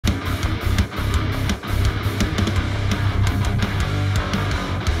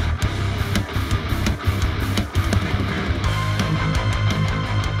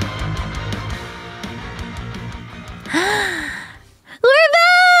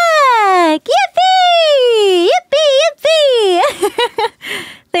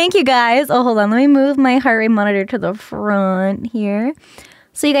you guys. Oh, hold on. Let me move my heart rate monitor to the front here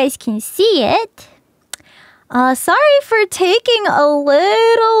so you guys can see it. Sorry for taking a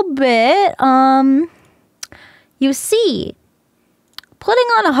little bit. You see, putting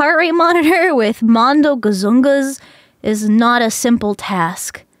on a heart rate monitor with Mondo Gazungas is not a simple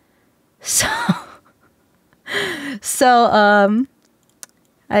task. So,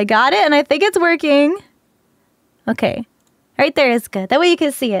 I got it and I think it's working. Okay. Right there is good. That way you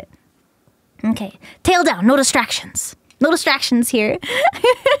can see it. Okay. Tail down. No distractions. No distractions here. But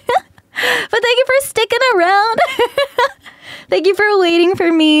thank you for sticking around. Thank you for waiting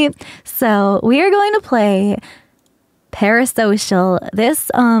for me. So we are going to play Parasocial. This,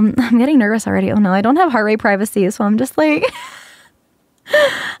 I'm getting nervous already. Oh no, I don't have heart rate privacy, so I'm just like,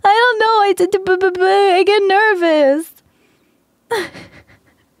 I don't know. I get nervous.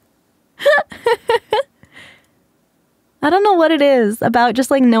 I don't know what it is about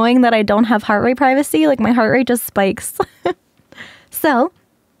just like knowing that I don't have heart rate privacy. Like my heart rate just spikes. So,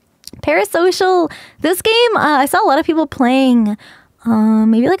 Parasocial, this game, I saw a lot of people playing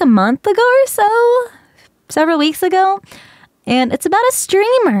maybe like a month ago or so, several weeks ago. And it's about a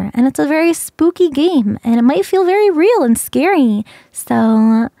streamer, and it's a very spooky game, and it might feel very real and scary.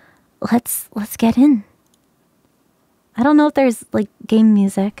 So, let's get in. I don't know if there's like game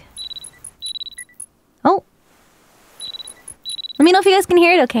music. Oh. Let me know if you guys can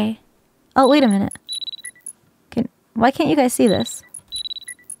hear it okay. Oh, wait a minute. Why can't you guys see this?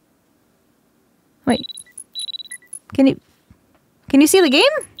 Wait. Can you see the game?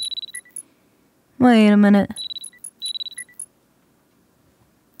 Wait a minute.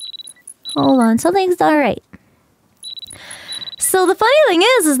 Hold on, something's not right. So the funny thing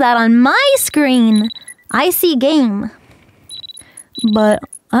is that on my screen, I see game. But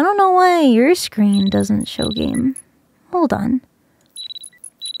I don't know why your screen doesn't show game. Hold on.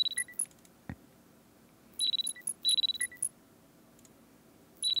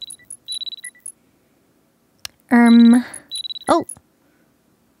 Oh.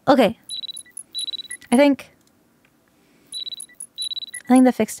 Okay. I think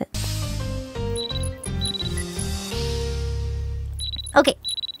that fixed it. Okay.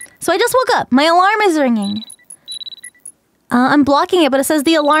 So I just woke up. My alarm is ringing. I'm blocking it, but it says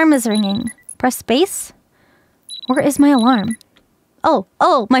the alarm is ringing. Press space. Where is my alarm?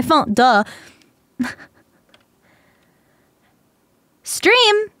 Oh, my phone. Duh.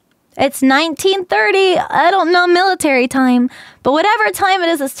 Stream. It's 19:30. I don't know military time, but whatever time it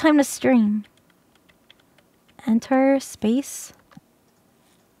is, it's time to stream. Enter space.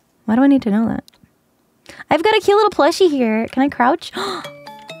 Why do I need to know that? I've got a cute little plushie here. Can I crouch? Look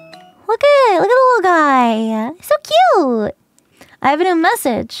at the little guy. So cute. I have a new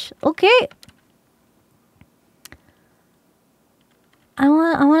message. Okay. I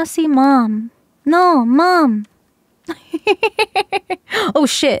want to see mom. No, mom. Oh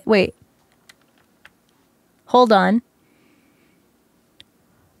shit, wait. Hold on.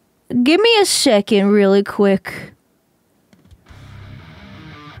 Give me a second really quick.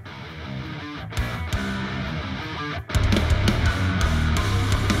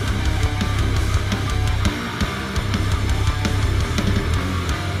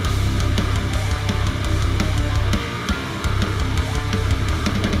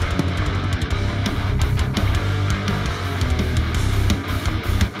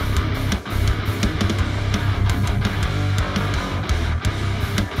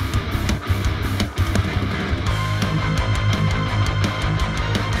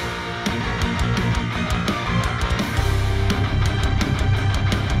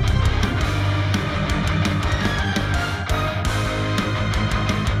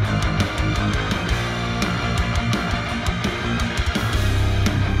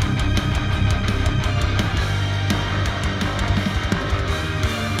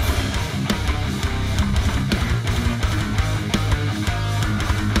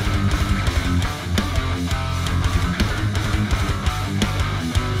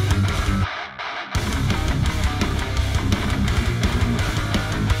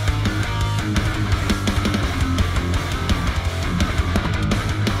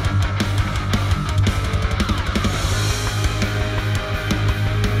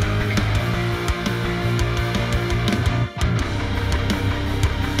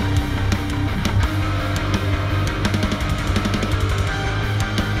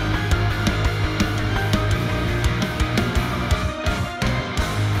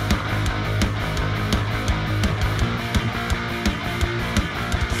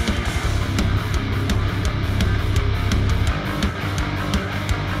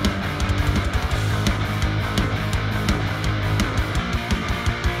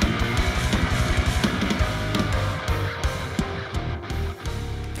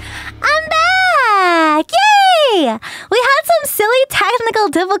 technical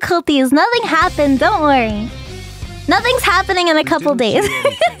difficulties. Nothing happened. Don't worry. Nothing's happening in a couple days.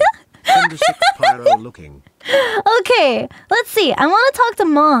 Under 6 pyro looking. Okay, let's see. I want to talk to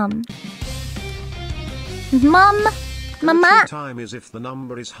Mom. Mama. Time is if the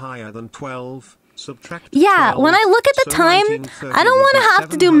number is higher than 12. Subtract yeah, 12, when I look at the so time, I don't want to have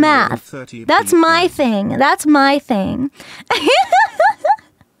to do math. That's my thing. That's my thing.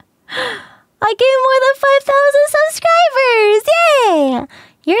 I gained more than 5,000 subscribers! Yay!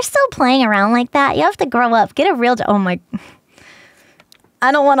 You're still playing around like that? You have to grow up. Get a real job. Oh my...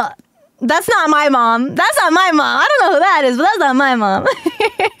 I don't want to... That's not my mom. That's not my mom. I don't know who that is, but that's not my mom.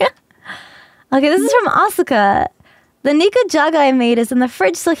 Okay, this is from Asuka. The Nikujaga I made is in the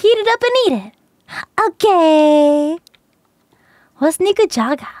fridge, so heat it up and eat it. Okay. What's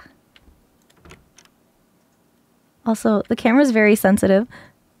Nikujaga? Also, the camera's very sensitive.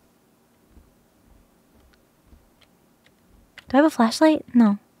 Do I have a flashlight?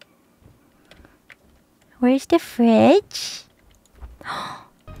 No. Where's the fridge?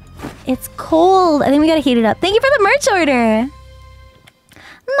 It's cold. I think we gotta heat it up. Thank you for the merch order.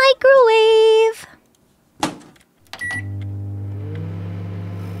 Microwave.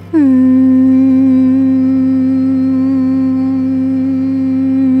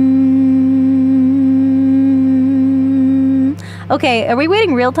 Okay, are we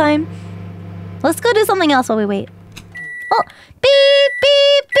waiting real time? Let's go do something else while we wait. Oh, beep,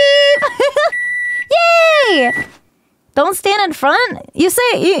 beep, beep. Yay! Don't stand in front? You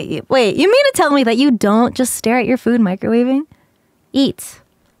say, wait, you mean to tell me that you don't just stare at your food microwaving? Eat.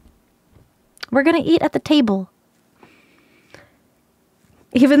 We're gonna eat at the table.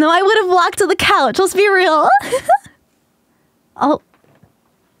 Even though I would have walked to the couch, let's be real. Oh,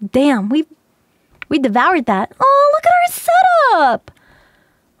 damn, we devoured that. Oh, look at our setup.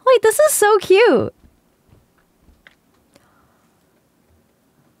 Wait, this is so cute.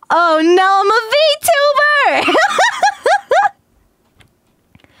 Oh no, I'm a VTuber!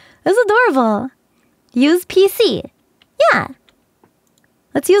 That's adorable. Use PC. Yeah.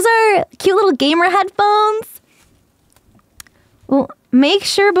 Let's use our cute little gamer headphones. Well, make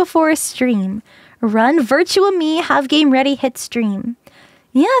sure before stream. Run Virtua Me, have game ready, hit stream.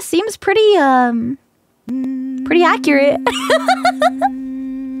 Yeah, seems pretty accurate. Beep,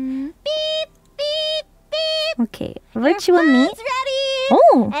 beep, beep. Okay, Virtua Me. Ready?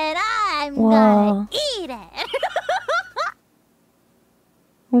 Oh. And I'm Whoa. gonna eat it.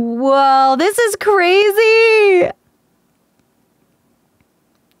 Whoa, this is crazy.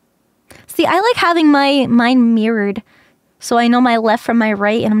 See, I like having mine mirrored so I know my left from my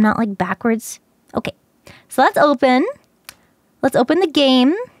right and I'm not like backwards. Okay, so let's open. Let's open the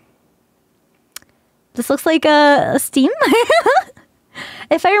game. This looks like a Steam.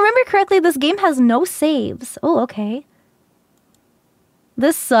 If I remember correctly, this game has no saves. Oh, okay.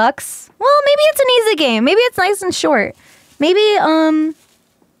 This sucks. Well, maybe it's an easy game. Maybe it's nice and short. Maybe,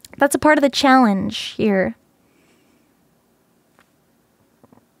 that's a part of the challenge here.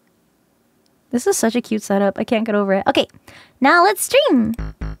 This is such a cute setup. I can't get over it. Okay, now let's stream.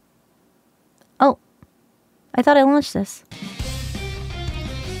 Oh, I thought I launched this.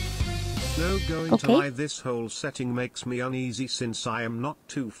 No going to lie, this whole setting makes me uneasy since I am not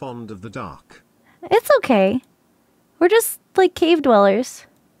too fond of the dark. It's okay. We're just like cave dwellers.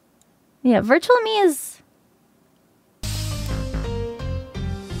 Yeah, Virtual Me is...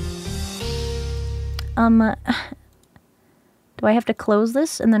 Do I have to close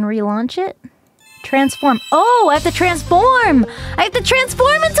this and then relaunch it? Transform. Oh, I have to transform! I have to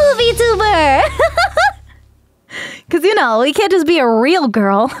transform into a VTuber! Because, you know, we can't just be a real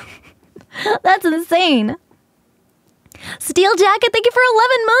girl. That's insane. Steel Jacket, thank you for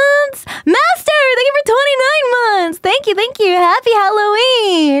 11 months! Master, thank you for 29 months! Thank you. Happy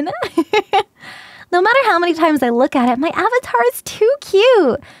Halloween! No matter how many times I look at it, my avatar is too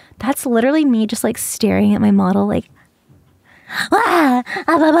cute. That's literally me just like staring at my model like...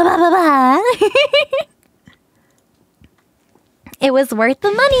 It was worth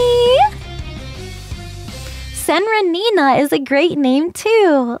the money! Senra Nina is a great name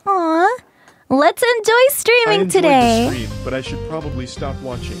too. Aww. Let's enjoy streaming today. I enjoyed the stream, but I should probably stop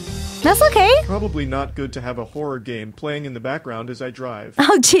watching. That's okay. Probably not good to have a horror game playing in the background as I drive.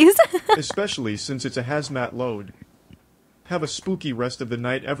 Oh, jeez. Especially since it's a hazmat load. Have a spooky rest of the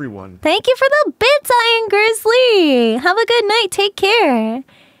night, everyone. Thank you for the bits, Iron Grizzly. Have a good night. Take care.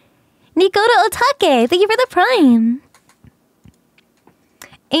 Nikoto Otake, thank you for the prime.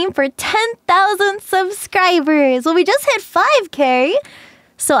 Aim for 10,000 subscribers. Well, we just hit 5K.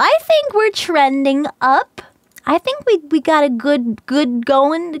 So I think we're trending up. I think we got a good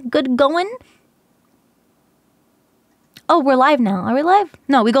going. Oh, we're live now. Are we live?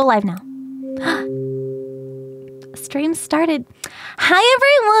 No, we go live now. Stream started.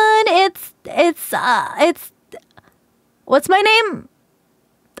 Hi everyone. It's what's my name?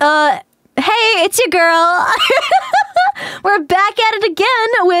 Hey, it's your girl. We're back at it again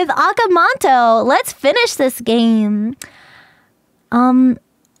with Akamanto. Let's finish this game. I'll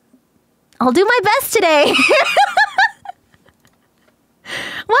do my best today.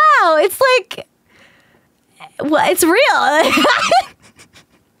 Wow, it's like, well, it's real.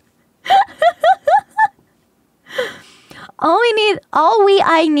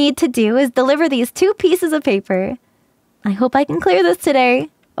 I need to do is deliver these 2 pieces of paper. I hope I can clear this today.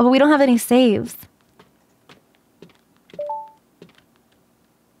 Oh, but we don't have any saves.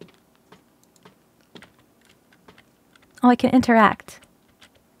 Oh, I can interact.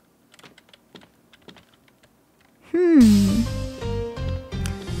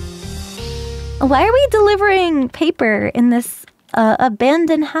 Why are we delivering paper in this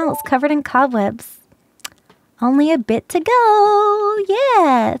abandoned house covered in cobwebs? Only a bit to go.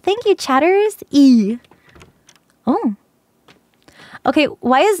 Yeah. Thank you, chatters. E. Oh. Okay,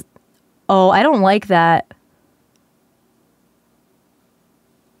 why is... Oh, I don't like that.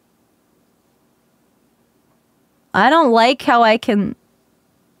 I don't like how I can...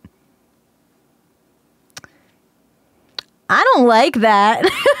 I don't like that.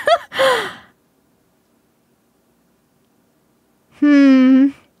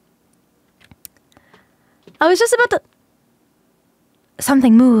 I was just about to...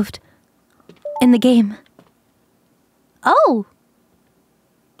 Something moved. In the game. Oh!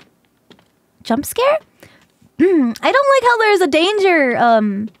 Jump scare? I don't like how there's a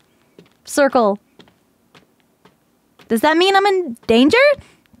danger, circle. Does that mean I'm in danger?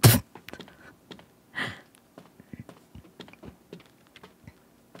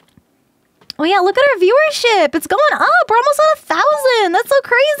 Oh yeah, look at our viewership. It's going up. We're almost at 1,000. That's so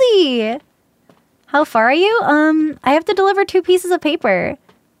crazy. How far are you? I have to deliver 2 pieces of paper.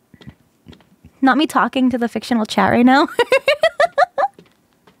 Not me talking to the fictional chat right now.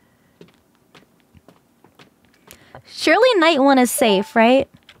 Surely night 1 is safe, right?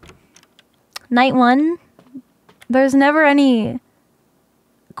 Night 1? There's never any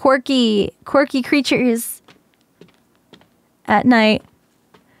quirky creatures at night.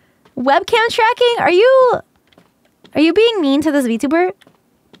 Webcam tracking? Are you being mean to this VTuber?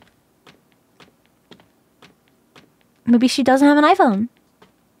 Maybe she doesn't have an iPhone.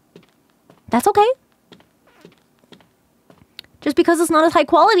 That's okay. Just because it's not as high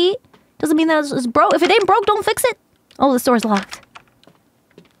quality doesn't mean that it's broke. If it ain't broke, don't fix it. Oh, the store's locked.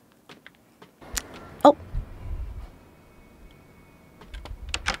 Oh.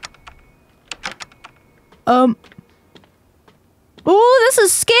 Oh, this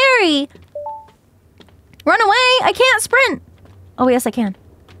is scary. Run away. I can't sprint. Oh, yes, I can.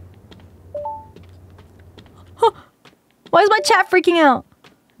 Huh. Why is my chat freaking out?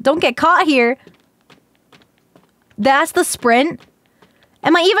 Don't get caught here. That's the sprint?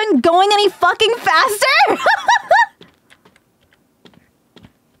 Am I even going any fucking faster?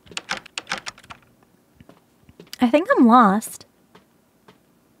 I think I'm lost.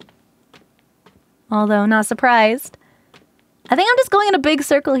 Although, not surprised. I think I'm just going in a big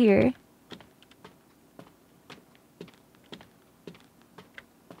circle here.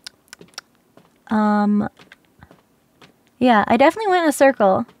 Yeah, I definitely went in a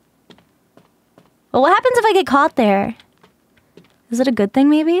circle. But what happens if I get caught there? Is it a good thing,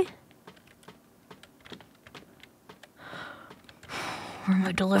 maybe? Where am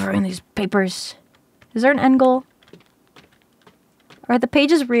I delivering these papers? Is there an end goal? Are the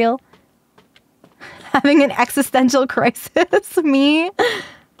pages real? Having an existential crisis? Me?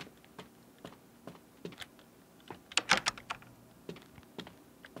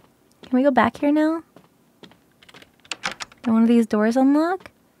 Can we go back here now? Did one of these doors unlock?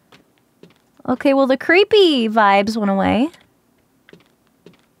 Okay, well the creepy vibes went away.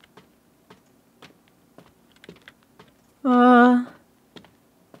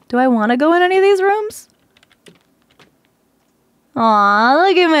 Do I want to go in any of these rooms? Aw,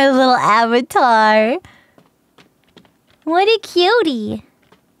 look at my little avatar. What a cutie.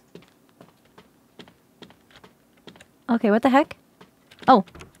 Okay, what the heck? Oh.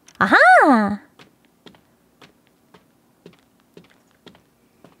 Aha!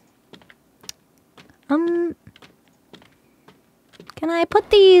 Can I put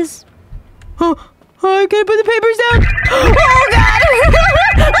these... Oh, I can't put the papers down! Oh, God!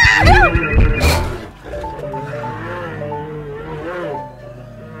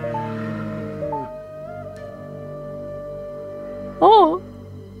 Oh.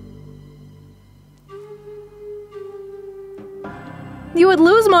 would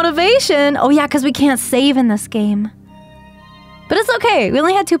lose motivation. Oh yeah, because we can't save in this game. But it's okay. We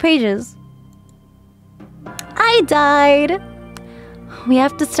only had 2 pages. I died. We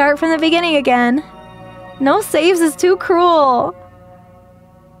have to start from the beginning again. No saves is too cruel.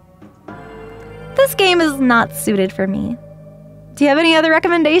 This game is not suited for me. Do you have any other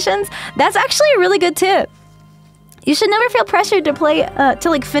recommendations? That's actually a really good tip. You should never feel pressured to play, to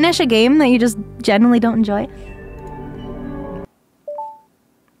like finish a game that you just genuinely don't enjoy.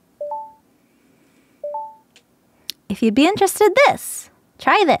 If you'd be interested in this,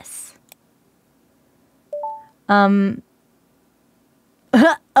 try this. Wow,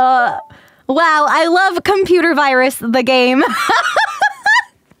 I love Computer Virus, the game.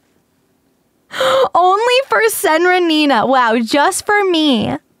 Only for Senra Nina. Wow, just for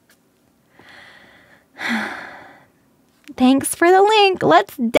me. Thanks for the link.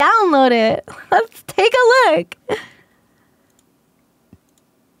 Let's download it. Let's take a look.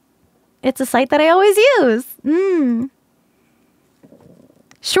 It's a site that I always use.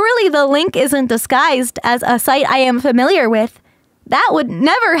 Surely the link isn't disguised as a site I am familiar with. That would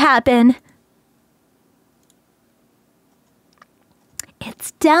never happen. It's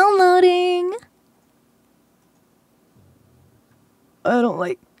downloading. I don't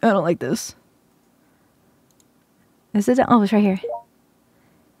like this. Is it? Oh, it's right here.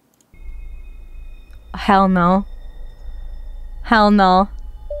 Hell no. Hell no.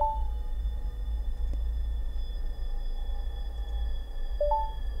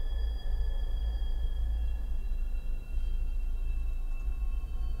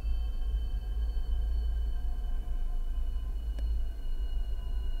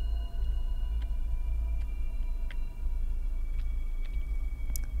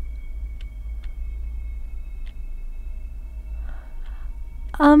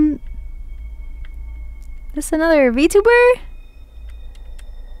 This another VTuber?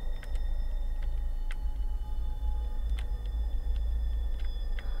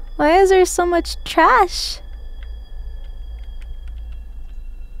 Why is there so much trash?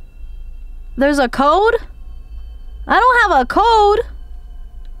 There's a code? I don't have a code.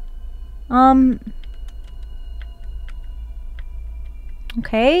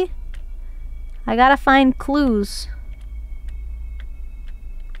 Okay. I gotta find clues.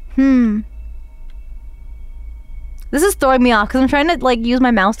 This is throwing me off because I'm trying to like use my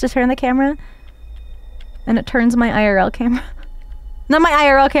mouse to turn the camera and it turns my IRL camera. Not my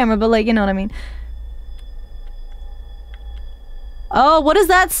IRL camera, but like, you know what I mean. Oh, what is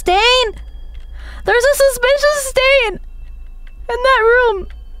that stain? There's a suspicious stain in that room.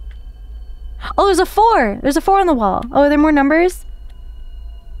 Oh, there's a 4. There's a 4 on the wall. Oh, are there more numbers?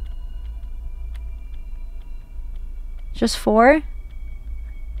 Just 4?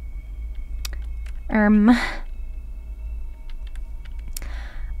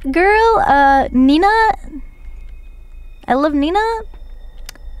 Girl, Nina? I love Nina?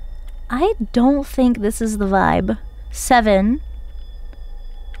 I don't think this is the vibe. 7.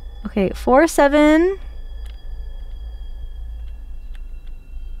 Okay, 4, 7.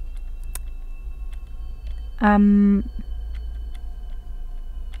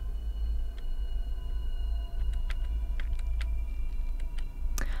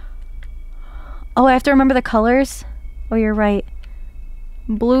 Oh, I have to remember the colors? Oh, you're right.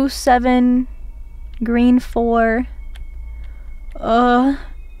 Blue 7, green 4.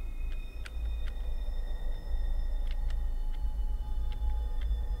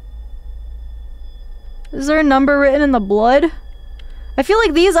 Is there a number written in the blood? I feel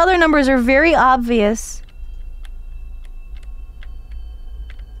like these other numbers are very obvious.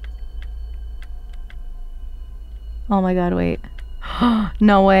 Oh my god, wait.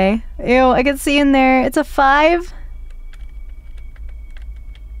 No way. Ew, I can see in there. It's a 5.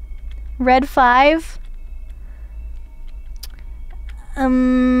 Red 5. I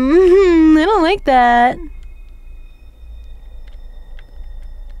don't like that.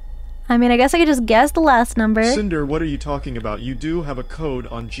 I mean, I guess I could just guess the last number. Sinder, what are you talking about? You do have a code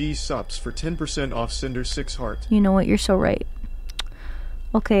on G Sups for 10% off Sinder 6 Heart. You know what? You're so right.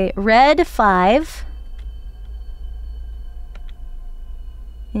 Okay, red 5.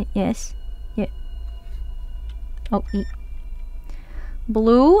 Yes. Yeah. Oh,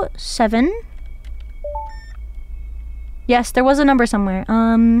 blue 7. Yes, there was a number somewhere.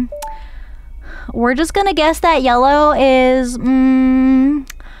 We're just gonna guess that yellow is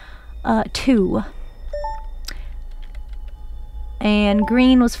 2. And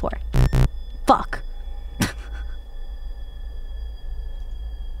green was 4. Fuck.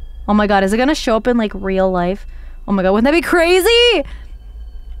 Oh my god, is it gonna show up in like real life? Oh my god, wouldn't that be crazy?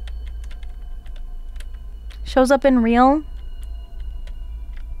 Shows up in real.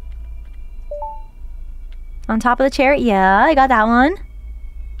 On top of the chair? Yeah, I got that one.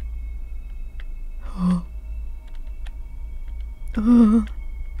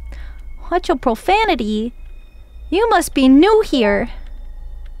 Watch your profanity. You must be new here.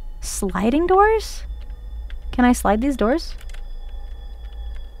 Sliding doors? Can I slide these doors?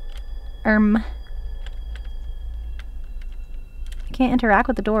 I can't interact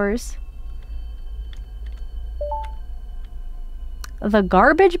with the doors. The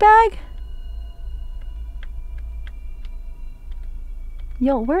garbage bag?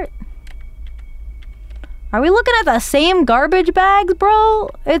 Yo, where? Are we looking at the same garbage bags, bro?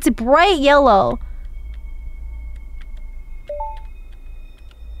 It's bright yellow.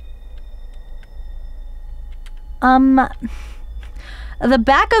 The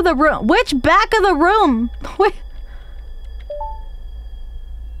back of the room. Which back of the room? Wait.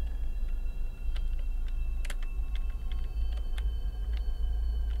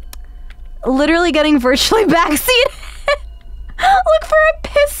 Literally getting virtually backseat. Look for a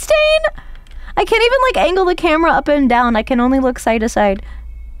piss stain. I can't even like angle the camera up and down. I can only look side to side.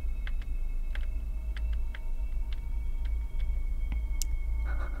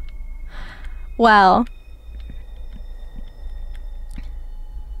 Wow.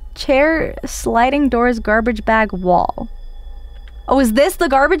 Chair, sliding doors, garbage bag, wall. Oh, is this the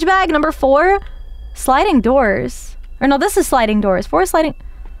garbage bag? Number 4? Sliding doors. Or no, this is sliding doors. 4 sliding...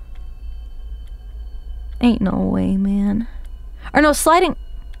 Ain't no way, man. Or no, sliding...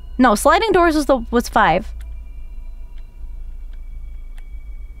 No, sliding doors was 5.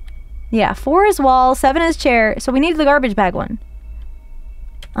 Yeah, 4 is wall, 7 is chair. So we need the garbage bag one.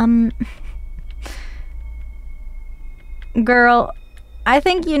 Girl, I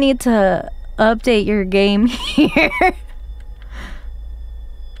think you need to update your game here.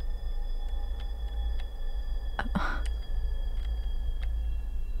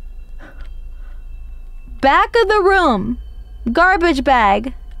 Back of the room. Garbage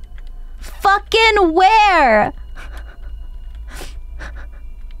bag. Fucking where?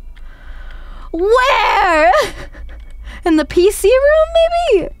 Where? In the PC room,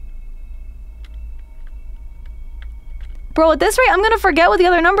 maybe? Bro, at this rate, I'm gonna forget what the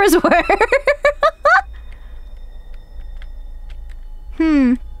other numbers were.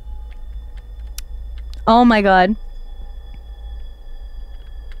 Oh my god.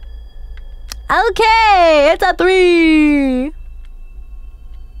 Okay, it's a 3.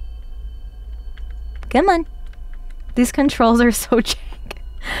 Come on. These controls are so jank.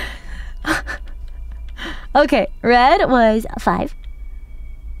 Okay, red was 5.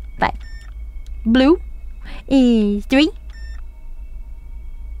 5. Blue is 3.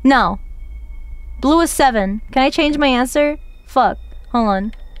 No. Blue is 7. Can I change my answer? Fuck. Hold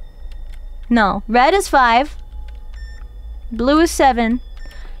on. No. Red is 5. Blue is 7.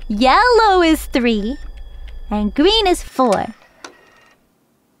 Yellow is 3. And green is 4.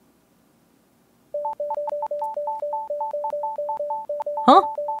 Huh?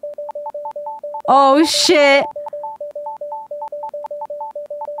 Oh shit.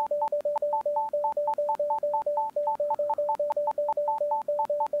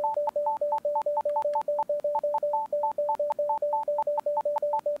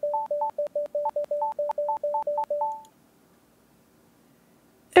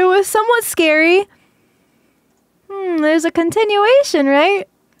 It was somewhat scary. There's a continuation, right?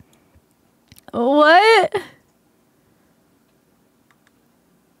 What?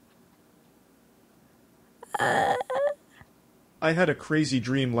 I had a crazy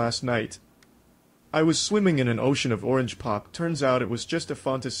dream last night. I was swimming in an ocean of orange pop. Turns out it was just a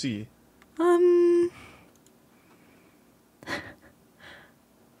fantasy.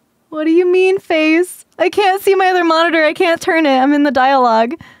 What do you mean, face? I can't see my other monitor. I can't turn it. I'm in the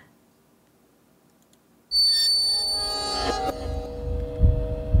dialogue.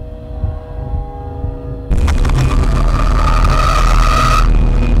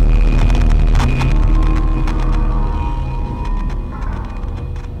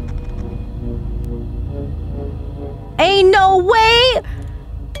 Ain't no way!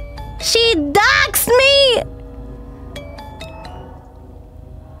 She doxed me!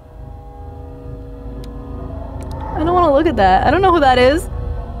 I don't want to look at that. I don't know who that is.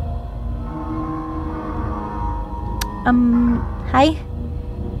 Hi?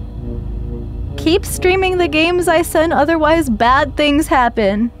 Keep streaming the games I send, otherwise bad things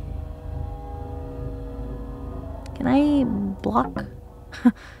happen. Can I block?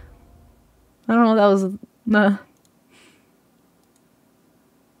 I don't know if that was...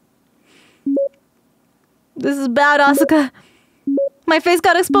 This is bad, Asuka. My face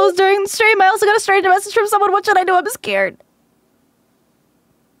got exposed during the stream. I also got a strange message from someone. What should I do? I'm scared.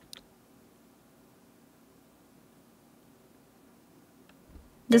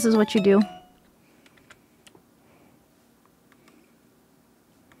 This is what you do.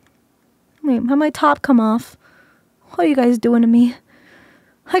 Wait, how my top come off? What are you guys doing to me?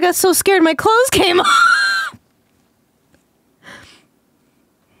 I got so scared my clothes came off.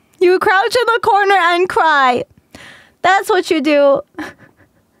 You crouch in the corner and cry. That's what you do.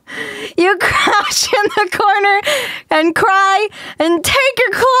 You crouch in the corner and cry and take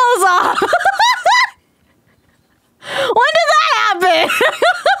your clothes off. When did that happen?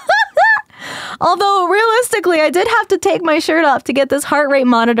 Although, realistically, I did have to take my shirt off to get this heart rate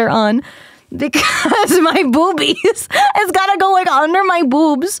monitor on because my boobies, it's gotta go like under my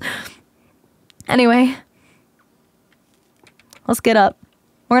boobs. Anyway, let's get up.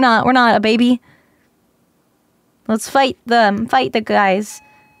 We're not a baby. Let's fight the guys.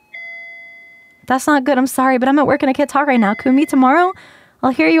 That's not good, I'm sorry, but I'm at work and I can't talk right now. Can we meet tomorrow?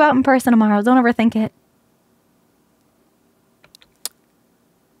 I'll hear you out in person tomorrow. Don't overthink it.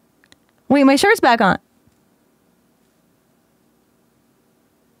 Wait, my shirt's back on.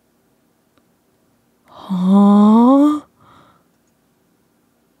 Huh?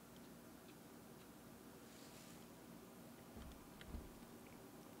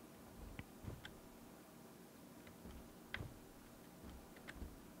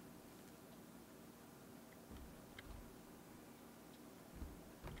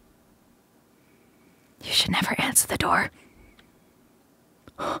 You should never answer the door.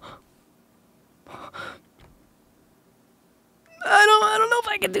 I don't know if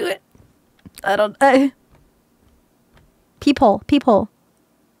I can do it. Peephole.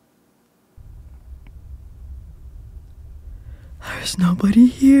 There's nobody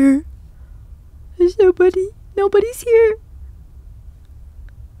here. Nobody's here.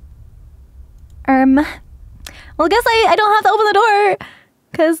 Well, I guess I don't have to open the door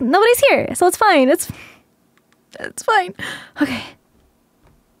because nobody's here, so it's fine. It's fine. Okay.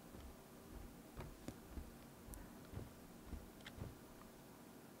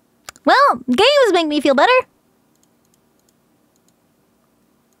 Well, games make me feel better.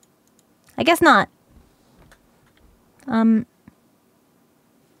 I guess not. No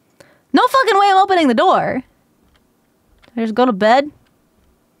fucking way I'm opening the door. I just go to bed.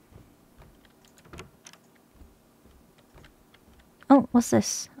 Oh, what's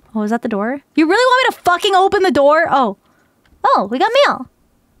this? Oh, is that the door? You really want me to fucking open the door? Oh, we got mail.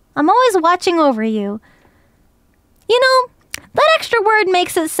 I'm always watching over you. You know, that extra word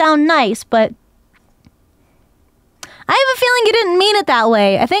makes it sound nice, but I have a feeling you didn't mean it that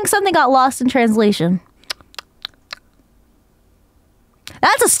way. I think something got lost in translation.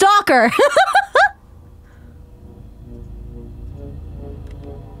 That's a stalker.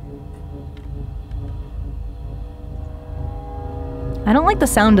 I don't like the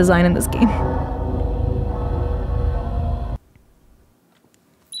sound design in this game.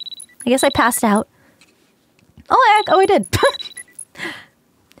 I guess I passed out. Oh, I did.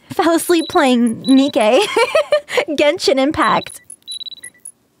 Fell asleep playing Nikkei. Genshin Impact.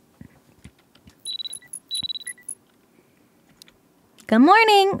 Good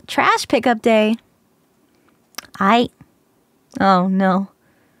morning. Trash pickup day. Oh no.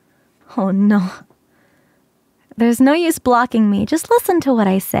 Oh no. There's no use blocking me. Just listen to what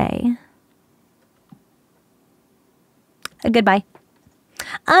I say. Goodbye.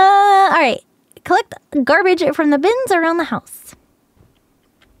 Alright. Collect garbage from the bins around the house.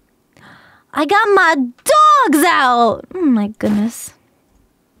 I got my dogs out! Oh my goodness.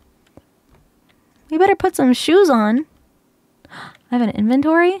 You better put some shoes on. I have an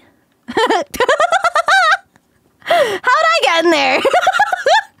inventory? How'd I get in there?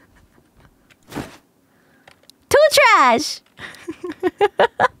 To trash!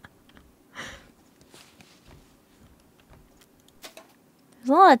 There's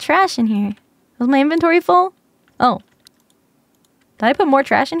a lot of trash in here. Was my inventory full? Oh. Did I put more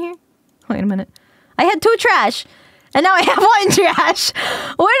trash in here? Wait a minute. I had 2 trash. And now I have 1 trash.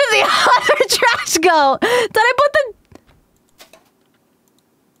 Where did the other trash go? Did I put the...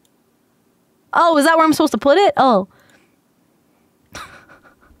 Oh, is that where I'm supposed to put it? Oh.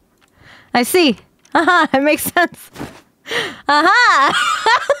 I see. Haha, it makes sense. Aha!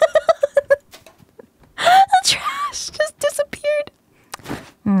 The trash just disappeared.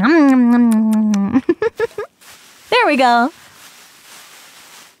 There we go.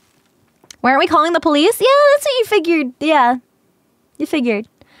 Weren't we calling the police? Yeah, that's what you figured. Yeah. You figured.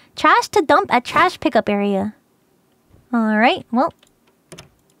 Trash to dump at trash pickup area. Alright, well.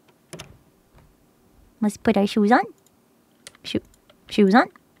 Let's put our shoes on. Shoes on.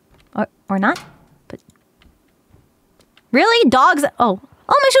 Or not. But really? Dogs? Oh,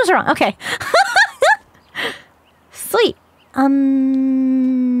 my shoes are on. Okay. Sweet.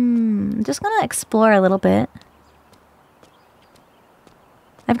 Just gonna explore a little bit.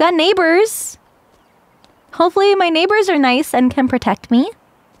 I've got neighbors. Hopefully my neighbors are nice and can protect me.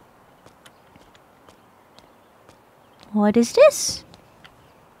 What is this?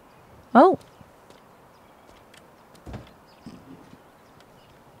 Oh.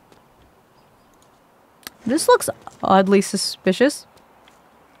 This looks oddly suspicious.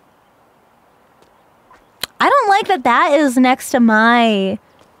 I don't like that that is next to my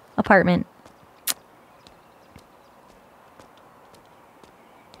apartment.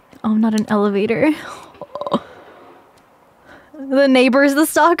 Oh, not an elevator. The neighbor's the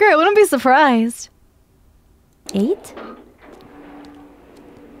stalker? I wouldn't be surprised. 8?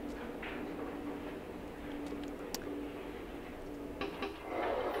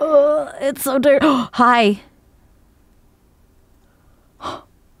 Oh, it's so dirty. Hi.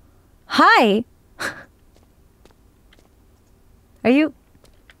 Hi. Are you...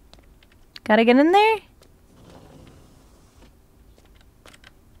 Gotta get in there?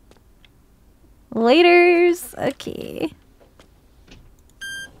 Laters. Okay.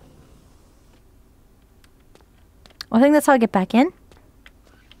 I think that's how I get back in.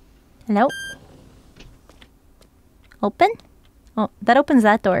 Hello? Open? Oh, that opens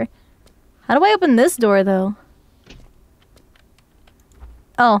that door. How do I open this door, though?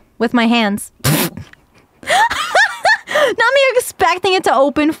 Oh, with my hands. Not me expecting it to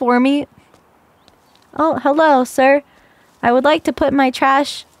open for me. Oh, hello, sir. I would like to put my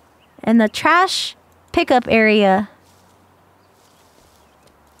trash in the trash pickup area.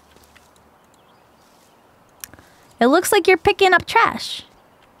 It looks like you're picking up trash.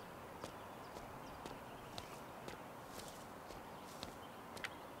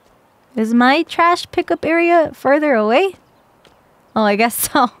 Is my trash pickup area further away? Oh, I guess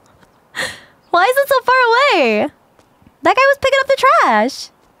so. Why is it so far away? That guy was picking up the trash.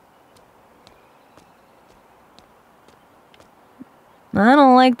 I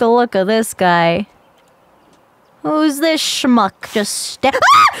don't like the look of this guy. Who's this schmuck just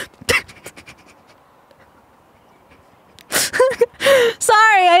Ah!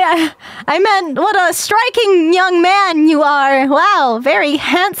 Sorry, I meant what a striking young man you are. Wow, very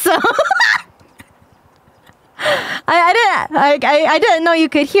handsome. I didn't know you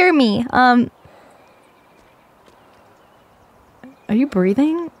could hear me. Are you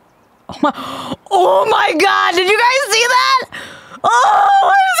breathing? Oh my god, did you guys see that? Oh,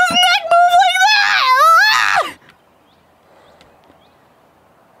 why does his neck move like that? Ah!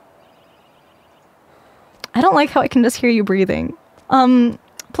 I don't like how I can just hear you breathing.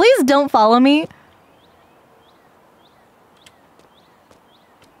 Please don't follow me.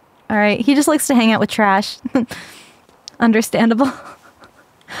 Alright, he just likes to hang out with trash. Understandable.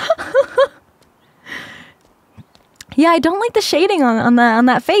 Yeah, I don't like the shading on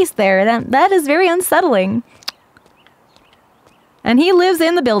that face there. That is very unsettling. And he lives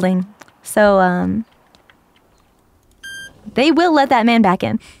in the building. So, they will let that man back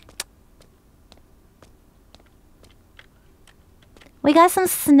in. We got some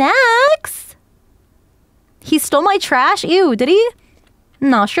snacks. He stole my trash? Ew, did he?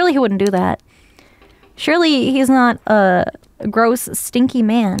 No, surely he wouldn't do that. Surely he's not a gross, stinky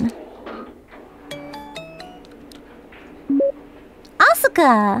man.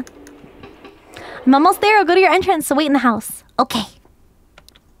 Asuka! I'm almost there. I'll go to your entrance, so wait in the house. Okay.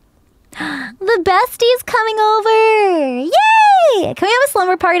 The bestie's coming over! Yay! Can we have a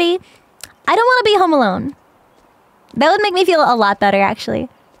slumber party? I don't want to be home alone. That would make me feel a lot better, actually.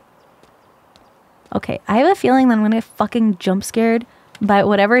 Okay, I have a feeling that I'm gonna get fucking jump scared by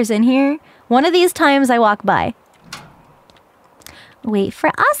whatever is in here. One of these times I walk by. Wait for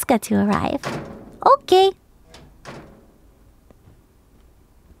Asuka to arrive. Okay.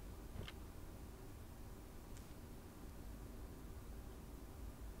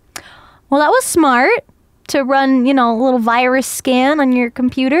 Well, that was smart to run, you know, a little virus scan on your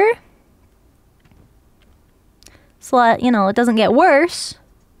computer. So that, you know, it doesn't get worse.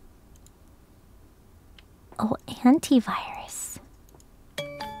 Oh, antivirus.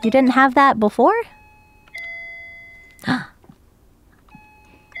 You didn't have that before? Asuka's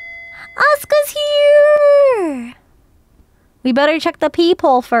here! We better check the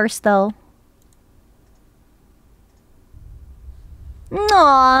peephole first, though.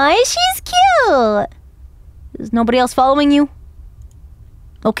 Aww, she's cute! Is nobody else following you?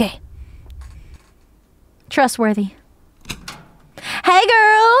 Okay. Trustworthy. Hey,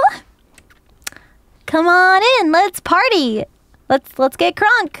 girl! Come on in, let's party! Let's get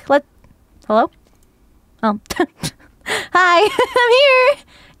crunk. Hello? Oh. Hi, I'm here!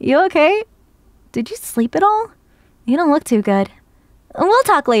 You okay? Did you sleep at all? You don't look too good. We'll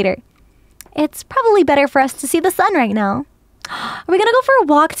talk later. It's probably better for us to see the sun right now. Are we gonna go for a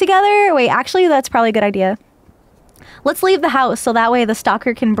walk together? Wait, actually, that's probably a good idea. Let's leave the house so that way the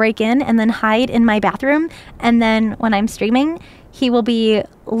stalker can break in and then hide in my bathroom. And then when I'm streaming, he will be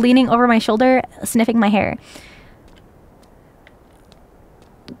leaning over my shoulder, sniffing my hair.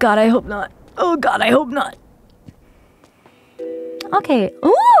 God, I hope not. Oh God, I hope not. Okay.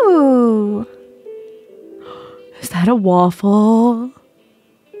 Ooh. Is that a waffle?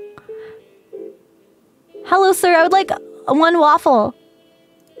 Hello, sir. I would like one waffle.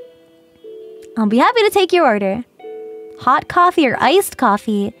 I'll be happy to take your order. Hot coffee or iced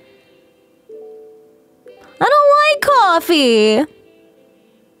coffee? I don't like coffee.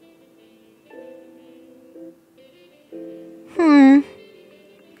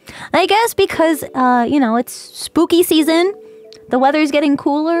 I guess because, you know, it's spooky season. The weather's getting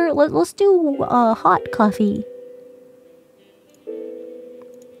cooler. Let's do hot coffee.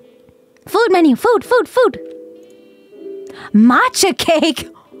 Food menu. Food. Matcha cake.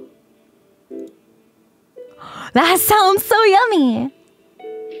 That sounds so yummy.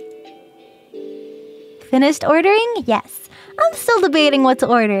 Finished ordering? Yes. I'm still debating what to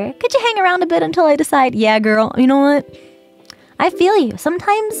order. Could you hang around a bit until I decide? Yeah, girl. You know what? I feel you.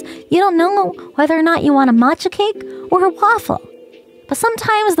 Sometimes you don't know whether or not you want a matcha cake or a waffle. But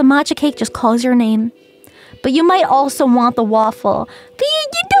sometimes the matcha cake just calls your name. But you might also want the waffle. But you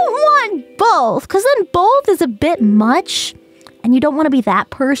don't want both, because then both is a bit much. And you don't want to be that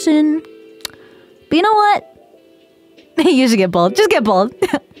person. But you know what? You should get both. Just get both.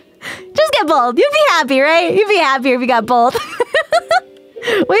 Just get both. You'd be happy, right? You'd be happier if you got both.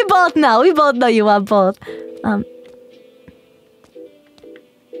 We both know. We both know you want both. I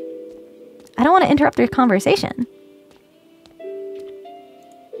don't want to interrupt their conversation.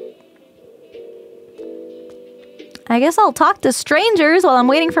 I guess I'll talk to strangers while I'm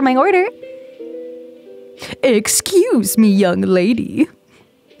waiting for my order. Excuse me, young lady.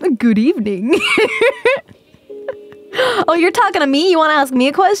 Good evening. Oh, you're talking to me? You want to ask me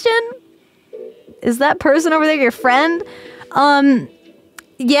a question? Is that person over there your friend?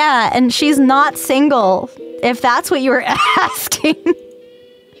 Yeah, and she's not single, if that's what you were asking.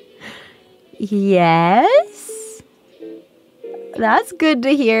 Yes? That's good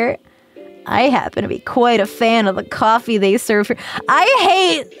to hear. I happen to be quite a fan of the coffee they serve here. I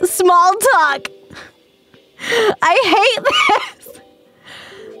hate small talk. I hate this.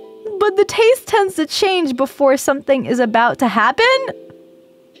 But the taste tends to change before something is about to happen.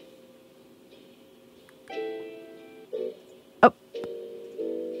 Oh.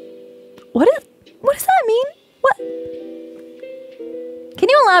 What does that mean? What? Can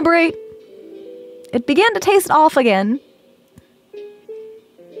you elaborate? It began to taste off again.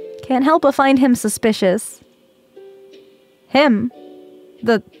 Can't help but find him suspicious. Him?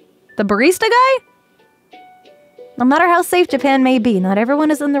 The barista guy? No matter how safe Japan may be, not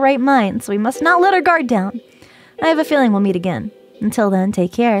everyone is in the right mind, so we must not let our guard down. I have a feeling we'll meet again. Until then,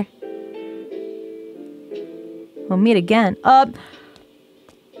 take care. We'll meet again.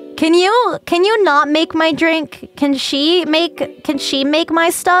 Can you not make my drink? Can she make my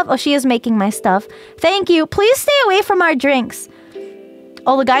stuff? Oh, she is making my stuff. Thank you. Please stay away from our drinks.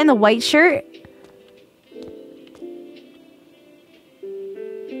 Oh, the guy in the white shirt?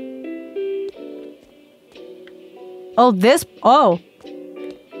 Oh, this... Oh.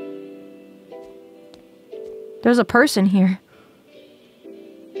 There's a person here.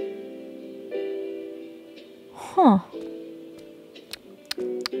 Huh.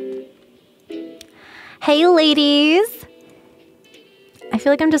 Hey, ladies. I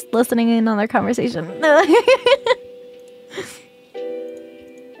feel like I'm just listening in on their conversation.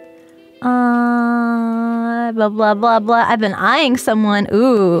 Blah, blah, blah, blah. I've been eyeing someone.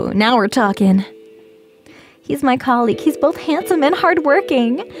 Ooh, now we're talking. He's my colleague. He's both handsome and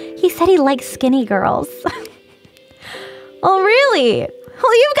hardworking. He said he likes skinny girls. Oh, really?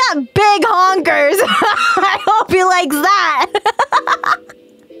 Well, you've got big honkers. I hope he likes that.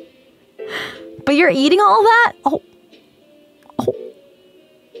 But you're eating all that? Oh.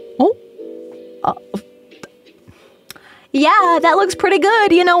 Yeah, that looks pretty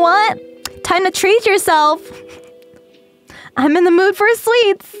good. You know what? Time to treat yourself. I'm in the mood for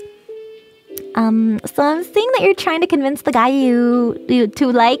sweets. So I'm seeing that you're trying to convince the guy you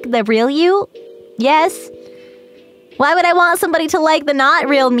to like the real you. Yes. Why would I want somebody to like the not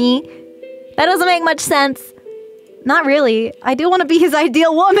real me? That doesn't make much sense. Not really. I do want to be his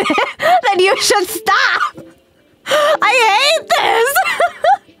ideal woman. Then you should stop. I hate this.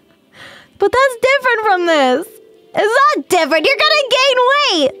 But that's different from this. It's not different. You're gonna gain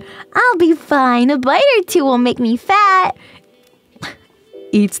great! I'll be fine. A bite or two will make me fat.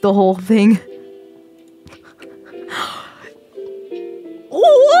 Eats the whole thing.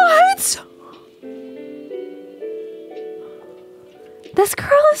 What? This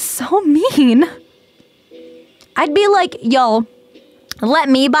girl is so mean. I'd be like, yo, let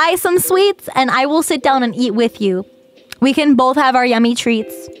me buy some sweets and I will sit down and eat with you. We can both have our yummy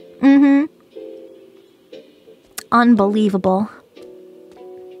treats. Mm-hmm. Unbelievable.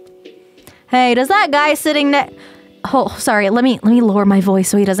 Hey, does that guy sitting next... Oh, sorry. Let me lower my voice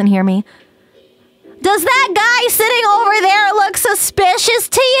so he doesn't hear me. Does that guy sitting over there look suspicious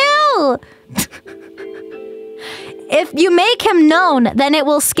to you? If you make him known, then it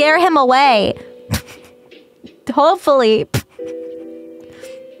will scare him away. Hopefully.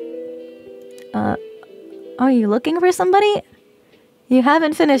 Are you looking for somebody? You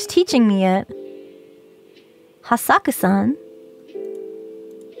haven't finished teaching me yet. Hasaku-san.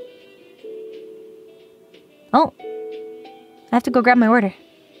 Oh. I have to go grab my order.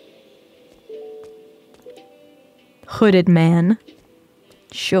 Hooded man.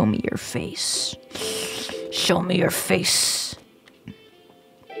 Show me your face. Show me your face.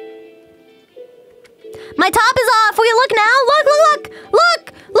 My top is off. Will you look now? Look, look, look.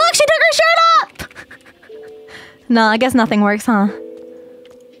 Look, look, she took her shirt off. No, I guess nothing works, huh?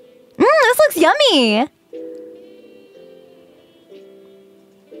 This looks yummy.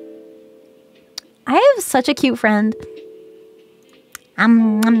 I have such a cute friend.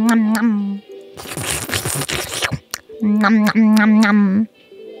 Nom, nom, nom. Nom, nom, nom, nom.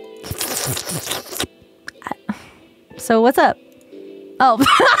 So what's up? Oh.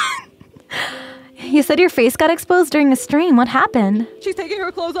 You said your face got exposed during a stream. What happened? She's taking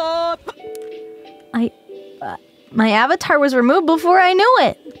her clothes off. My avatar was removed before I knew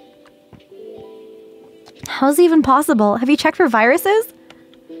it. How's it even possible? Have you checked for viruses?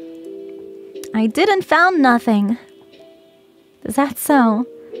 I did and found nothing. Is that so?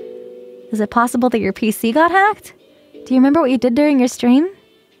 Is it possible that your PC got hacked? Do you remember what you did during your stream?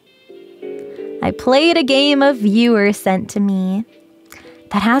 I played a game a viewer sent to me.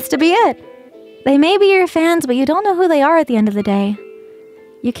 That has to be it. They may be your fans, but you don't know who they are at the end of the day.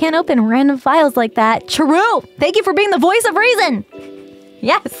 You can't open random files like that. True! Thank you for being the voice of reason!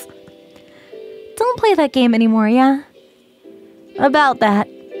 Yes! Don't play that game anymore, yeah? About that.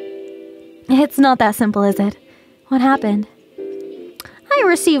 It's not that simple, is it? What happened? I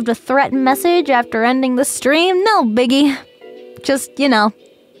received a threat message after ending the stream. No biggie. Just, you know,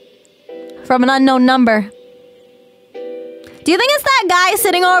 from an unknown number. Do you think it's that guy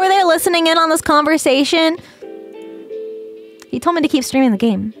sitting over there listening in on this conversation? He told me to keep streaming the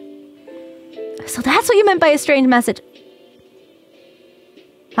game. So that's what you meant by a strange message.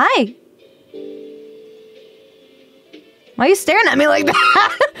 Hi. Why are you staring at me like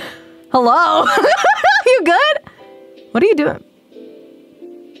that? Hello? Are you good? What are you doing?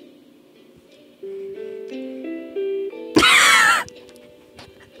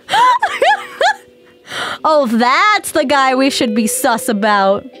 Oh, that's the guy we should be sus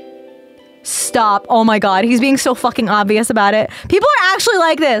about. Stop. Oh my god, he's being so fucking obvious about it. People are actually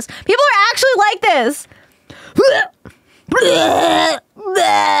like this. People are actually like this.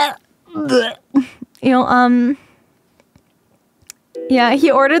 You know, yeah, he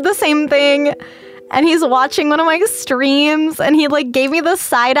ordered the same thing and he's watching one of my streams and he like gave me the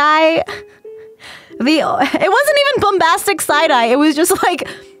side eye. It wasn't even bombastic side eye. It was just like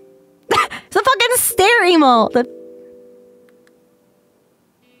it's a fucking stare emote.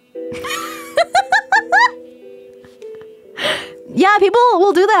 Yeah, people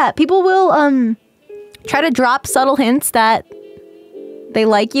will do that. People will try to drop subtle hints that they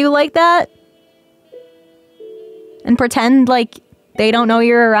like you like that and pretend like they don't know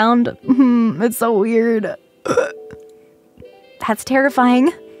you're around. It's so weird. That's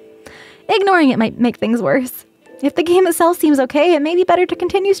terrifying. Ignoring it might make things worse. If the game itself seems okay, it may be better to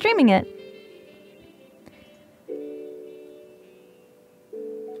continue streaming it.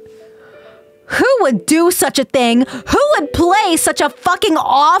 Who would do such a thing? Who would play such a fucking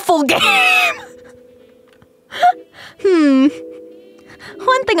awful game?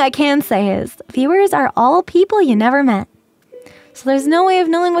 One thing I can say is, viewers are all people you never met. So there's no way of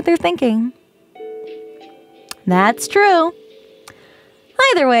knowing what they're thinking. That's true.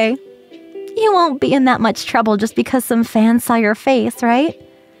 Either way, you won't be in that much trouble just because some fans saw your face, right?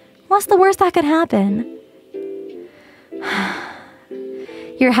 What's the worst that could happen?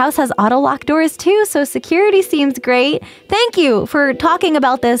 Your house has auto-lock doors too, so security seems great. Thank you for talking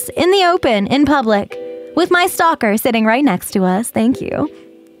about this in the open, in public, with my stalker sitting right next to us. Thank you.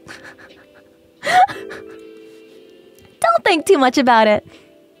 Don't think too much about it.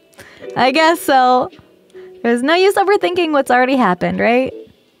 I guess so. There's no use overthinking what's already happened, right?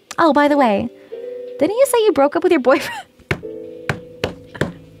 Oh, by the way, didn't you say you broke up with your boyfriend?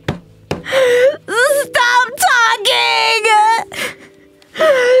 Stop talking!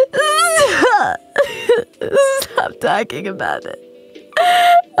 Stop talking about it.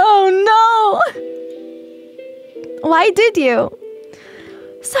 Oh no! Why did you?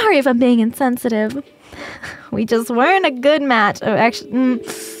 Sorry if I'm being insensitive. We just weren't a good match. Oh, actually,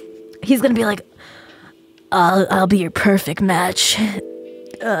 he's gonna be like, I'll be your perfect match.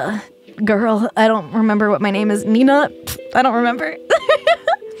 Girl, I don't remember what my name is. Nina? I don't remember.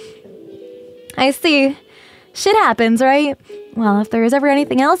 I see. Shit happens, right? Well, if there is ever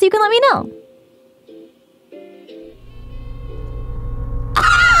anything else, you can let me know.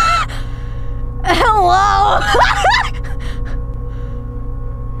 Hello!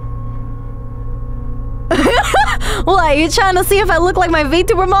 What, you trying to see if I look like my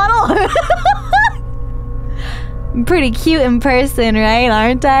VTuber model? I'm pretty cute in person, right?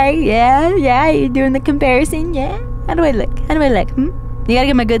 Aren't I? Yeah, you're doing the comparison, yeah? How do I look? You gotta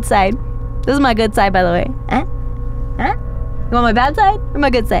get my good side. This is my good side, by the way. Huh? You want my bad side or my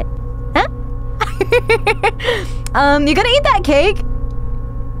good side? Huh? You gonna eat that cake?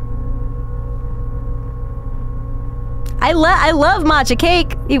 I love matcha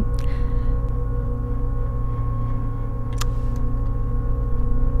cake.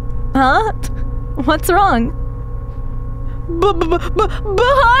 Huh? What's wrong?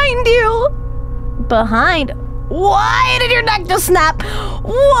 Behind you! Behind? Why did your neck just snap?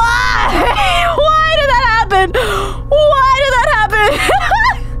 Why? Why did that happen? Why did that happen?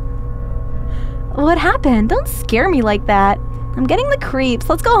 What happened? Don't scare me like that. I'm getting the creeps.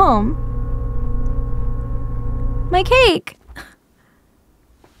 Let's go home. My cake.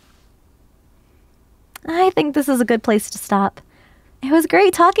 I think this is a good place to stop. It was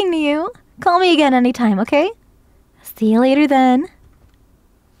great talking to you. Call me again anytime, okay? See you later then.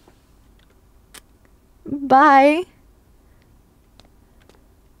 Bye.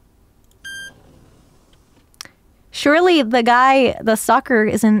 Surely the stalker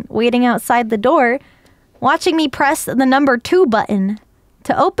isn't waiting outside the door, watching me press the number 2 button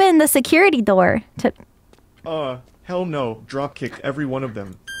to open the security door to... Hell no. Dropkick every one of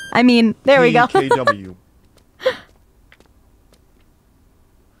them. I mean, there we go. KW.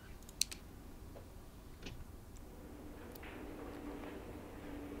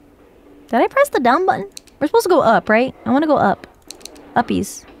 Did I press the down button? We're supposed to go up, right? I want to go up.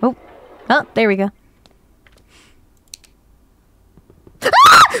 Uppies. Oh, there we go.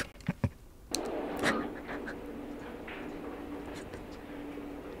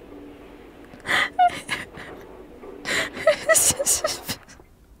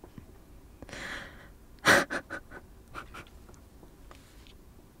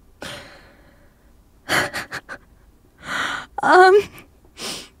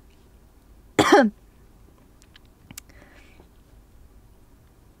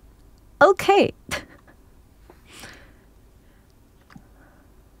 Okay.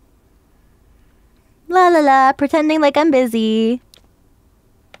 La la la, pretending like I'm busy.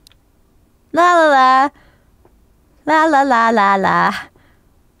 La la la. La la la la la.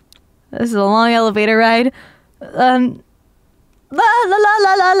 This is a long elevator ride. La la la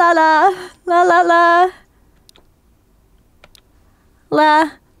la la la la. La la la.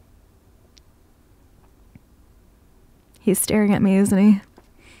 La. He's staring at me, isn't he?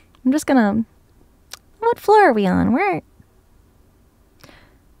 I'm just gonna... What floor are we on? Where?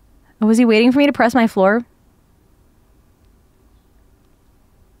 Oh, was he waiting for me to press my floor?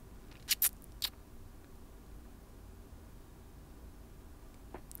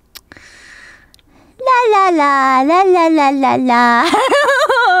 La la la la la la la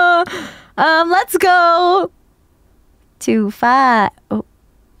la. Let's go to 5.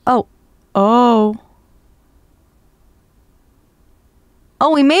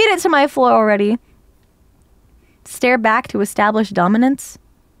 Oh, we made it to my floor already. Stare back to establish dominance.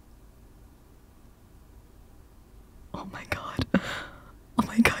 Oh my god. Oh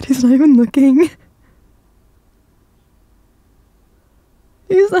my god, he's not even looking.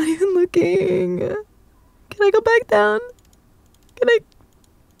 He's not even looking. Can I go back down? Can I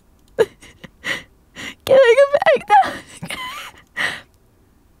go back down?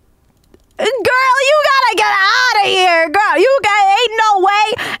 Girl, you gotta get out of here, girl. Ain't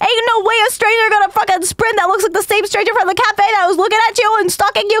no way a stranger gonna fucking sprint that looks like the same stranger from the cafe that was looking at you and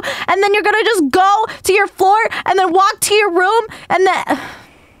stalking you, and then you're gonna just go to your floor and then walk to your room and then...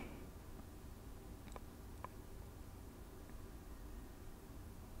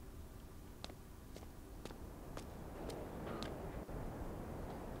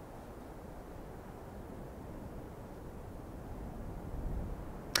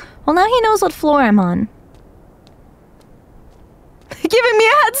 Well, now he knows what floor I'm on. Giving me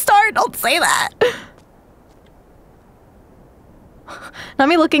a head start! Don't say that! Not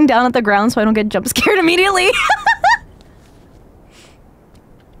me looking down at the ground so I don't get jump scared immediately.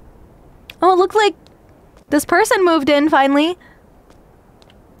 Oh, it looked like this person moved in finally.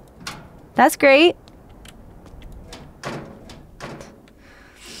 That's great.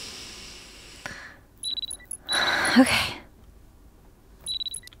 Okay.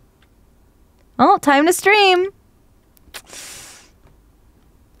 Oh, time to stream.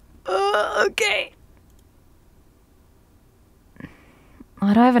 Okay.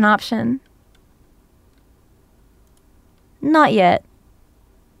 Oh, do I have an option? Not yet.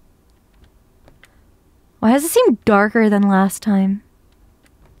 Why does it seem darker than last time?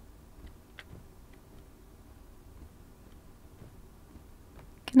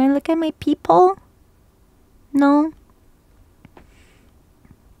 Can I look at my peephole? No.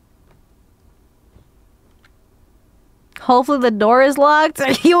 Hopefully the door is locked.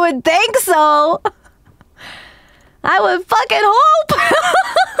 You would think so. I would fucking hope.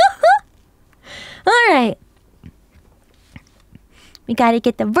 Alright. We gotta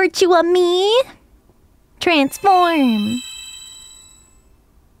get the Virtua Me. Transform.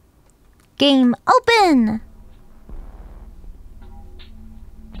 Game open.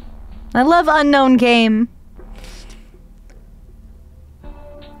 I love unknown game.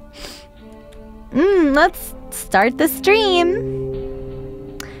 Let's start the stream.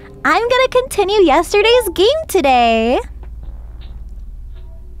 I'm gonna continue yesterday's game today.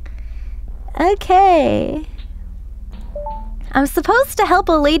 Okay. I'm supposed to help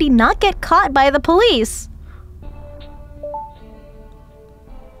a lady not get caught by the police.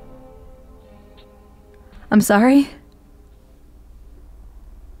 I'm sorry?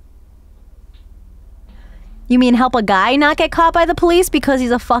 You mean help a guy not get caught by the police because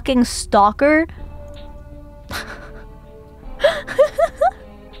he's a fucking stalker?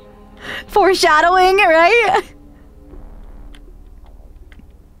 Foreshadowing, right?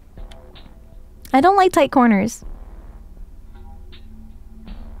 I don't like tight corners.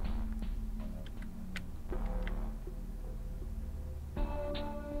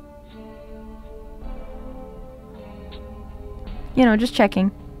 You know, just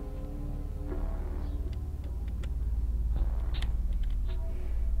checking.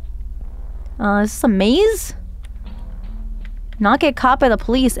 Is this a maze? Not get caught by the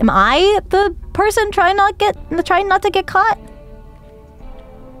police. Am I the person trying not to get caught?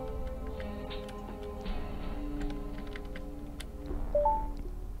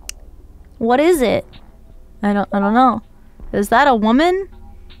 What is it? I don't know. Is that a woman?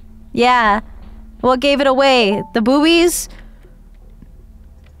 Yeah. What gave it away? The boobies?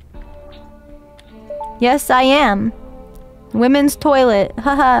 Yes, I am. Women's toilet.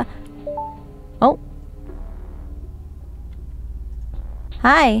 Haha. Oh.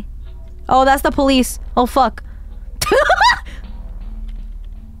 Hi. Oh, that's the police. Oh, fuck.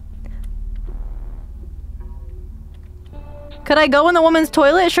 Could I go in the woman's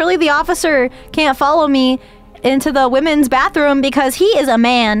toilet? Surely the officer can't follow me into the women's bathroom because he is a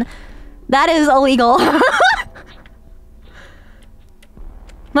man. That is illegal.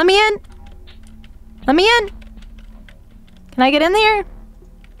 Let me in. Let me in. Can I get in there?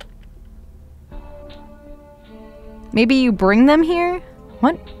 Maybe you bring them here?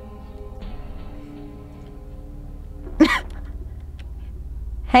 What?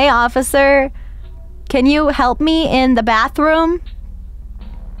 Hey, officer. Can you help me in the bathroom?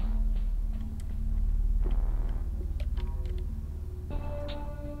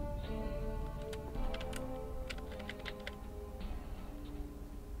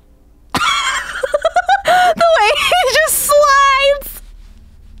 The way he just slides!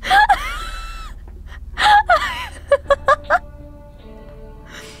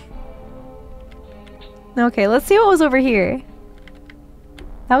 Okay, let's see what was over here.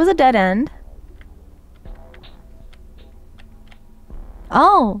 That was a dead end.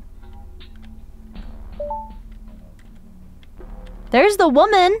 Oh. There's the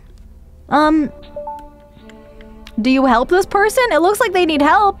woman. Do you help this person? It looks like they need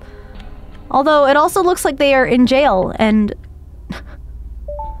help. Although it also looks like they are in jail and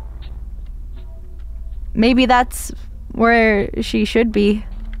maybe that's where she should be.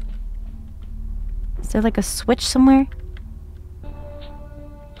 Is there like a switch somewhere?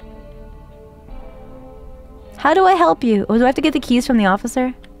 How do I help you? Oh, do I have to get the keys from the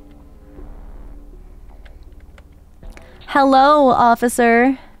officer? Hello,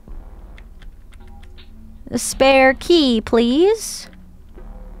 officer. A spare key, please.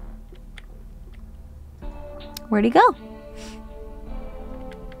 Where'd he go?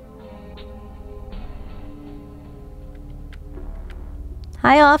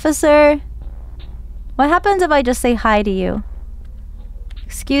 Hi, officer. What happens if I just say hi to you?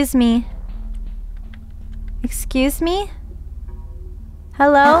 Excuse me. Excuse me?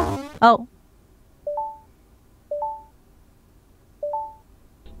 Hello? Oh.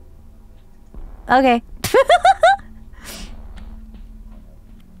 Okay.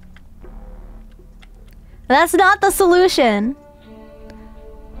 That's not the solution.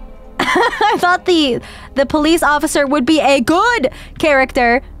 I thought the police officer would be a good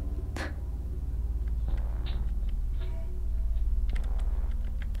character.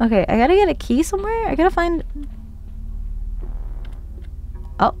 Okay, I gotta get a key somewhere. I gotta find...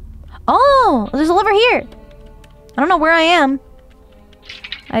 Oh. Oh! There's a lever here! I don't know where I am.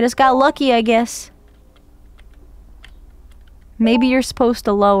 I just got lucky, I guess. Maybe you're supposed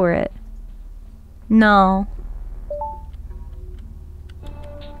to lower it. No.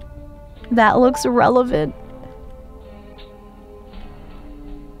 That looks relevant.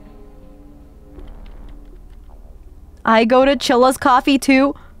 I go to Chilla's Coffee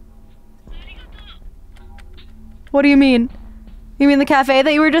too? What do you mean? You mean the cafe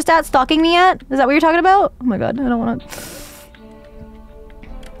that you were just at, stalking me at? Is that what you're talking about? Oh my god, I don't wanna...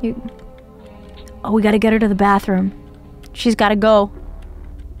 Oh, we gotta get her to the bathroom. She's gotta go.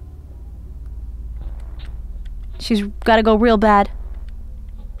 She's gotta go real bad.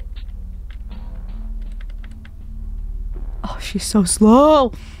 Oh, she's so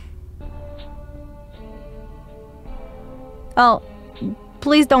slow. Oh,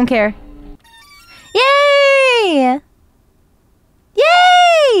 please don't care. Yay!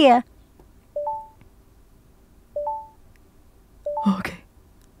 Yay! Okay.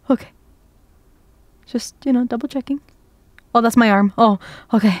 Okay. Just, you know, double checking. Oh, that's my arm. Oh,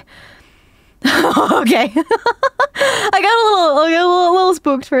 okay. Okay. I got a little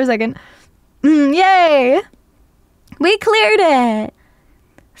spooked for a second. Yay! We cleared it!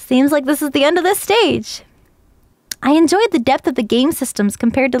 Seems like this is the end of this stage. I enjoyed the depth of the game systems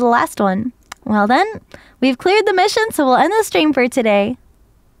compared to the last one. Well then, we've cleared the mission, so we'll end the stream for today.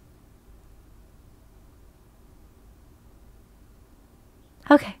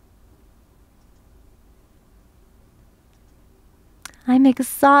 Okay. I'm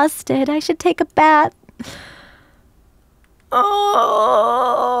exhausted. I should take a bath. Oh,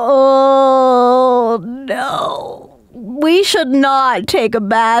 no. We should not take a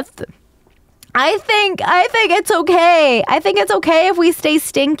bath. I think it's okay. I think it's okay if we stay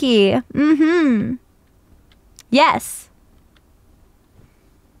stinky. Mm-hmm. Yes.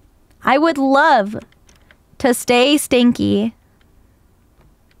 I would love to stay stinky.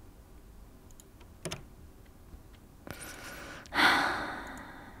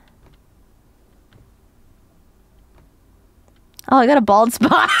 Oh, I got a bald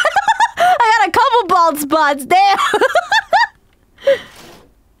spot. I got a couple bald spots. Damn.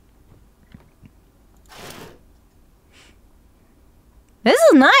 This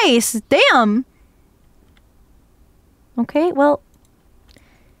is nice. Damn. Okay, well.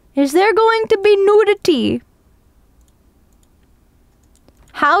 Is there going to be nudity?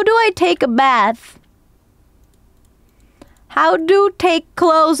 How do I take a bath? How do take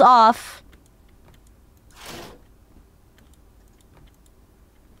clothes off?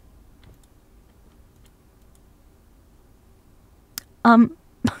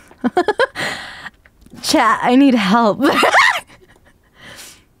 Chat, I need help.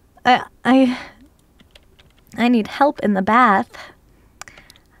 I need help in the bath.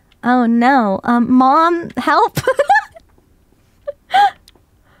 Oh no. Mom, help.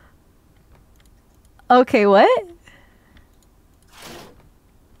 Okay, what?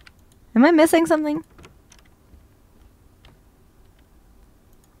 Am I missing something?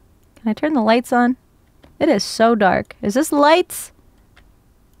 Can I turn the lights on? It is so dark. Is this lights?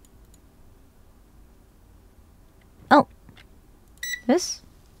 Oh. This?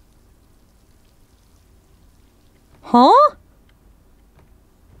 Huh?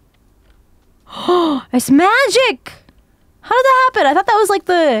 Oh, it's magic! How did that happen? I thought that was like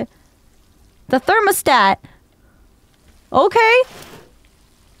the thermostat. Okay.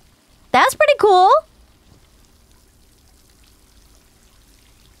 That's pretty cool.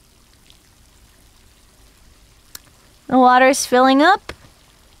 The water's filling up.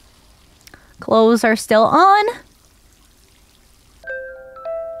 Clothes are still on.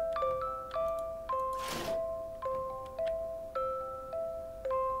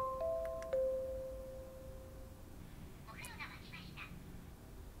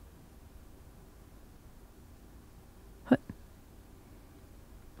 What?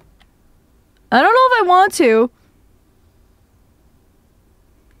 I don't know if I want to.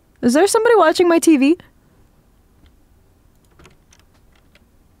 Is there somebody watching my TV?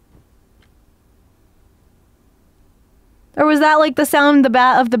 Or was that like the sound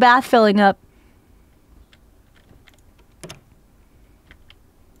of the bath filling up?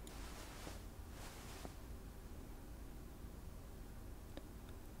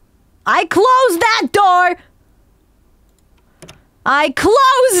 I closed that door! I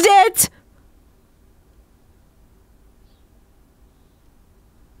closed it!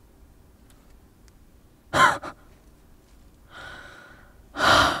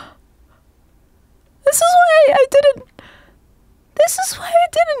 This is why I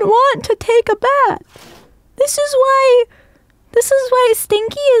didn't want to take a bath. This is why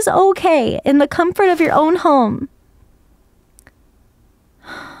stinky is okay in the comfort of your own home.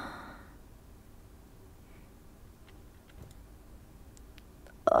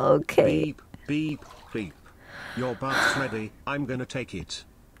 Okay. Beep, beep, beep. Your bath's ready. I'm gonna take it.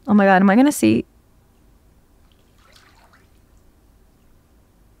 Oh my god, am I gonna see?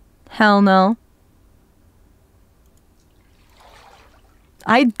 Hell no.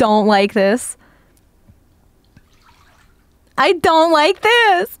 I don't like this. I don't like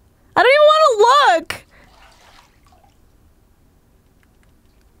this. I don't even want to look.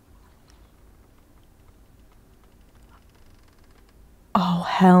 Oh,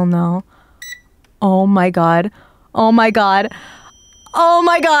 hell no. Oh my god. Oh my god. Oh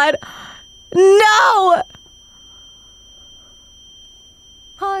my god. No!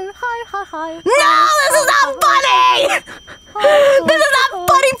 Hi. No, this is not funny! This is not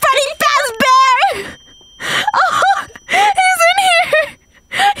funny, Freddy Fazbear! Oh, he's in here!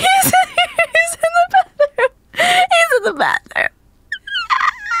 He's in here! He's in the bathroom! He's in the bathroom!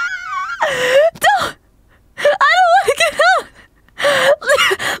 Don't! I don't want to get out!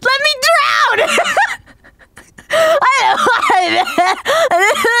 Let me drown! I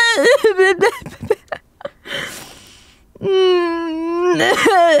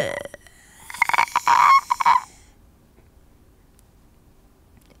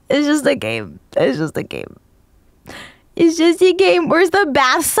It's just a game. It's just a game. It's just a game. Where's the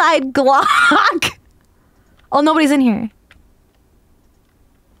bath side Glock? Oh, nobody's in here.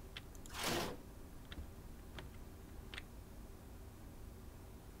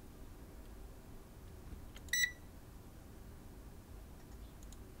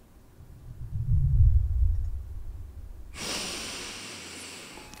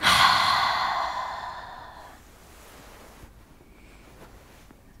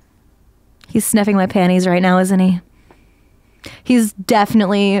 He's sniffing my panties right now, isn't he? He's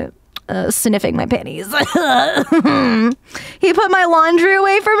definitely sniffing my panties. He put my laundry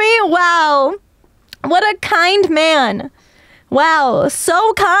away for me? Wow. What a kind man. Wow,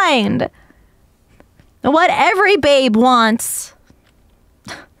 so kind. What every babe wants.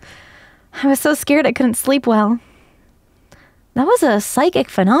 I was so scared I couldn't sleep well. That was a psychic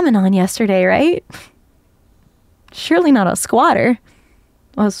phenomenon yesterday, right? Surely not a squatter.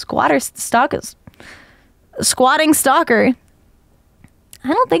 A squatting stalker. I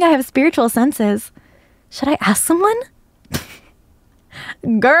don't think I have spiritual senses. Should I ask someone?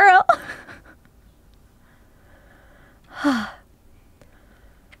 Girl.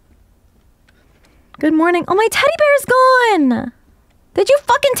 Good morning. Oh, my teddy bear's gone. Did you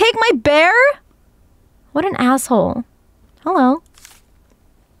fucking take my bear? What an asshole. Hello.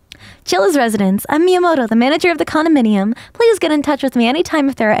 Chilla's residence. I'm Miyamoto, the manager of the condominium. Please get in touch with me anytime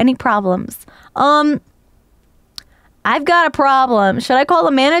if there are any problems. I've got a problem. Should I call the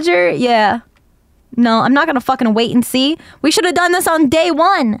manager? Yeah. No, I'm not gonna fucking wait and see. We should have done this on day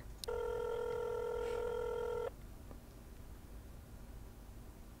one.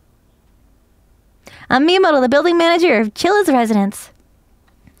 I'm Miyamoto, the building manager of Chilla's residence.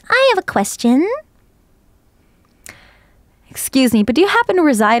 I have a question. Excuse me, but do you happen to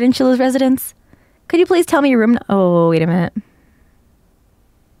reside in Chilla's residence? Could you please tell me your room? Oh, wait a minute.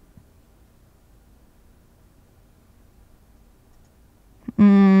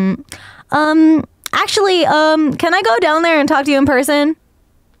 Actually, can I go down there and talk to you in person?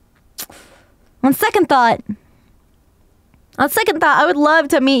 On second thought, I would love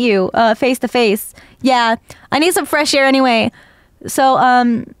to meet you, face to face. Yeah, I need some fresh air anyway.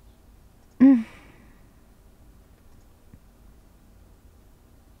 So,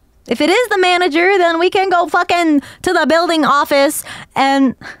 if it is the manager, then we can go fucking to the building office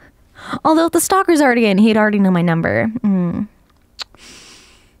and... Although if the stalker's already in, he'd already know my number.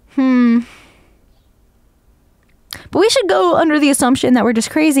 But we should go under the assumption that we're just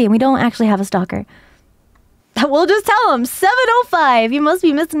crazy and we don't actually have a stalker. We'll just tell him, 705, you must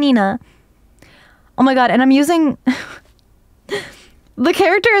be Miss Nina. Oh my god, and I'm using... The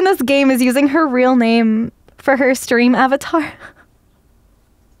character in this game is using her real name for her stream avatar.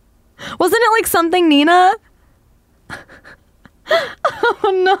 Wasn't it like something Nina?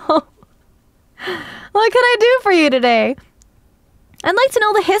 Oh no. What can I do for you today? I'd like to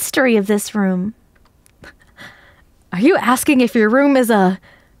know the history of this room. Are you asking if your room is a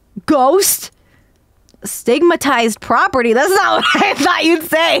ghost? Stigmatized property? That's not what I thought you'd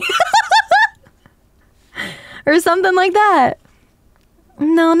say. Or something like that.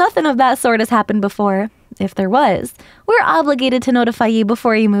 No, nothing of that sort has happened before. If there was, we're obligated to notify you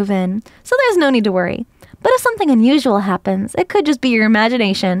before you move in, so there's no need to worry. But if something unusual happens, it could just be your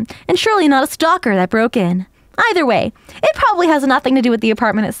imagination, and surely not a stalker that broke in. Either way, it probably has nothing to do with the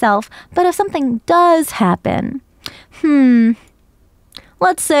apartment itself, but if something does happen...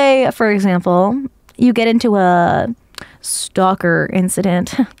 Let's say, for example, you get into a stalker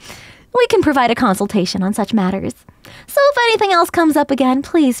incident. We can provide a consultation on such matters. So if anything else comes up again,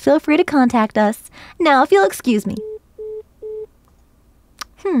 please feel free to contact us. Now, if you'll excuse me.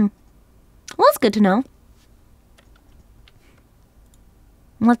 Well, that's good to know.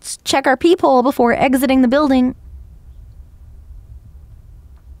 Let's check our peephole before exiting the building.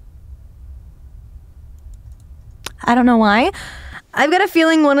 I don't know why. I've got a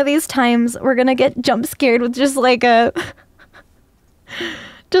feeling one of these times we're gonna get jump scared with just like a...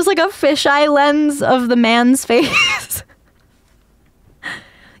 just like a fisheye lens of the man's face.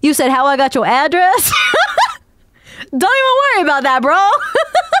 You said how I got your address? Don't even worry about that, bro.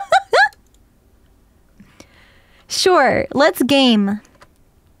 Sure, let's game.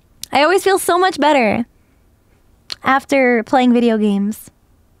 I always feel so much better after playing video games.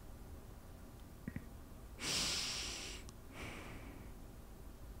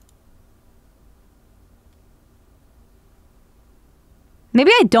 Maybe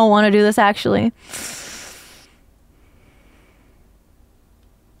I don't want to do this, actually.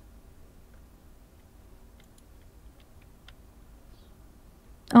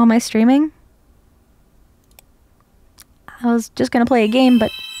 Oh, am I streaming? I was just gonna play a game,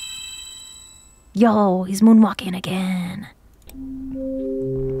 but... Yo, he's moonwalking again.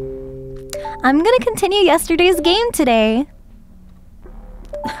 I'm gonna continue yesterday's game today.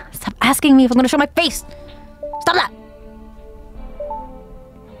 Stop asking me if I'm gonna show my face! Stop that!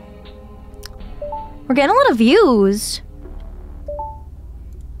 We're getting a lot of views.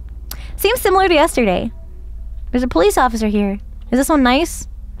 Seems similar to yesterday. There's a police officer here. Is this one nice?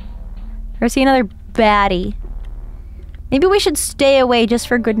 Or is he another baddie? Maybe we should stay away just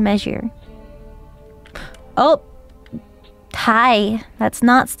for good measure. Oh. Hi. That's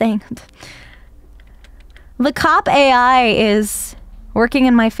not staying. The cop AI is working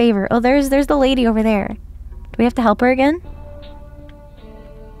in my favor. Oh, there's the lady over there. Do we have to help her again?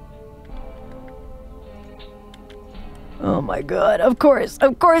 Oh my god, of course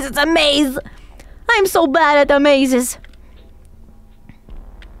it's a maze! I'm so bad at the mazes!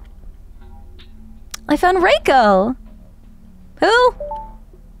 I found Reiko! Who?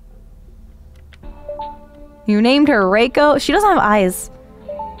 You named her Reiko? She doesn't have eyes.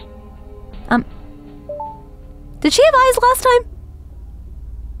 Did she have eyes last time?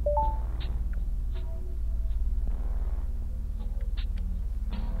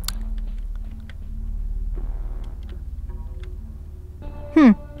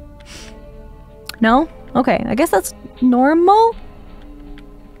 No? Okay, I guess that's normal?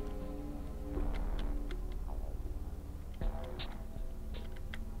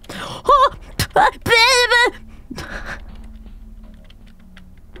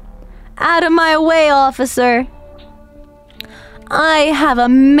 Out of my way, officer. I have a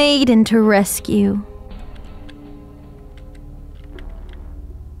maiden to rescue.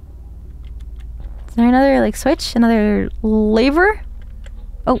 Is there another, like, switch? Another lever?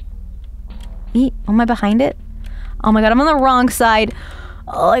 Oh. Am I behind it? Oh my god, I'm on the wrong side.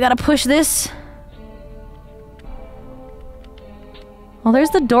 Oh, I gotta push this. Well, there's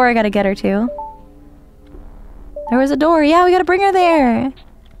the door I gotta get her to. There was a door. Yeah, we gotta bring her there.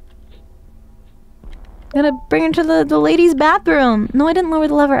 Gotta bring her to the ladies' bathroom. No, I didn't lower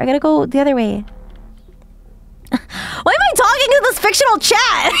the lever. I gotta go the other way. Why am I talking to this fictional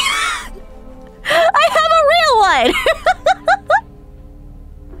chat? I have a real one!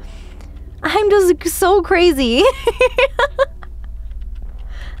 I'm just so crazy.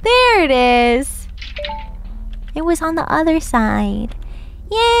 There it is. It was on the other side.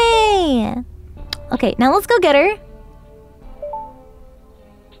 Yay! Okay, now let's go get her.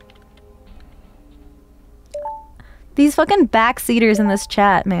 These fucking backseaters in this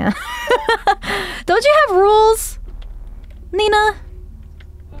chat, man. Don't you have rules? Nina?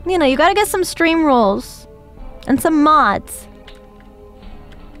 Nina, you gotta get some stream rules. And some mods.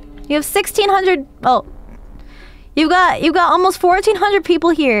 You have 1,600... Oh. You've got almost 1,400 people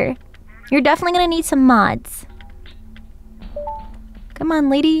here. You're definitely gonna need some mods. Come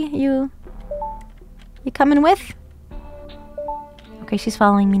on, lady. You coming with? Okay, she's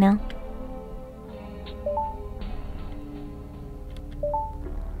following me now.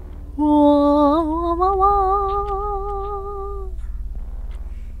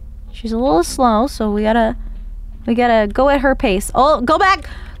 She's a little slow, so we gotta go at her pace. Oh, go back!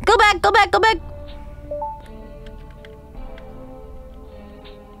 Go back! Go back! Go back!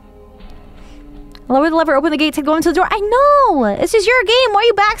 Lower the lever, open the gate to go into the door. I know! This is your game! Why are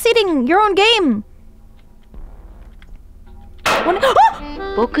you backseating your own game?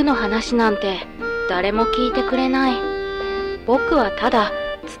 僕の話なんて誰も聞いてくれない。僕はただ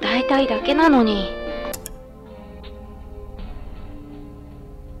伝えたいだけなのに。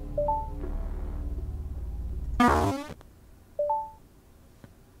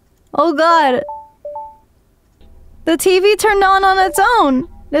Oh god! The TV turned on its own!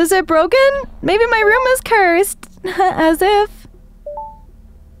 Is it broken? Maybe my room is cursed. As if.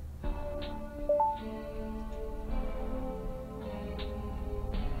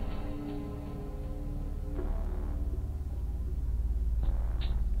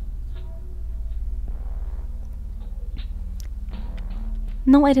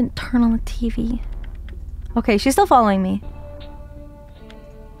 No, I didn't turn on the TV. Okay, she's still following me.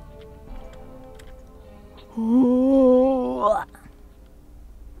 Ooh.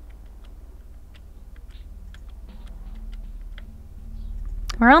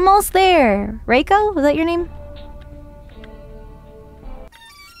 We're almost there. Reiko? Was that your name?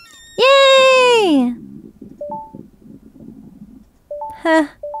 Yay! Huh.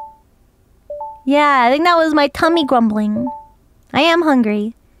 Yeah, I think that was my tummy grumbling. I am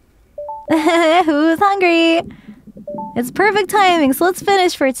hungry. Who's hungry? It's perfect timing, so let's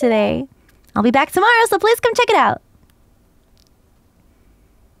finish for today. I'll be back tomorrow, so please come check it out.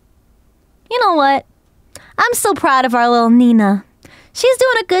 You know what? I'm so proud of our little Nina. She's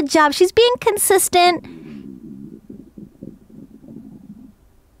doing a good job. She's being consistent.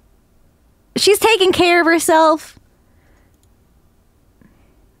 She's taking care of herself.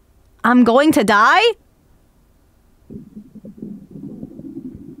 I'm going to die?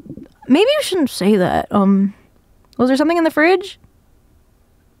 Maybe you shouldn't say that. Was there something in the fridge?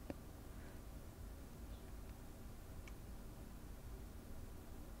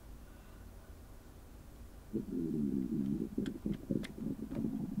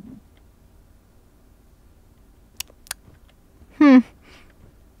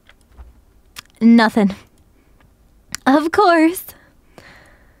 Nothing. Of course.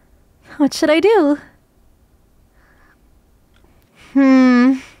 What should I do?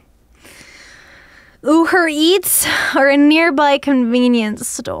 Uher Eats or a nearby convenience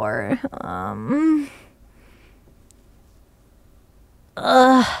store.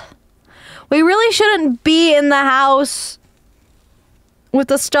 We really shouldn't be in the house with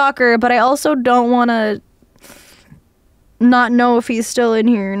the stalker, but I also don't want to not know if he's still in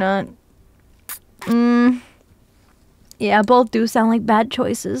here or not. Yeah, both do sound like bad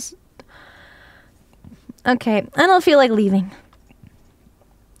choices. Okay, I don't feel like leaving.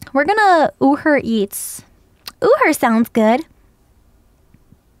 We're gonna Uher Eats. Uher sounds good.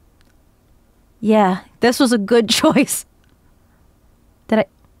 Yeah, this was a good choice. Did I...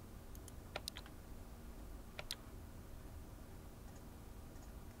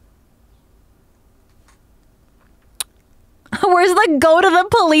 Where's the go to the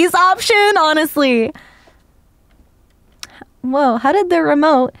police option? Honestly. Whoa, how did the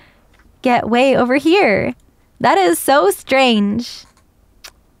remote get way over here? That is so strange.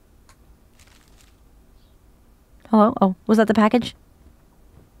 Hello? Oh, was that the package?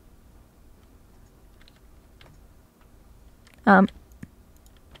 Oh,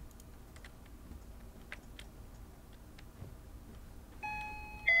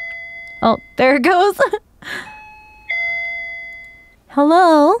 there it goes.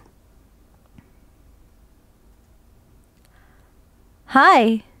 Hello?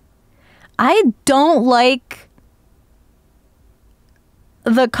 Hi. I don't like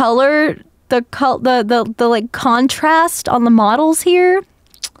the color, the like contrast on the models here.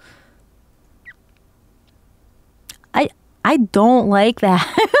 I don't like that.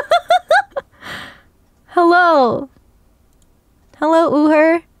 Hello. Hello,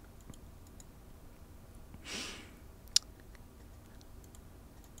 Uher.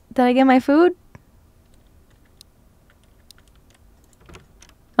 Did I get my food?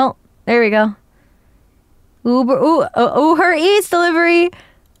 Oh, there we go. Uber Eats delivery.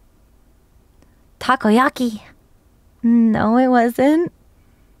 Takoyaki. No, it wasn't.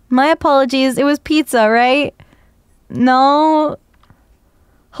 My apologies. It was pizza, right? No.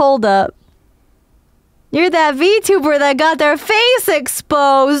 Hold up. You're that VTuber that got their face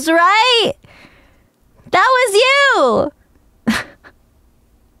exposed, right? That was you!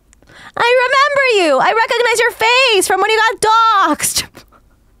 I remember you! I recognize your face from when you got doxxed!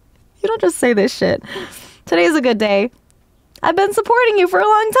 You don't just say this shit. Today's a good day. I've been supporting you for a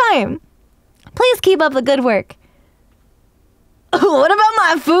long time. Please keep up the good work. What about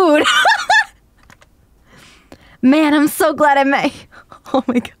my food? Man, I'm so glad I met you. Oh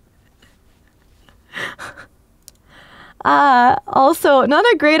my god. Also, not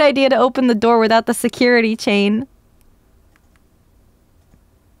a great idea to open the door without the security chain.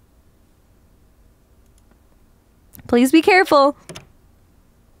 Please be careful.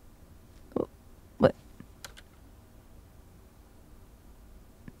 What?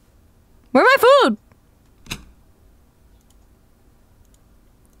 Where's my food?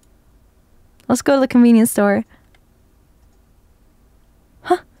 Let's go to the convenience store.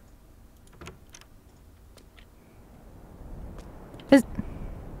 Huh?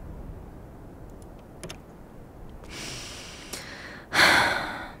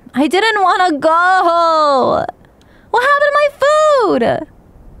 I didn't want to go. What happened to my food?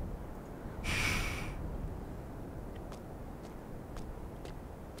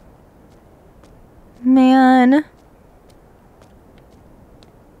 Man.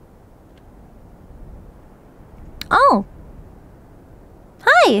 Oh.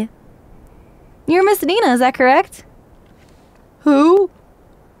 Hi. You're Miss Nina, is that correct? Who?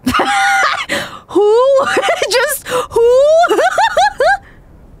 Who? Just who?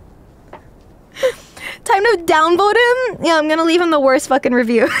 Time to downvote him? Yeah, I'm gonna leave him the worst fucking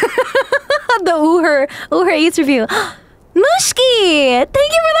review. The Uher Eats review. Mushki!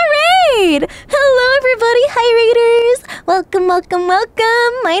 Thank you for the raid! Hello everybody, hi raiders! Welcome, welcome,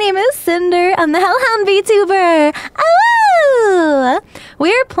 welcome! My name is Sinder, I'm the Hellhound VTuber! Oh!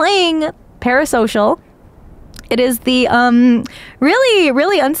 We're playing Parasocial. It is the, really,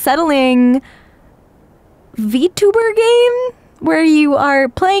 really unsettling VTuber game where you are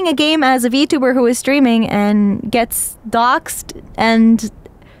playing a game as a VTuber who is streaming and gets doxxed, and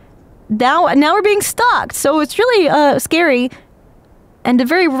now we're being stalked. So it's really scary and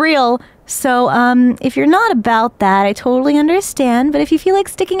very real. So if you're not about that, I totally understand. But if you feel like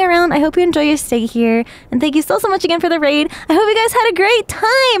sticking around, I hope you enjoy your stay here. And thank you so much again for the raid. I hope you guys had a great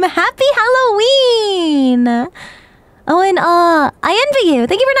time. Happy Halloween! Oh, and I envy you.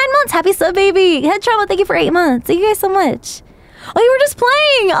 Thank you for 9 months. Happy sub, baby. Head Trauma, thank you for 8 months. Thank you guys so much. Oh, you were just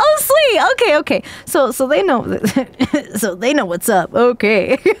playing. Oh, sweet. Okay. So they know. So they know what's up.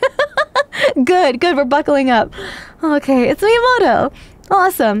 Okay. Good. We're buckling up. Okay, it's Miyamoto.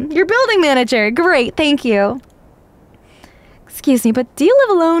 Awesome. Your building manager. Great. Thank you. Excuse me, but do you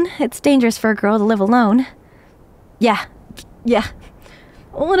live alone? It's dangerous for a girl to live alone. Yeah.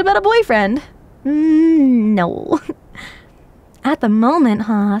 What about a boyfriend? No. At the moment,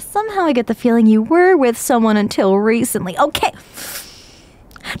 huh? Somehow I get the feeling you were with someone until recently. Okay.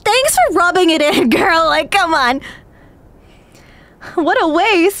 Thanks for rubbing it in, girl. Like, come on. What a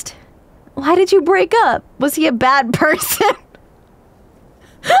waste. Why did you break up? Was he a bad person?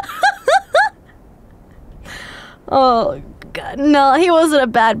 Oh, God. No, he wasn't a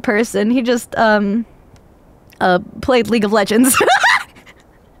bad person. He just, played League of Legends.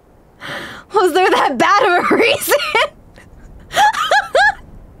 Was there that bad of a reason?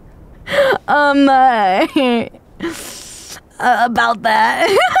 About that.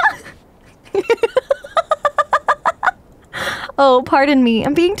 Oh, pardon me.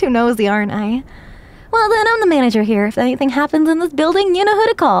 I'm being too nosy, aren't I? Well, then I'm the manager here. If anything happens in this building, you know who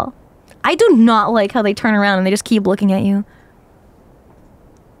to call. I do not like how they turn around and they just keep looking at you.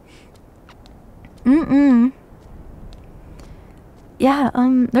 Yeah,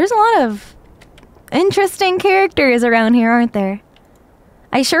 there's a lot of interesting characters around here, aren't there?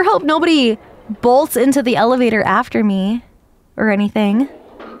 I sure hope nobody bolts into the elevator after me or anything.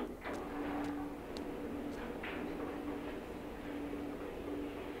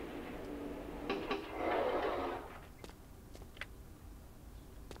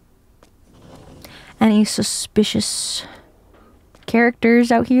 Any suspicious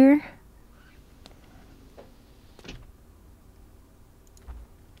characters out here?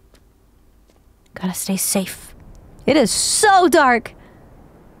 Gotta stay safe. It is so dark.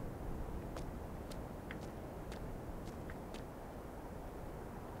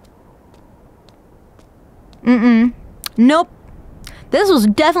 Nope. This was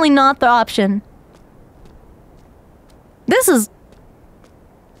definitely not the option. This is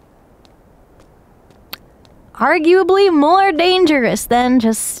arguably more dangerous than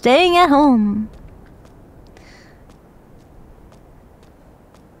just staying at home.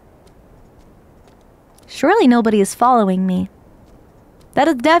 Surely nobody is following me. That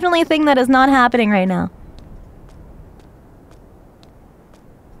is definitely a thing that is not happening right now.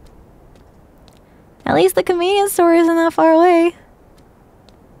 At least the convenience store isn't that far away.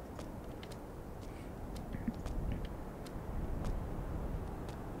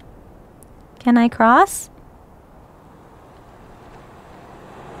 Can I cross?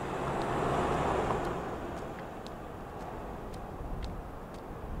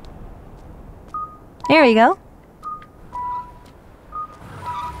 There we go.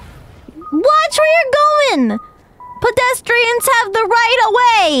 Watch where you're going! Pedestrians have the right of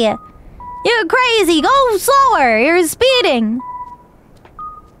way! You're crazy! Go slower! You're speeding!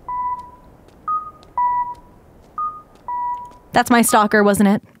 That's my stalker, wasn't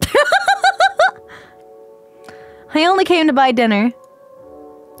it? I only came to buy dinner.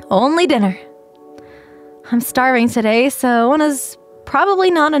 Only dinner. I'm starving today, so one is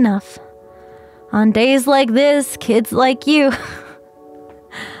probably not enough. On days like this, kids like you,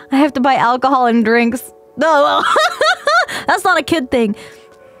 I have to buy alcohol and drinks. No, that's not a kid thing.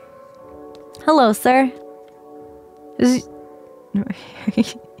 Hello, sir. You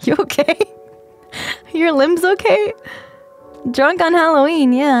okay? Your limbs okay? Drunk on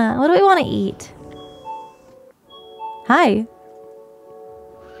Halloween, yeah. What do we want to eat? Hi.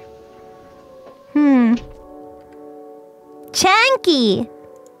 Chanky.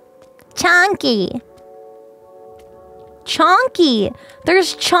 Chonky. Chonky.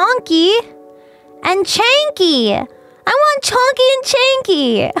 There's Chonky and Chanky. I want Chonky and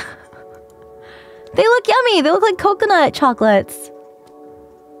Chanky. They look yummy. They look like coconut chocolates.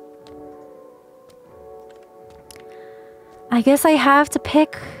 I guess I have to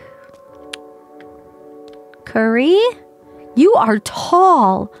pick curry. You are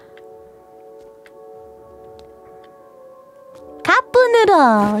tall. Cup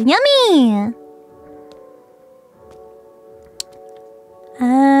noodle. Yummy.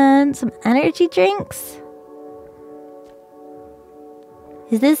 And some energy drinks.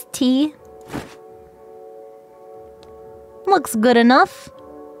 Is this tea? Looks good enough.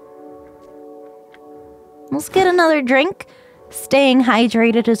 Let's get another drink. Staying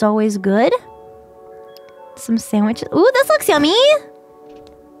hydrated is always good. Some sandwiches. Ooh, this looks yummy.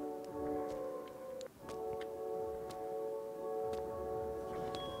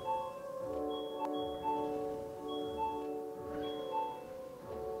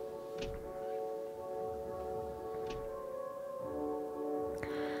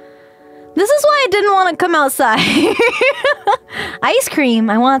 This is why I didn't want to come outside. Ice cream.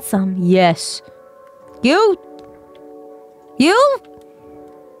 I want some. Yes. You?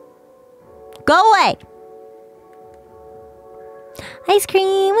 Go away. Ice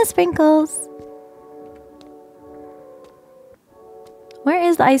cream with sprinkles. Where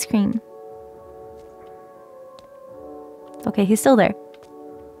is the ice cream? Okay, he's still there.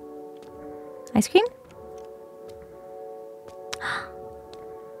 Ice cream?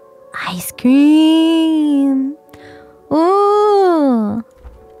 Ice cream. Ooh.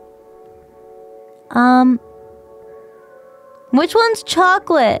 Which one's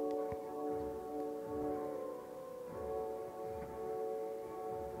chocolate?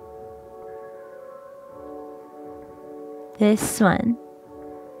 This one.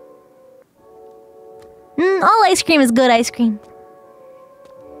 All ice cream is good ice cream.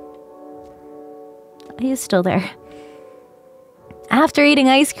 He's still there. After eating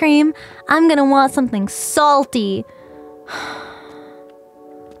ice cream, I'm gonna want something salty.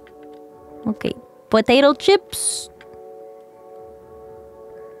 Okay, potato chips.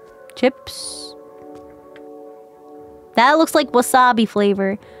 Chips. That looks like wasabi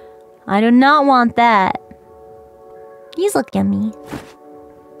flavor. I do not want that. These look yummy.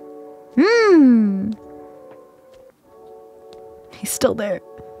 He's still there.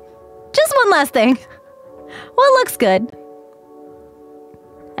 Just one last thing. What looks good?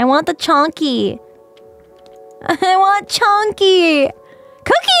 I want the chonky. I want chonky.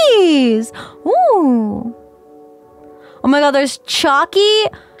 Cookies! Ooh. Oh my god, there's chalky,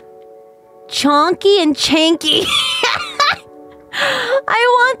 chonky, and chanky. I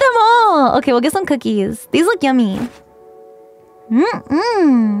want them all. Okay, we'll get some cookies. These look yummy.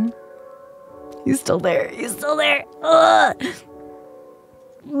 He's still there. He's still there. Ugh.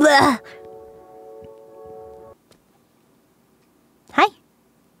 Blech. Hi.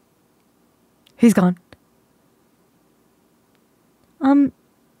 He's gone.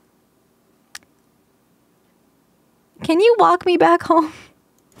 Can you walk me back home?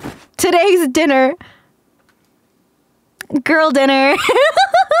 Today's dinner. Girl dinner.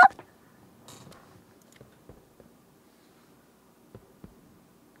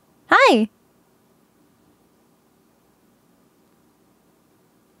 Hi.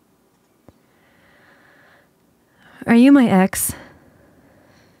 Are you my ex?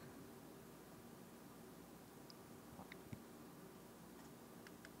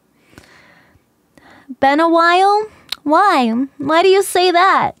 Been a while? Why? Why do you say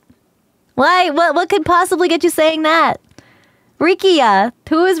that? Why? What could possibly get you saying that? Rikia.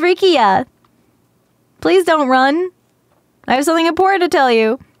 Who is Rikia? Please don't run. I have something important to tell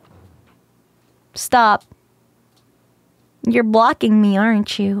you. Stop. You're blocking me,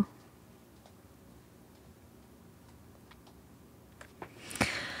 aren't you?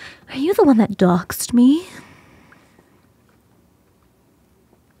 Are you the one that doxed me?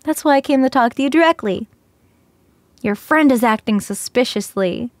 That's why I came to talk to you directly. Your friend is acting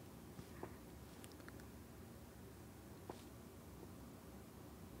suspiciously.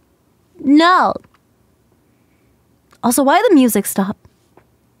 No. Also, why the music stop?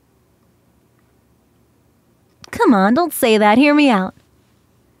 Come on, don't say that. Hear me out.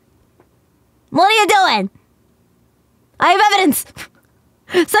 What are you doing? I have evidence.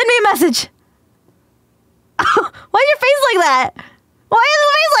 Send me a message. Why's your face like that? Why is the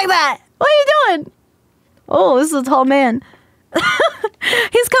face like that? What are you doing? Oh, this is a tall man.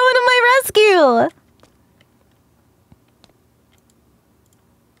 He's coming to my rescue.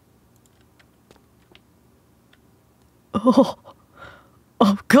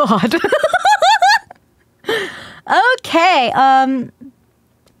 Oh God. Okay,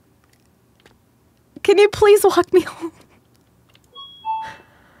 can you please walk me home?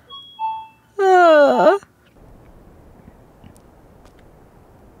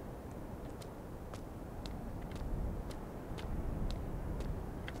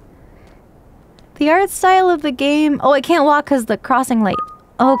 The art style of the game... Oh, I can't walk because the crossing light.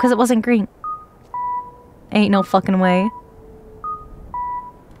 Oh, because it wasn't green. Ain't no fucking way.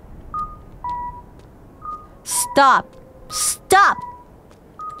 Stop. Stop.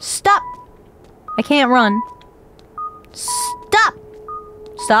 Stop. I can't run. Stop.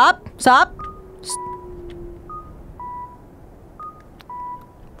 Stop. Stop.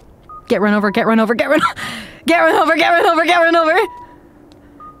 Get run over. Get run over. Get run. Get run over. Get run over. Get run over.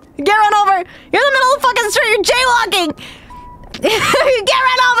 Get run over. You're in the middle of the fucking street. You're jaywalking. Get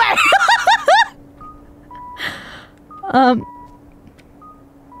run over.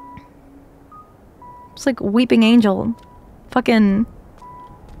 It's like Weeping Angel. Fucking...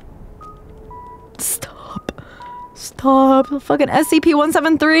 Stop. Stop. Fucking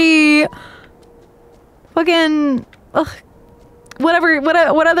SCP-173. Fucking... Ugh. Whatever,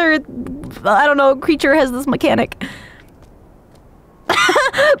 what other... I don't know, creature has this mechanic.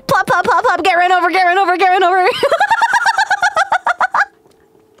 Plop, plop, plop, plop. Get run over, get run over, get run over.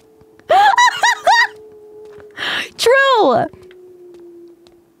 True.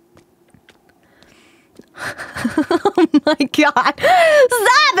 Oh my God.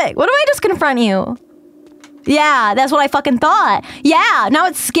 Stop it. What if I just confront you? Yeah, that's what I fucking thought. Yeah, now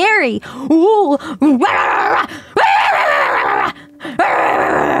it's scary. Ooh.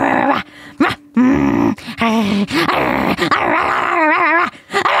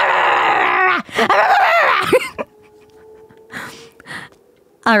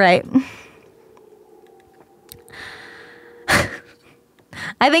 All right.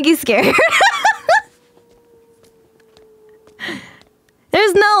 I think he's scared.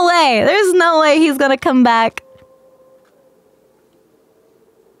 There's no way. There's no way he's gonna come back.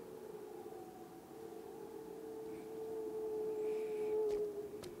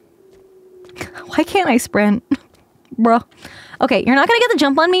 Why can't I sprint? Bro. Okay, you're not gonna get the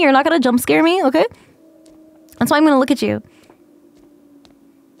jump on me. You're not gonna jump scare me, okay? That's why I'm gonna look at you.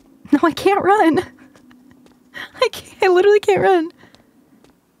 No, I can't run. I literally can't run.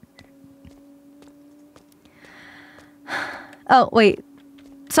 Oh, wait.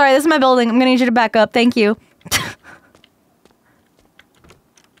 Sorry, this is my building. I'm gonna need you to back up. Thank you.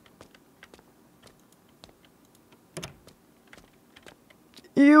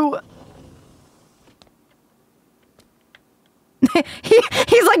 You...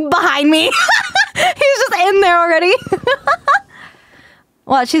 he's like behind me. He's just in there already.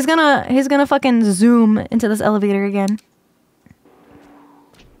 Watch, he's gonna fucking zoom into this elevator again.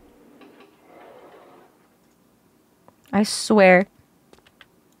 I swear.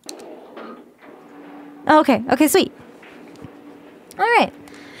 Okay, okay, sweet. Alright.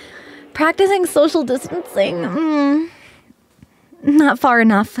 Practicing social distancing. Not far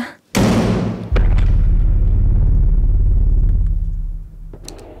enough.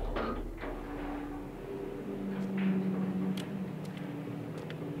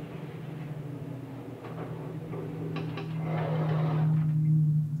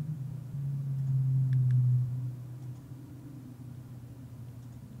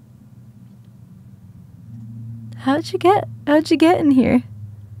 How'd you get in here?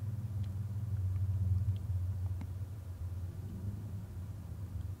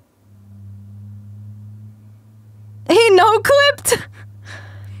 He no-clipped?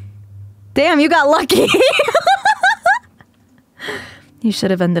 Damn, you got lucky. You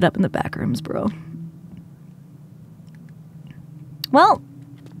should have ended up in the back rooms, bro. Well,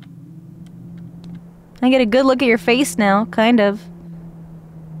 I get a good look at your face now, kind of.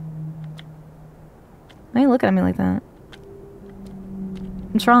 Why are you looking at me like that?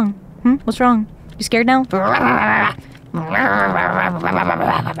 What's wrong? What's wrong? You scared now? This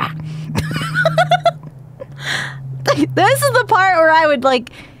is the part where I would,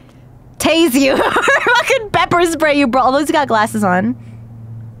 like, tase you. Or fucking pepper spray you, bro. Although he's got glasses on.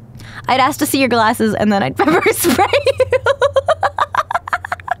 I'd ask to see your glasses and then I'd pepper spray you.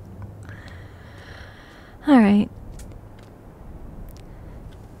 Alright.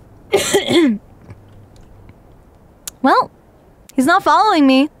 Well, he's not following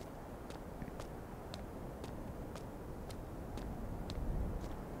me.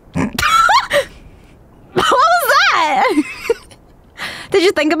 What was that? Did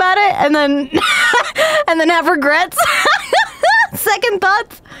you think about it and then and then have regrets? Second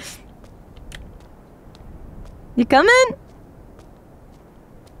thoughts? You coming?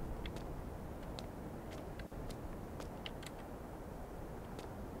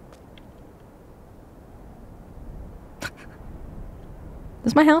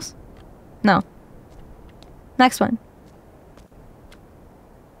 This my house? No. Next one.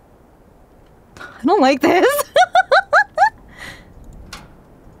 I don't like this.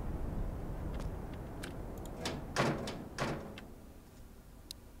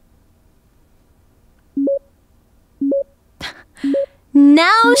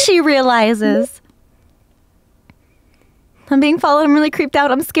 Now she realizes. I'm being followed. I'm really creeped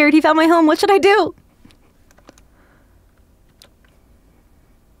out. I'm scared. He found my home. What should I do?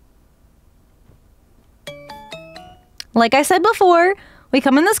 Like I said before, we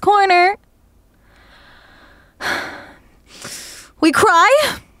come in this corner. We cry.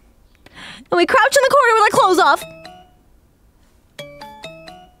 And we crouch in the corner with our clothes off.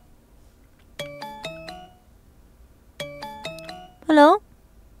 Hello?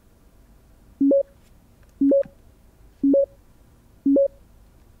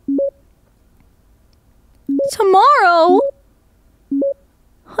 Tomorrow?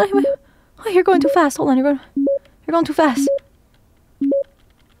 Oh, you're going too fast. Hold on, you're going too fast.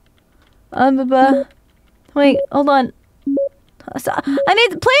 Wait, hold on. I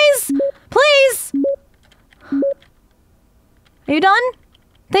need, please! Are you done?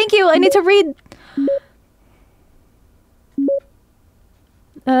 Thank you, I need to read.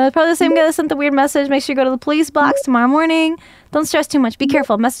 Probably the same guy that sent the weird message. Make sure you go to the police box tomorrow morning. Don't stress too much. Be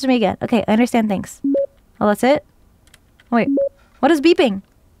careful. Message me again. Okay, I understand. Thanks. Oh, that's it? Wait. What is beeping?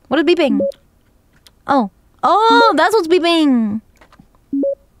 What is beeping? Oh. Oh, that's what's beeping.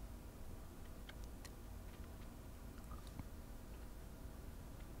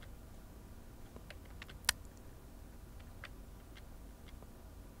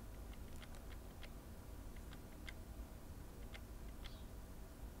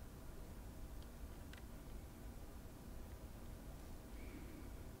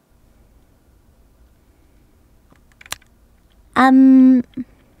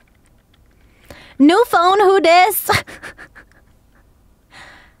 New phone, who dis?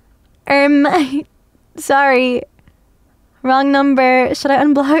 Sorry. Wrong number. Should I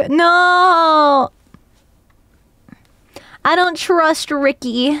unblock? No! I don't trust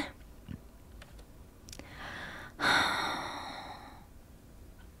Ricky.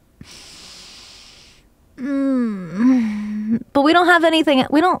 But we don't have anything.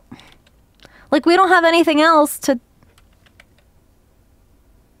 We don't have anything else to.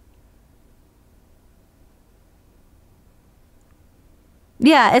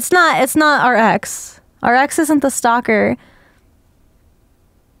 Yeah, it's not our ex. Our ex isn't the stalker.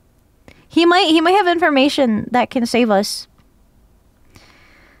 He might have information that can save us.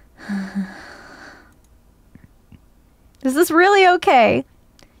 Is this really okay?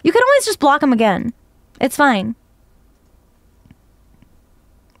 You can always just block him again. It's fine.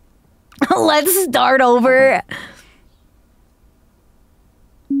 Let's start over.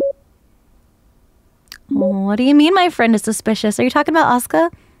 What do you mean my friend is suspicious? Are you talking about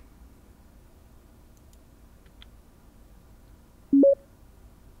Asuka?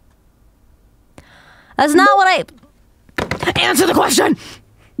 That's not what I... Answer the question!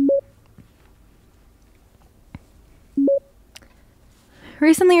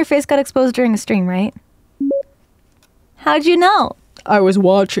 Recently your face got exposed during a stream, right? How'd you know? I was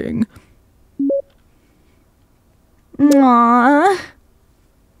watching. Aww.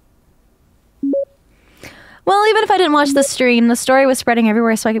 Well, even if I didn't watch the stream, the story was spreading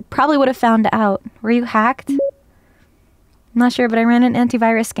everywhere, so I probably would have found out. Were you hacked? I'm not sure, but I ran an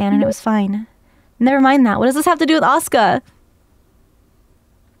antivirus scan and it was fine. Never mind that. What does this have to do with Asuka?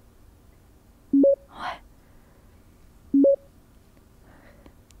 What?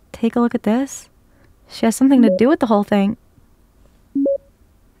 Take a look at this. She has something to do with the whole thing.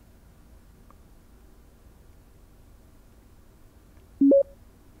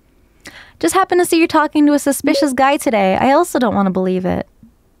 Just happened to see you talking to a suspicious guy today. I also don't want to believe it.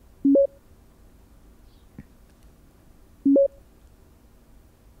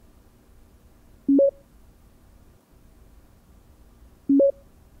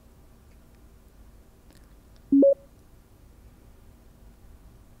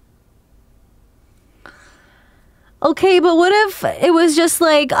 Okay, but what if it was just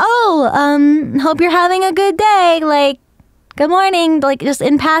like, oh, hope you're having a good day, like, good morning, like, just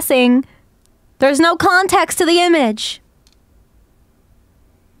in passing. There's no context to the image.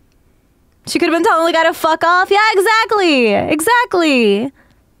 She could have been telling the guy to fuck off. Yeah, exactly. Exactly.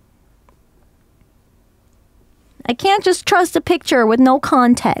 I can't just trust a picture with no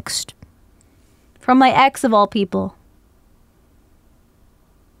context. From my ex of all people.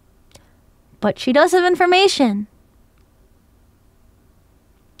 But she does have information.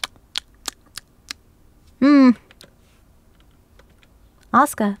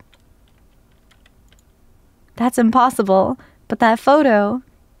 Asuka. That's impossible. But that photo,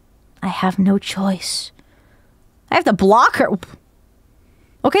 I have no choice. I have to block her. Okay,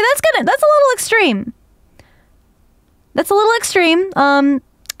 that's a little extreme. That's a little extreme.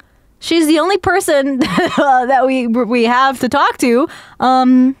 She's the only person that we have to talk to. I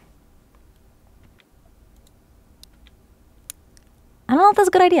don't know if that's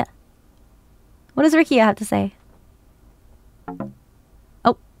a good idea. What does Ricky have to say?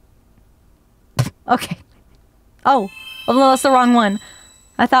 Oh. Okay. Oh. Oh no, that's the wrong one.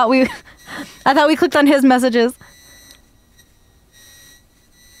 I thought we clicked on his messages.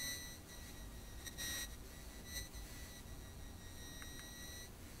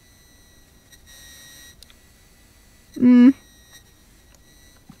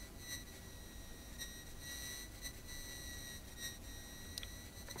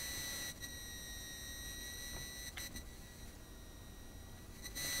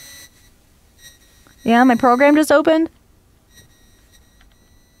 Yeah, my program just opened.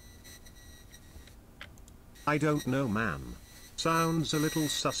 I don't know, man. Sounds a little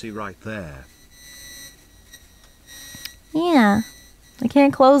sussy right there. Yeah. I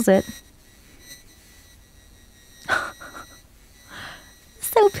can't close it.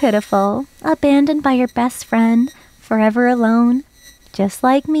 So pitiful. Abandoned by your best friend. Forever alone. Just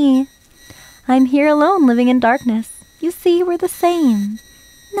like me. I'm here alone, living in darkness. You see, we're the same.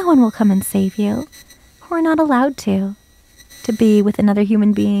 No one will come and save you. We're not allowed to be with another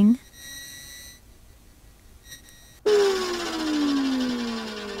human being.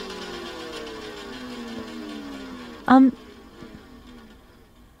 Are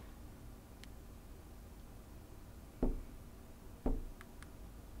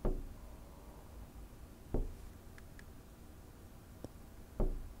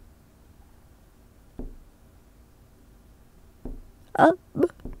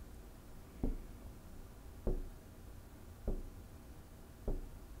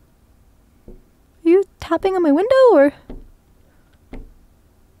you tapping on my window or?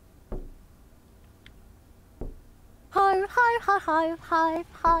 Hi, hi, hi, hi, hi,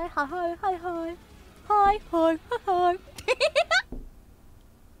 hi, hi, hi, hi, hi, hi, hi, hi.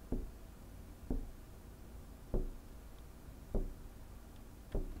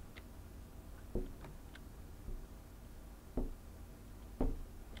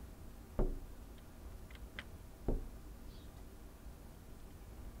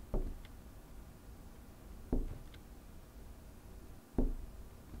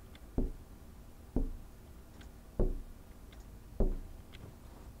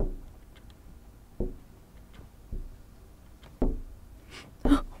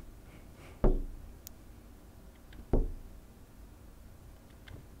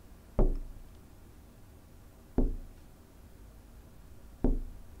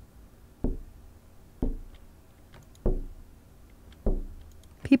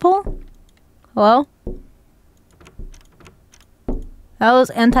 People? Hello? That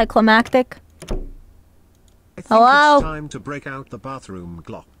was anticlimactic. I think Hello? it's time to break out the bathroom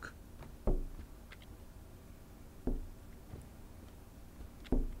Glock.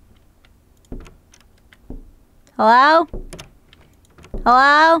 Hello?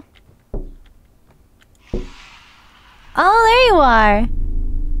 Hello? Oh, there you are.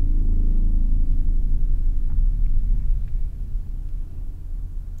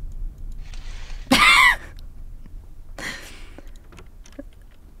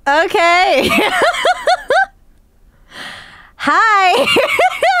 Okay. Hi. Look,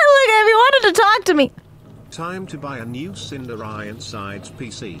 if you wanted to talk to me. Time to buy a new Sinder Iron Sides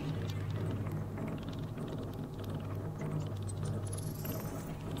PC.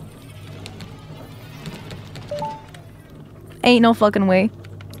 Ain't no fucking way.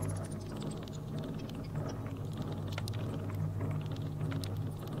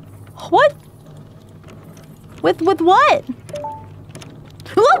 What? With what?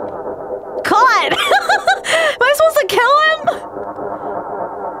 God! Am I supposed to kill him?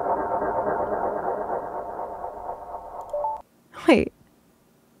 Wait.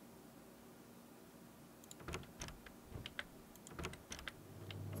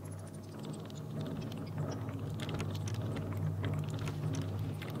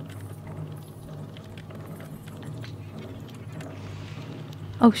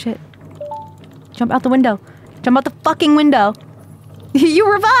 Oh shit. Jump out the window. Jump out the fucking window.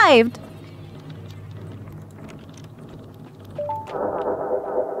 You revived!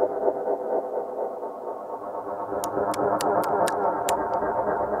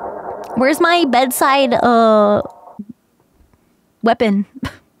 Where's my bedside, weapon?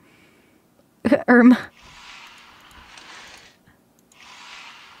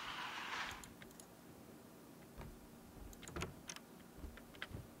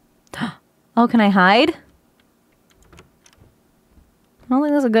 Oh, can I hide? I don't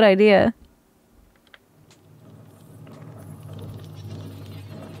think that's a good idea.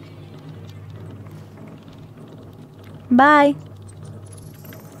 Bye.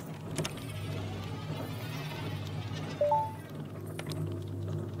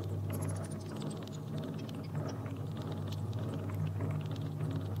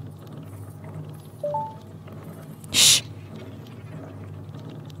 Shh.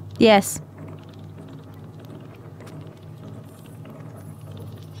 Yes.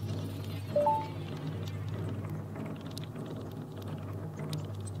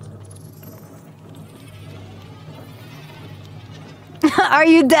 Are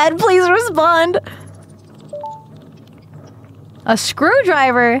you dead? Please respond. A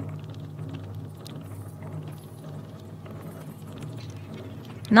screwdriver?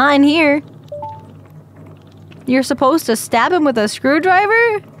 Not in here. You're supposed to stab him with a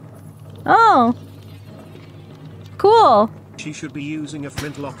screwdriver? Oh. Cool. She should be using a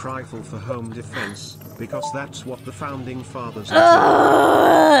flintlock rifle for home defense, because that's what the founding fathers did.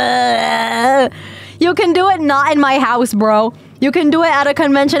 You can do it not in my house, bro. You can do it at a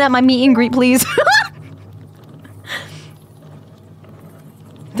convention at my meet and greet, please.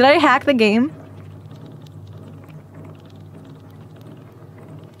 Did I hack the game?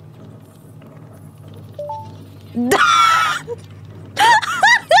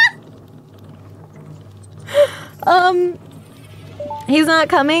 He's not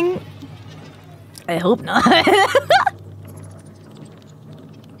coming? I hope not.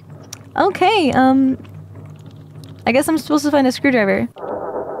 Okay, I guess I'm supposed to find a screwdriver.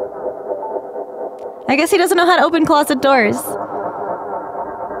 I guess he doesn't know how to open closet doors.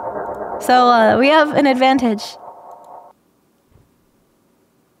 So, we have an advantage.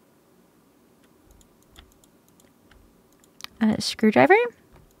 Screwdriver?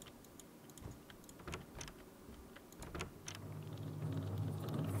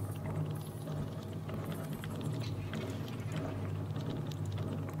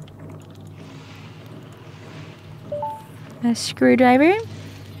 A screwdriver?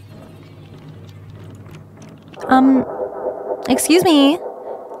 Excuse me.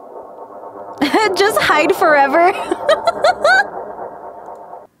 Just hide forever.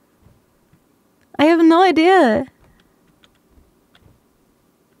 I have no idea.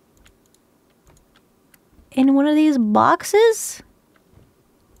 In one of these boxes?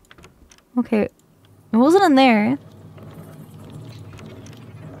 Okay. It wasn't in there.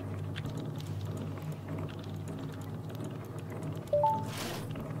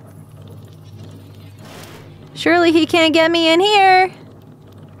 Surely he can't get me in here.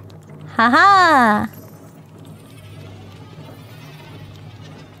 Haha.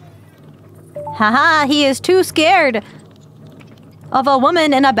 Haha, he is too scared of a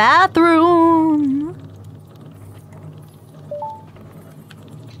woman in a bathroom.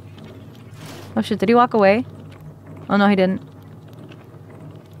 Oh shit, did he walk away? Oh no, he didn't.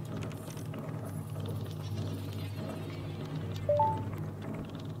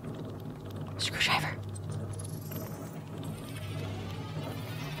 Screwdriver.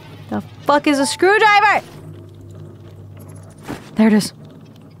 The fuck is a screwdriver? There it is.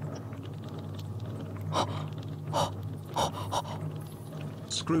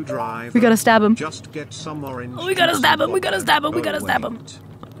 Screwdriver. We gotta stab him. Just get some orange. We gotta juice stab him, and we gotta water. stab him, we Oh, gotta stab him. wait.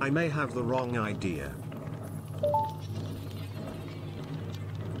 I may have the wrong idea.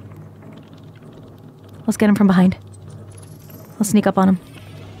 Let's get him from behind. Let's sneak up on him.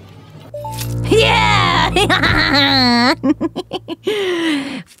 Yeah!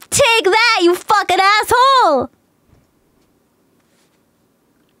 Take that, you fucking asshole!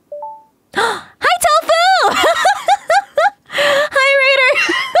 Hi, Tofu! Hi, Raider!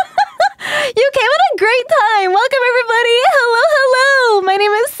 You came at a great time! Welcome, everybody! Hello, hello! My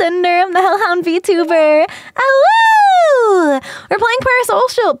name is Cinder. I'm the Hellhound VTuber. Hello! We're playing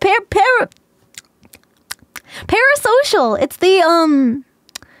Parasocial. Parasocial. It's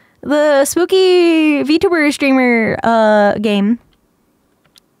the spooky VTuber streamer game.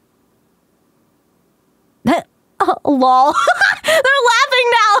 Oh, lol. They're laughing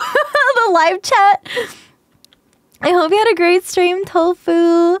now. The live chat. I hope you had a great stream,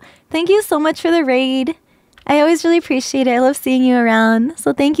 Tofu. Thank you so much for the raid. I always really appreciate it. I love seeing you around.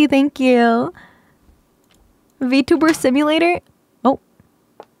 So thank you, thank you. VTuber Simulator. Oh.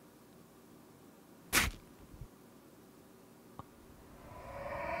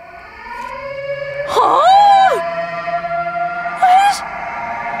 Huh?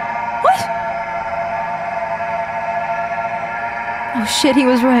 What? Oh shit, he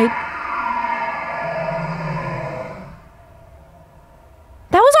was right.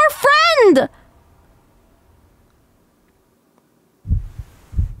 That was our friend!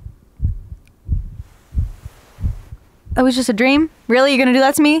 It was just a dream? Really? You're gonna do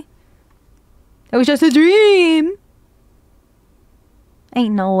that to me? It was just a dream!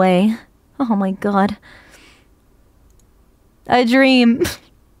 Ain't no way. Oh my god. A dream.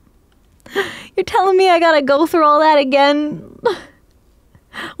 You're telling me I gotta go through all that again?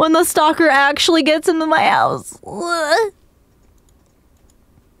 When the stalker actually gets into my house. Ugh.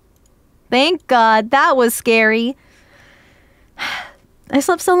 Thank God. That was scary. I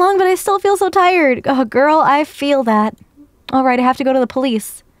slept so long, but I still feel so tired. Oh, girl, I feel that. Alright, I have to go to the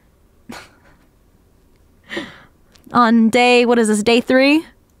police. On day, what is this, day 3?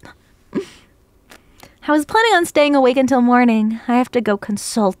 I was planning on staying awake until morning. I have to go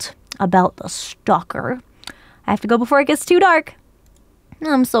consult about the stalker. I have to go before it gets too dark.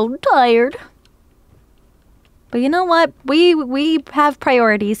 I'm so tired. But you know what? We have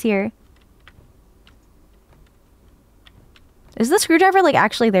priorities here. Is the screwdriver like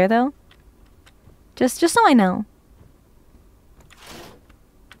actually there though? Just so I know.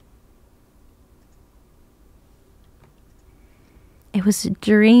 It was a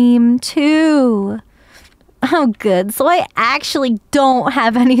dream too. Oh good. So I actually don't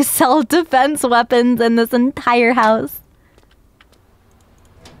have any self-defense weapons in this entire house.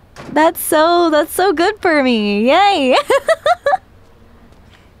 That's so good for me. Yay.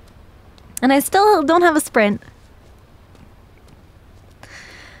 And I still don't have a sprint.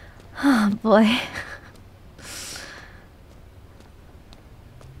 Oh boy.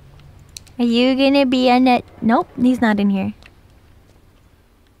 Are you gonna be in it? Nope, he's not in here.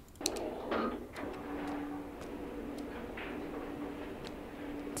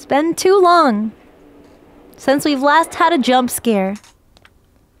 It's been too long since we've last had a jump scare.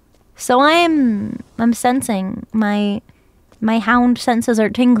 So I'm sensing my hound senses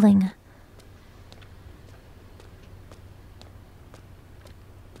are tingling.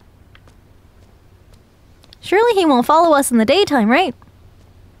 Surely he won't follow us in the daytime, right?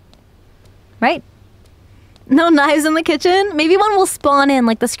 Right? No knives in the kitchen? Maybe one will spawn in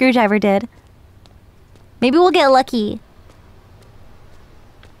like the screwdriver did. Maybe we'll get lucky.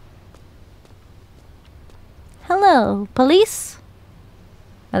 Hello, police?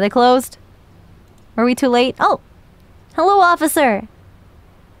 Are they closed? Are we too late? Oh! Hello, officer!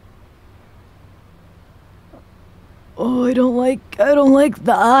 Oh, I don't like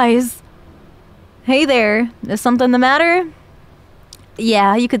the eyes. Hey there, is something the matter?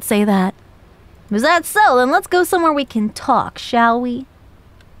 Yeah, you could say that. Is that so? Then let's go somewhere we can talk, shall we?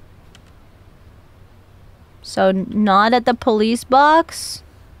 So, not at the police box?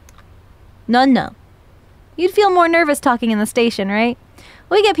 No. You'd feel more nervous talking in the station, right?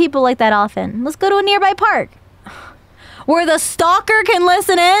 We get people like that often. Let's go to a nearby park. Where the stalker can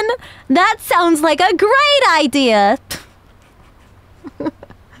listen in? That sounds like a great idea!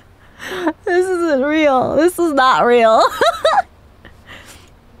 This isn't real. This is not real.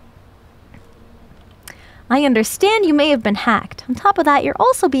 I understand you may have been hacked. On top of that, you're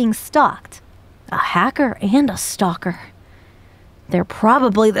also being stalked. A hacker and a stalker. They're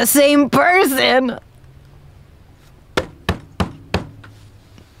probably the same person.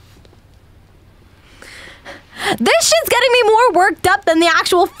 This shit's getting me more worked up than the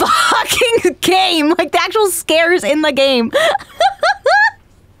actual fucking game. Like, the actual scares in the game.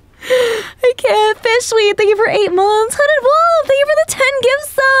 I can't. Fish Sweet, thank you for 8 months. Hooded Wolf, thank you for the 10 gift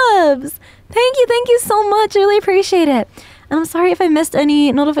subs. Thank you so much. I really appreciate it. And I'm sorry if I missed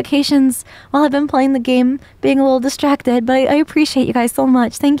any notifications while I've been playing the game, being a little distracted, but I appreciate you guys so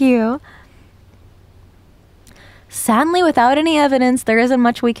much. Thank you. Sadly, without any evidence, there isn't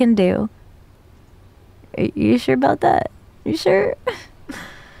much we can do. Are you sure about that? You sure?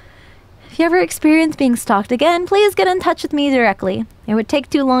 If you ever experience being stalked again, please get in touch with me directly. It would take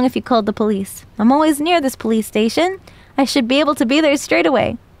too long if you called the police. I'm always near this police station. I should be able to be there straight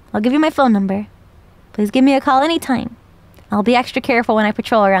away. I'll give you my phone number. Please give me a call anytime. I'll be extra careful when I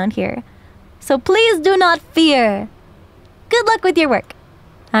patrol around here. So please do not fear. Good luck with your work.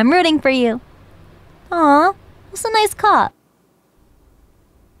 I'm rooting for you. Aw, that's a nice cop.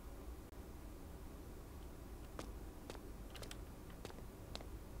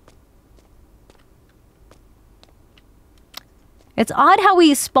 It's odd how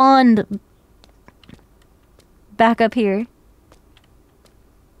we spawned back up here.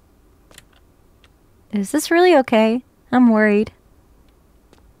 Is this really okay? I'm worried.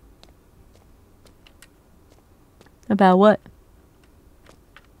 About what?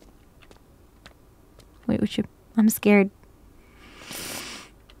 Wait, what you... I'm scared.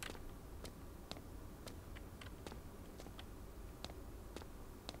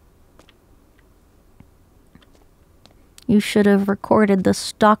 You should have recorded the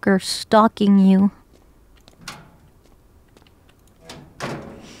stalker stalking you.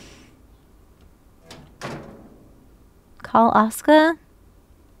 Call Asuka?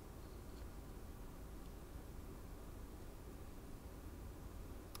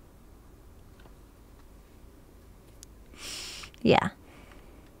 Yeah.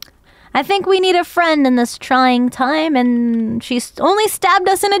 I think we need a friend in this trying time, and she's only stabbed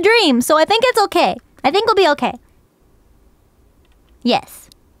us in a dream, so I think it's okay. I think we'll be okay. Yes.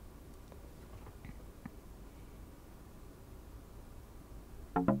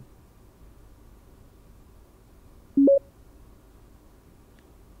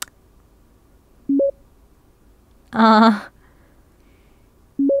 I'm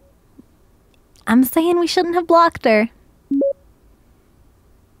saying we shouldn't have blocked her.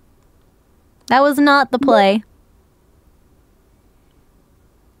 That was not the play.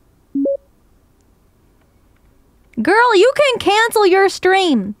 Girl, you can cancel your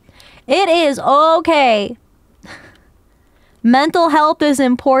stream. It is okay. Mental health is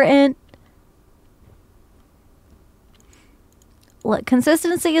important. Look,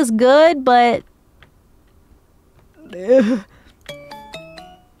 consistency is good, but...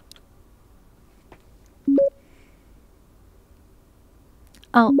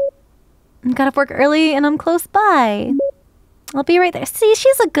 Oh. I got off work early and I'm close by. I'll be right there. See,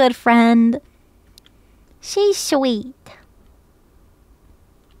 she's a good friend. She's sweet.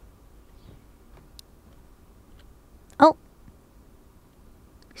 Oh.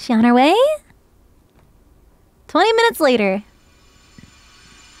 She on her way? 20 minutes later.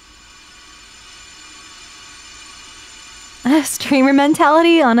 Streamer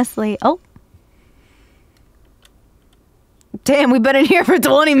mentality, honestly. Oh. Damn, we've been in here for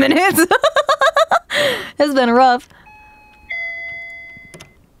 20 minutes. It's been rough.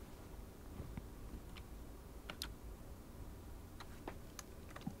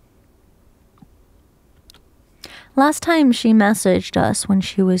 Last time she messaged us when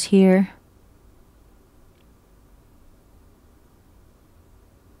she was here.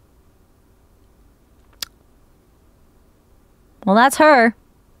 Well, that's her.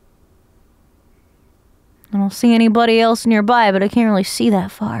 I don't see anybody else nearby, but I can't really see that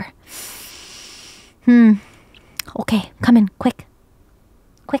far. Okay, come in, quick.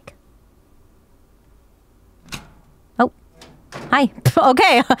 Quick. Oh. Hi.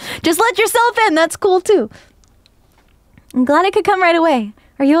 Okay, just let yourself in. That's cool, too. I'm glad I could come right away.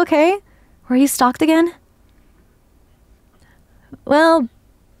 Are you okay? Were you stalked again? Well,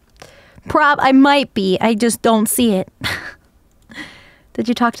 I might be. I just don't see it. Did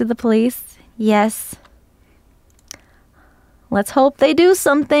you talk to the police? Yes. Let's hope they do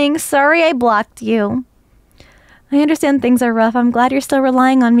something. Sorry I blocked you. I understand things are rough. I'm glad you're still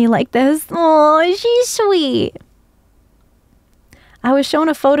relying on me like this. Oh, she's sweet. I was shown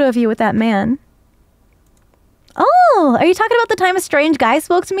a photo of you with that man. Oh, are you talking about the time a strange guy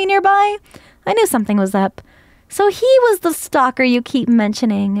spoke to me nearby? I knew something was up. So he was the stalker you keep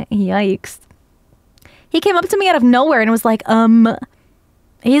mentioning. Yikes. He came up to me out of nowhere and was like,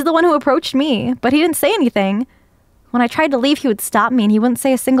 he's the one who approached me, but he didn't say anything. When I tried to leave, he would stop me and he wouldn't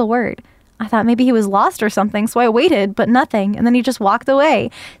say a single word. I thought maybe he was lost or something, so I waited, but nothing. And then he just walked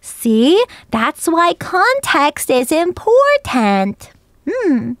away. See? That's why context is important.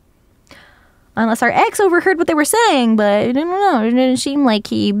 Unless our ex overheard what they were saying, but I don't know. It didn't seem like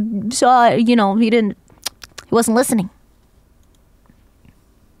he saw, he wasn't listening.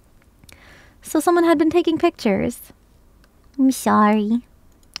 So someone had been taking pictures. I'm sorry.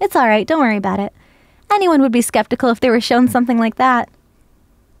 It's all right. Don't worry about it. Anyone would be skeptical if they were shown something like that.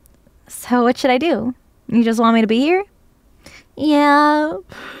 So what should I do? You just want me to be here? Yeah.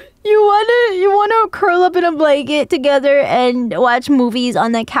 You wanna curl up in a blanket together and watch movies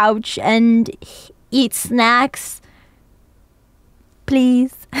on the couch and eat snacks?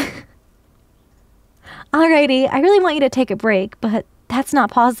 Please. Alrighty, I really want you to take a break, but that's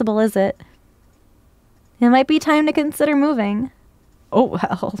not possible, is it? It might be time to consider moving. Oh,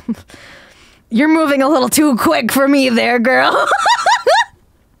 well. You're moving a little too quick for me there, girl.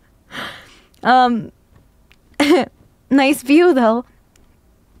 Nice view, though.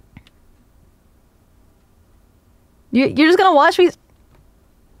 You're just gonna watch me...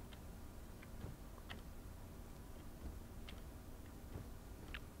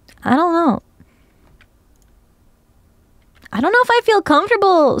 I don't know. I don't know if I feel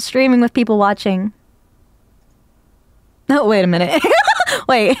comfortable streaming with people watching. Oh, wait a minute.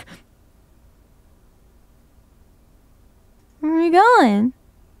 Wait. Where are you going?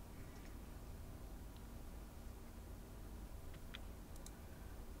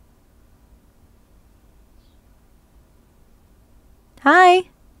 Hi.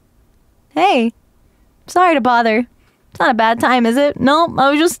 Hey. Sorry to bother. It's not a bad time, is it? Nope,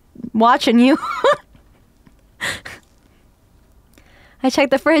 I was just watching you. I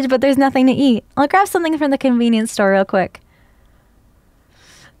checked the fridge, but there's nothing to eat. I'll grab something from the convenience store real quick.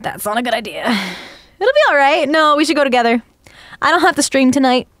 That's not a good idea. It'll be alright. No, we should go together. I don't have to stream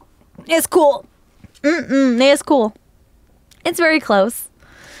tonight. It's cool. It's cool. It's very close.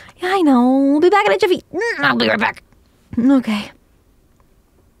 Yeah, I know. We'll be back in a jiffy. I'll be right back. Okay.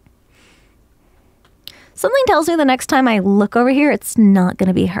 Something tells me the next time I look over here, it's not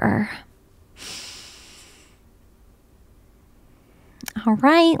gonna be her. All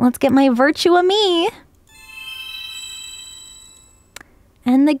right, let's get my virtue of me.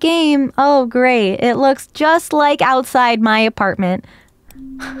 And the game. Oh, great. It looks just like outside my apartment.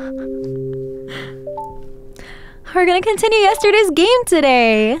 We're gonna continue yesterday's game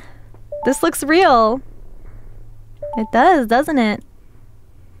today. This looks real. It does, doesn't it?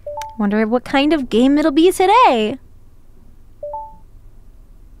 Wonder what kind of game it'll be today.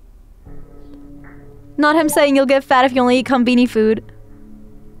 Not him saying you'll get fat if you only eat conveni food.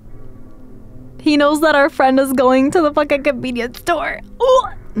 He knows that our friend is going to the fucking convenience store. Ooh.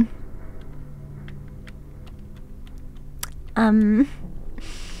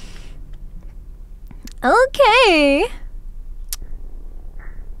 Okay.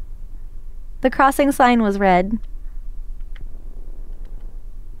 The crossing sign was red.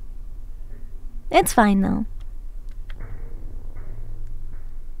 It's fine though.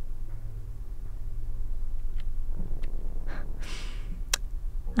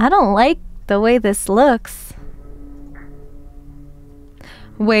 I don't like the way this looks.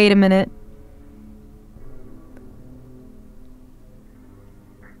 Wait a minute.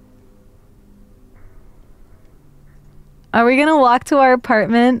 Are we gonna walk to our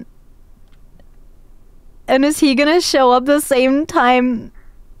apartment? And is he gonna show up the same time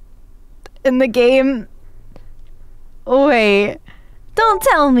in the game? Wait. Don't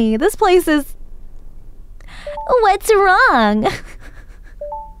tell me. This place is... What's wrong?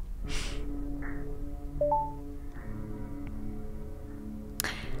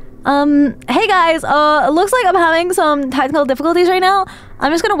 Hey guys, it looks like I'm having some technical difficulties right now.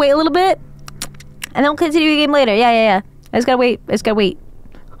 I'm just gonna wait a little bit and then we'll continue the game later. Yeah. I just gotta wait.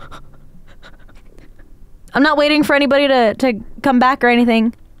 I'm not waiting for anybody to come back or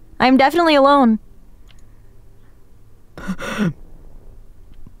anything. I'm definitely alone.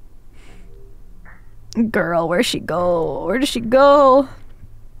 Girl, where'd she go? Where did she go?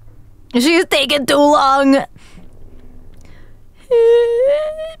 She's taking too long.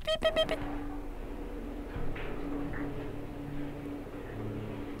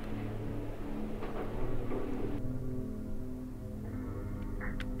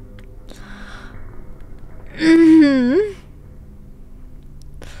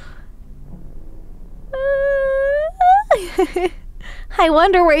 I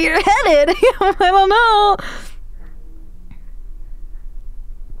wonder where you're headed. I don't know.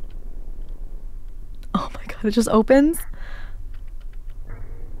 Oh my god, it just opens.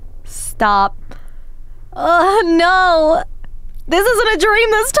 Stop. Oh no. This isn't a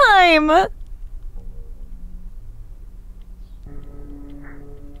dream this time!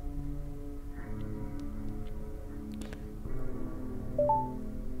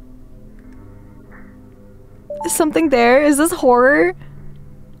 Is something there? Is this horror?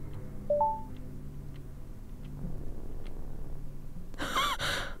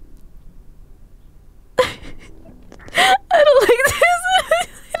 I don't like this.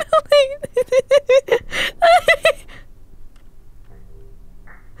 I don't like this.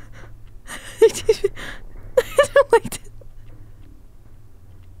 I don't like this.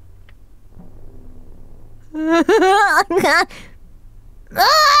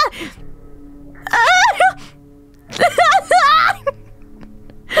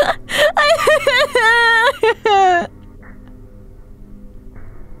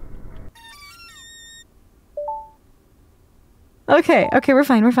 Okay, we're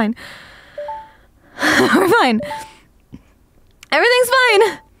fine, we're fine. We're fine. Everything's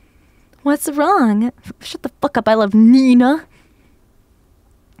fine. What's wrong? Shut the fuck up, I love Nina.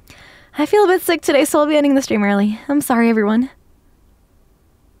 I feel a bit sick today, so I'll be ending the stream early. I'm sorry, everyone.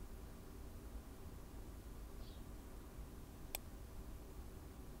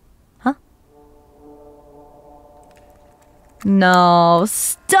 Huh? No,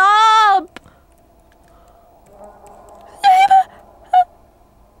 stop!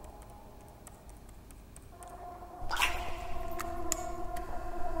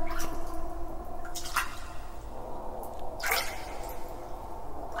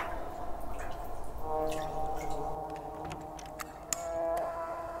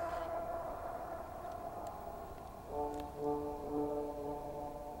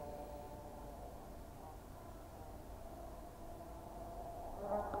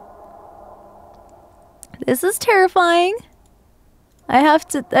 This is terrifying. I have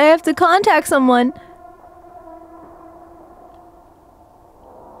to contact someone.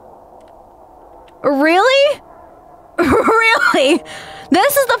 Really? Really?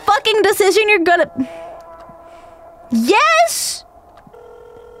 This is the fucking decision you're gonna... Yes!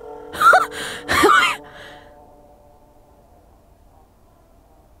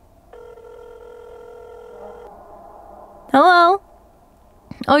 Hello?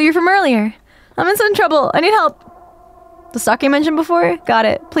 Oh, you're from earlier. I'm in some trouble. I need help. The stalker you mentioned before? Got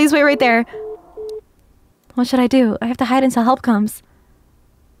it. Please wait right there. What should I do? I have to hide until help comes.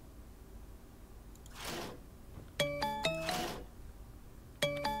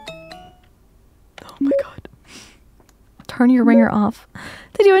 Oh my god. Turn your ringer off.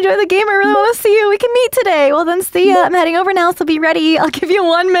 Did you enjoy the game? I really want to see you. We can meet today. Well then, see ya. I'm heading over now, so be ready. I'll give you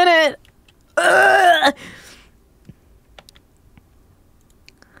 1 minute. Ugh.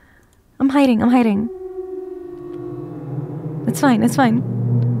 I'm hiding. It's fine, it's fine.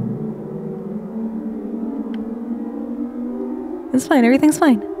 It's fine, everything's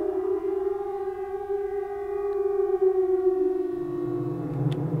fine.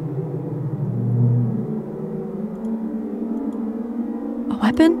 A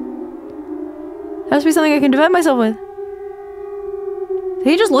weapon? That has to be something I can defend myself with. Did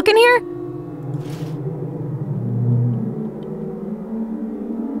he just look in here?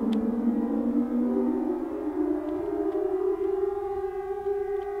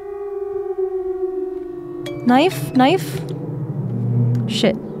 Knife?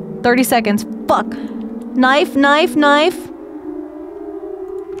 Shit. 30 seconds. Fuck. Knife.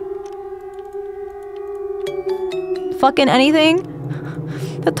 Fucking anything.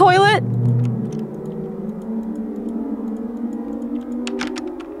 The toilet.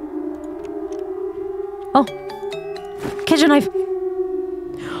 Oh. Kitchen knife.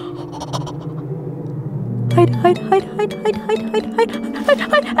 Hide.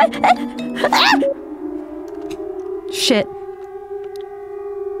 Shit.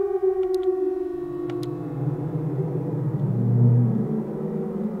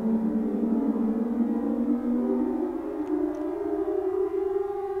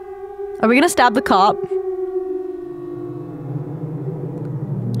 Are we gonna stab the cop?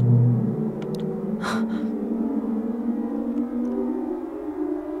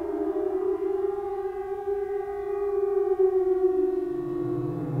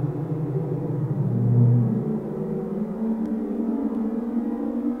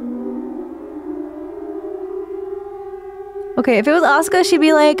 Okay, if it was Asuka, she'd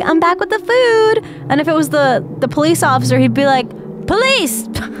be like, I'm back with the food. And if it was the police officer, he'd be like, police!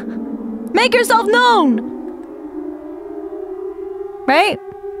 Make yourself known! Right?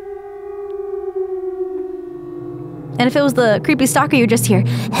 And if it was the creepy stalker, you just hear...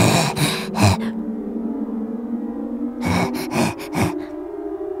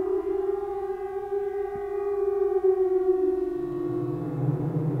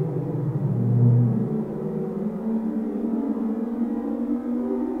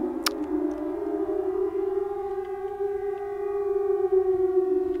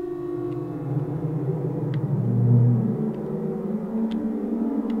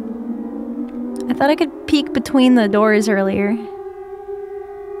 Thought I could peek between the doors earlier.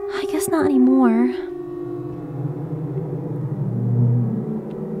 I guess not anymore.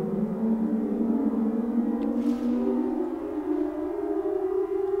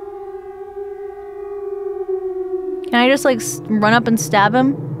 Can I just like run up and stab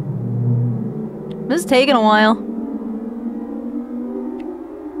him? This is taking a while.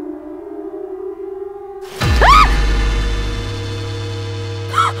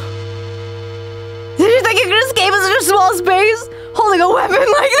 Did you think you could escape in such a small space? Holding a weapon like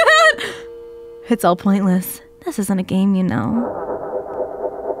that? It's all pointless. This isn't a game, you know.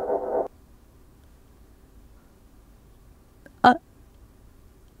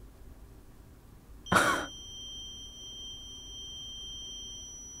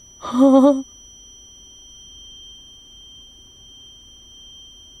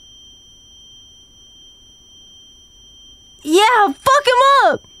 Yeah, fuck him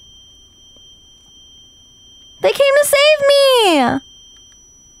up! They came to save me!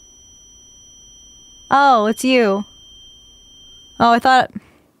 Oh, it's you. Oh, I thought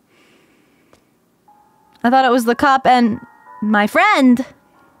it was the cop and my friend.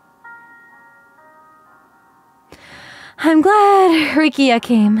 I'm glad Rikia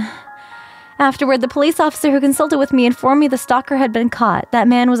came. Afterward, the police officer who consulted with me informed me the stalker had been caught. That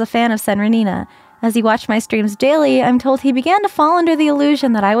man was a fan of Senrenina. As he watched my streams daily, I'm told he began to fall under the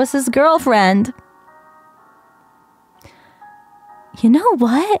illusion that I was his girlfriend. You know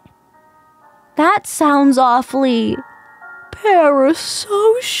what? That sounds awfully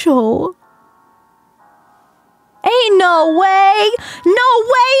parasocial. Ain't no way! No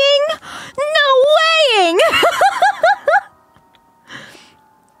weighing! No weighing!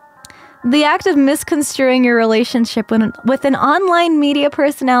 The act of misconstruing your relationship with an online media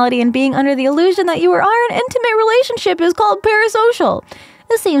personality and being under the illusion that you are in an intimate relationship is called parasocial.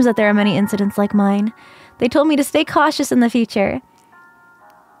 It seems that there are many incidents like mine. They told me to stay cautious in the future.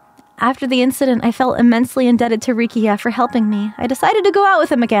 After the incident, I felt immensely indebted to Rikia for helping me. I decided to go out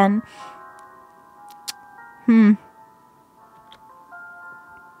with him again.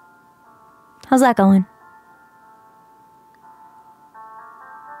 How's that going?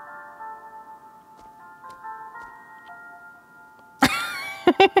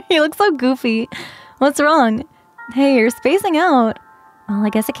 You look so goofy. What's wrong? Hey, you're spacing out. Well, I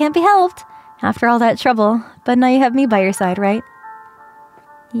guess it can't be helped. After all that trouble. But now you have me by your side, right?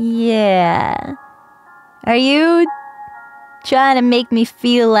 Yeah. Are you trying to make me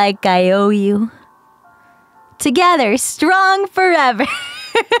feel like I owe you? Together, strong forever.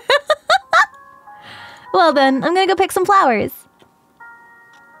 Well then, I'm gonna go pick some flowers.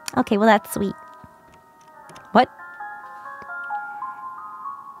 Okay, well that's sweet. What?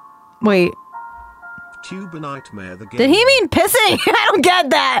 Wait. Tuber Nightmare the game. Did he mean pissing? I don't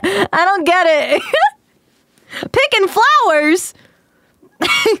get that. I don't get it. Picking flowers?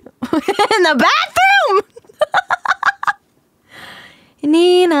 In the bathroom?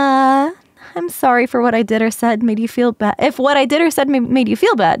 Nina, I'm sorry for what I did or said made you feel bad. If what I did or said made you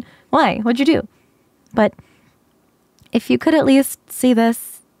feel bad, why? What'd you do? But if you could at least see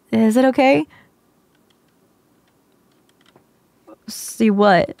this, is it okay? See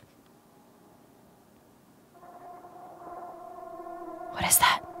what? What is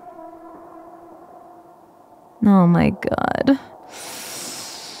that? Oh my god.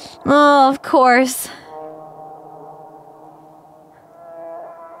 Oh, of course.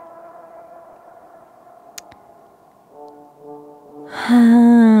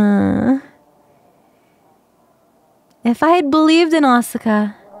 If I had believed in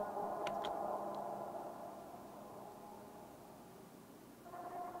Asuka.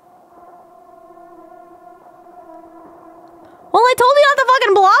 Well, I told you not to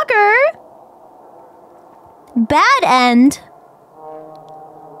fucking block her. Bad end.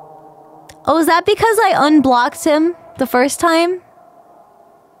 Oh, is that because I unblocked him the first time?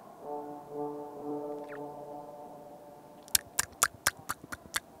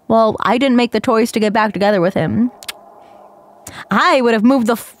 Well, I didn't make the choice to get back together with him. I would have moved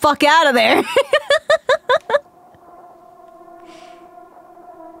the fuck out of there.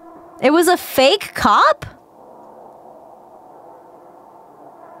 It was a fake cop?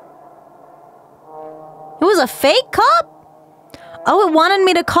 It was a fake cop? Oh, it wanted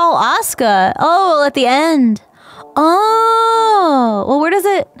me to call Asuka. Oh, at the end. Oh. Well, where does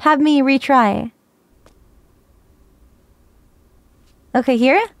it have me retry? Okay,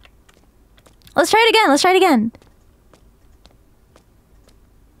 here? Let's try it again. Let's try it again.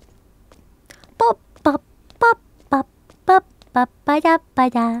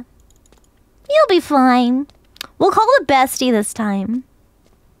 You'll be fine. We'll call it bestie this time.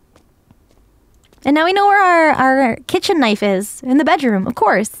 And now we know where our kitchen knife is. In the bedroom, of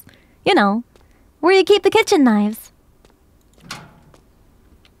course. You know, where you keep the kitchen knives.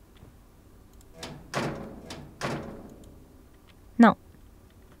 No.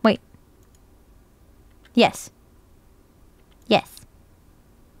 Wait. Yes. Yes.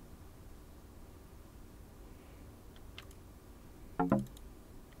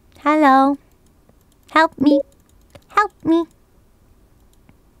 Hello. Help me. Help me.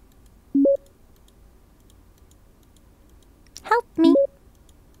 Help me.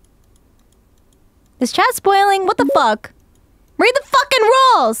 Is chat spoiling? What the fuck? Read the fucking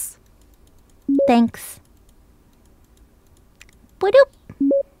rules! Thanks. Boop.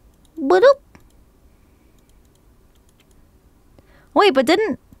 Boop. Wait, but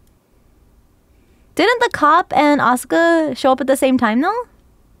didn't the cop and Asuka show up at the same time though?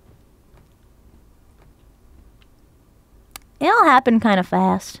 It all happened kind of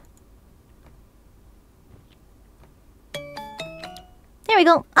fast. There we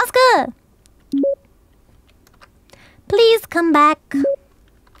go. Asuka! Please come back.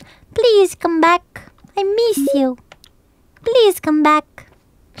 Please come back. I miss you. Please come back.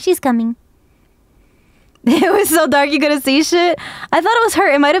 She's coming. It was so dark you couldn't see shit. I thought it was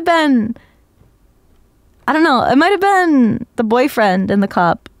her. It might have been... I don't know. It might have been the boyfriend and the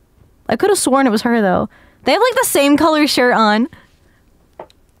cop. I could have sworn it was her, though. They have, like, the same color shirt on.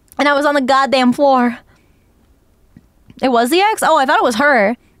 And I was on the goddamn floor. It was the ex? Oh, I thought it was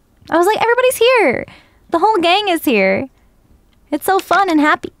her. I was like, everybody's here. The whole gang is here. It's so fun and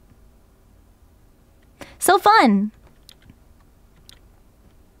happy. So fun.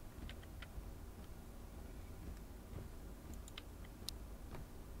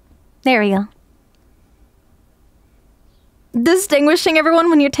 There we go. Distinguishing everyone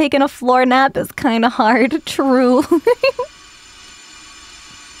when you're taking a floor nap is kind of hard. True.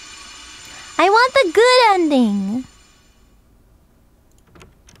 I want the good ending.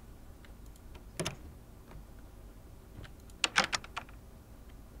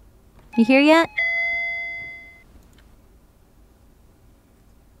 You here yet?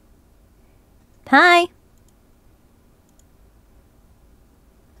 Hi.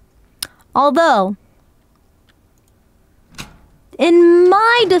 Although, in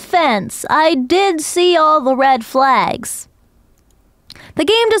my defense, I did see all the red flags. The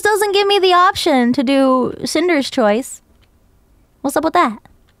game just doesn't give me the option to do Cinder's choice. What's up with that?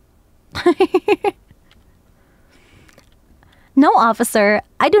 No, officer.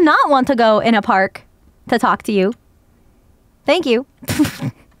 I do not want to go in a park to talk to you. Thank you.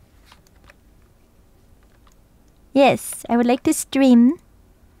 Yes, I would like to stream.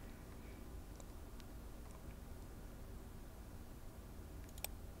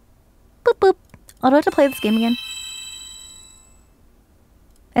 Boop boop. Oh, do I have to play this game again?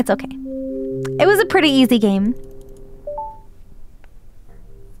 It's okay. It was a pretty easy game.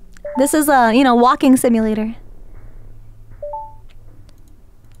 This is a, walking simulator.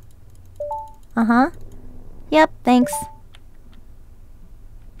 Uh-huh. Yep, thanks.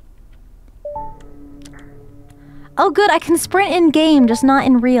 Oh good, I can sprint in game, just not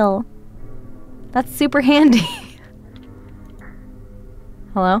in real. That's super handy.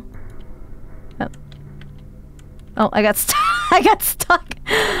 Hello? Oh, I got stuck. I got stuck.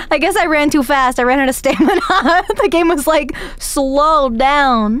 I guess I ran too fast. I ran out of stamina. The game was like, slow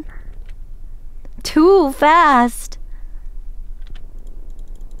down. Too fast.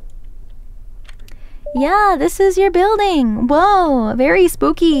 Yeah, this is your building. Whoa, very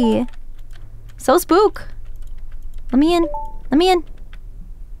spooky. So spook. Let me in. Let me in.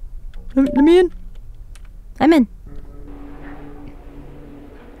 Let me in. I'm in.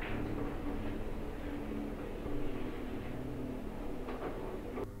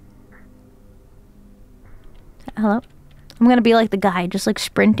 Hello? I'm gonna be like the guy, just like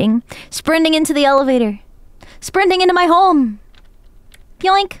sprinting. Sprinting into the elevator. Sprinting into my home.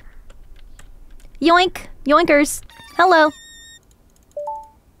 Yoink. Yoink. Yoinkers. Hello.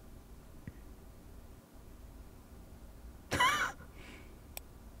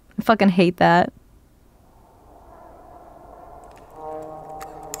 I fucking hate that.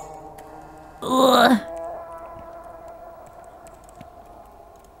 Ugh.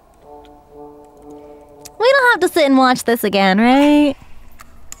 We don't have to sit and watch this again, right?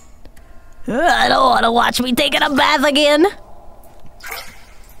 I don't want to watch me taking a bath again.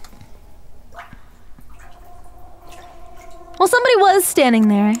 Well, somebody was standing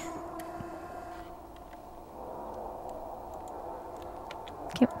there.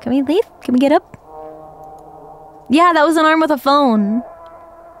 Can we leave? Can we get up? Yeah, that was an arm with a phone.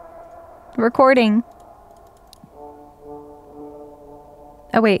 Recording.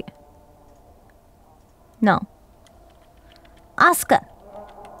 Oh, wait. No. Asuka.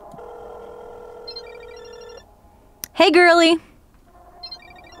 Hey, girly.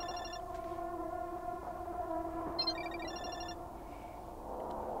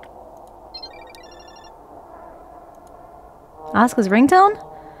 Asuka's ringtone?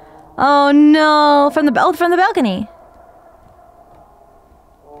 Oh no! From the balcony.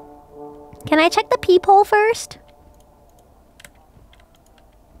 Can I check the peephole first?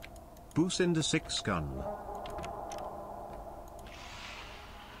 Sinder 6 gun.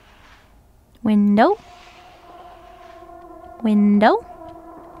 Window. Window.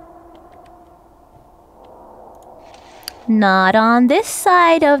 Not on this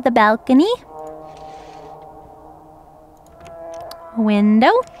side of the balcony.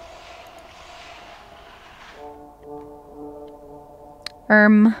 Window.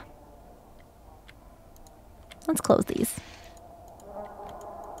 Let's close these.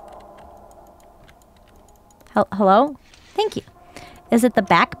 Hello? Thank you. Is it the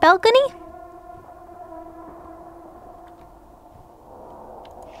back balcony?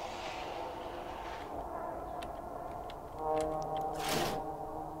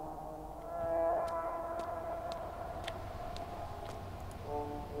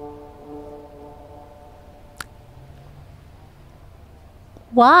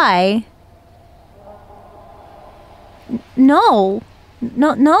 Why? No.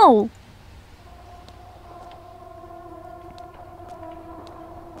 No.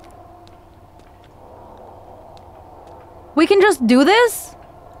 We can just do this?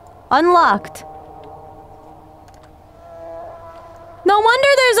 Unlocked. No wonder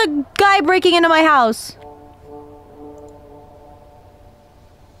there's a guy breaking into my house.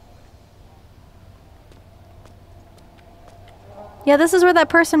 Yeah, this is where that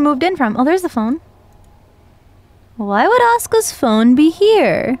person moved in from. Oh, there's the phone. Why would Asuka's phone be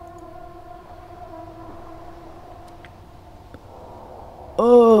here?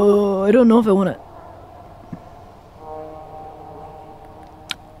 Oh, I don't know if I want to...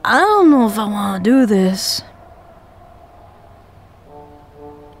 I don't know if I want to do this.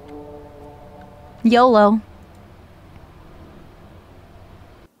 YOLO.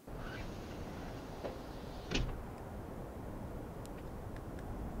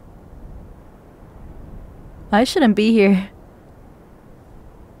 I shouldn't be here.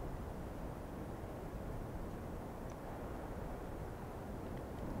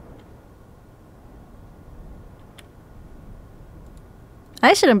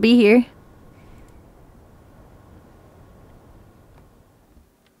 I shouldn't be here.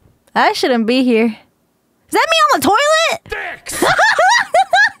 I shouldn't be here. Is that me on the toilet? Dicks!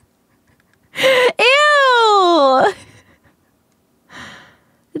 Ew!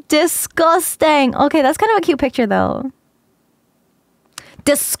 Disgusting. Okay, that's kind of a cute picture, though.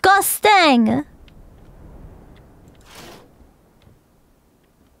 Disgusting!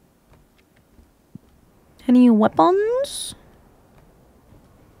 Any weapons?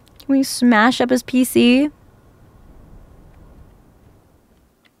 Can we smash up his PC?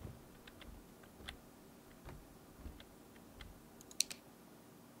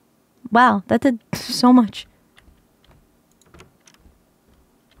 Wow, that did so much.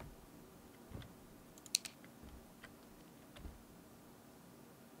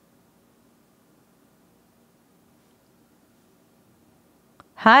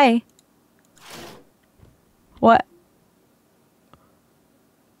 Hi. What?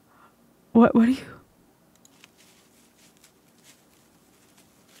 What are you?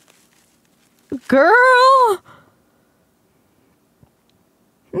 Girl!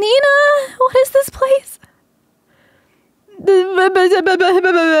 Nina, what is this place?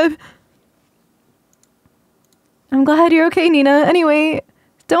 I'm glad you're okay, Nina. Anyway,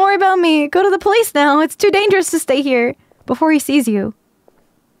 don't worry about me. Go to the police now. It's too dangerous to stay here before he sees you.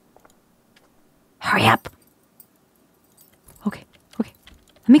 Hurry up. Okay.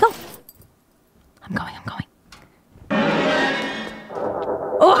 Let me go. I'm going.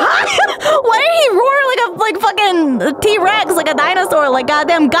 Oh, why did he roar like fucking T-Rex, like a dinosaur, like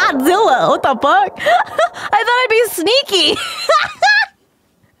goddamn Godzilla? What the fuck? I thought I'd be sneaky.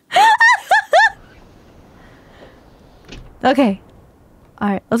 Okay.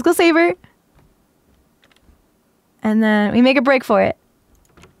 Alright, let's go save her. And then we make a break for it.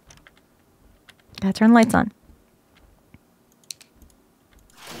 Gotta turn the lights on.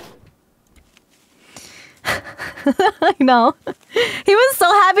 I know. He was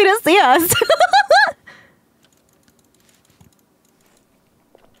so happy to see us.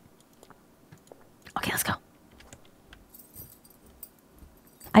 Okay, let's go.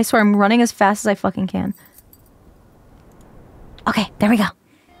 I swear I'm running as fast as I fucking can. Okay, there we go.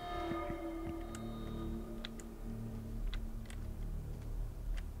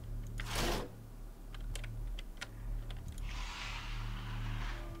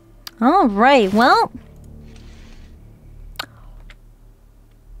 All right, well.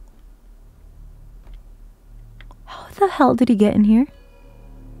 How the hell did he get in here?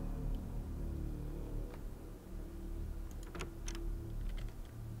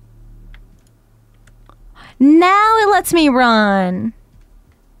 Now it lets me run.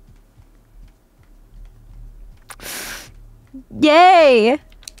 Yay!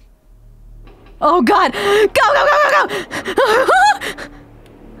 Oh god! Go, go, go, go, go!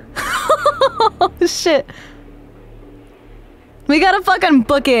 Oh shit. We gotta fucking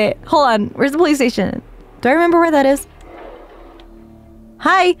book it. Hold on. Where's the police station? Do I remember where that is?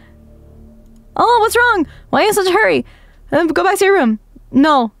 Hi! Oh, what's wrong? Why are you in such a hurry? Go back to your room.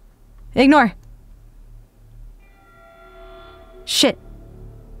 No. Ignore. Shit.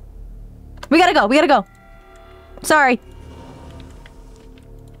 We gotta go. We gotta go. Sorry.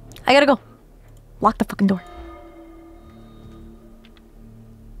 I gotta go. Lock the fucking door.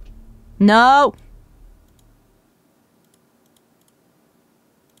 No.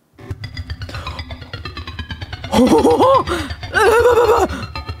 Ah!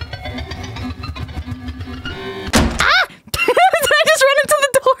 Did I just run into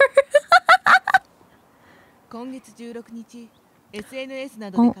the door?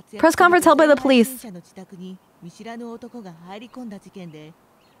 Oh, press conference held by the police.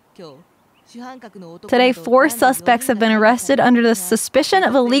 Today, 4 suspects have been arrested under the suspicion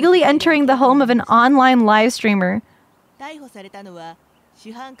of illegally entering the home of an online live streamer.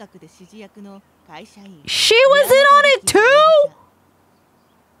 She was in on it too?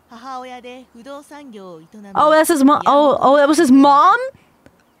 Oh, that's his mom. Oh, that was his mom?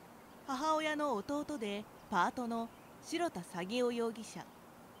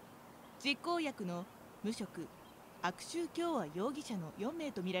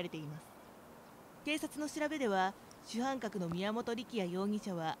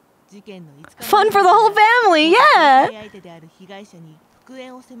 Fun for the whole family, yeah!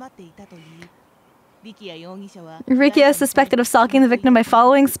 Ricky is suspected of stalking the victim by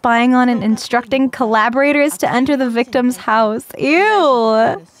following, spying on, and instructing collaborators to enter the victim's house.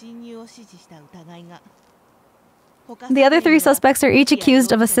 Ew! The other 3 suspects are each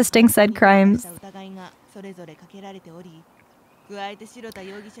accused of assisting said crimes.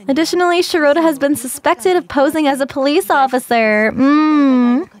 Additionally, Shirota has been suspected of posing as a police officer.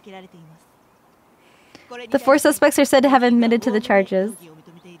 The 4 suspects are said to have admitted to the charges.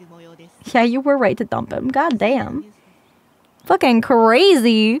 Yeah, you were right to dump him. God damn. Fucking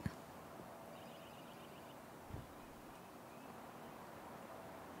crazy.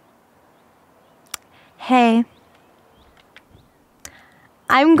 Hey.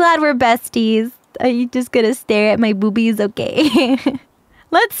 I'm glad we're besties. Are you just gonna stare at my boobies? Okay.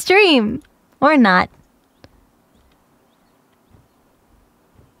 Let's stream. Or not.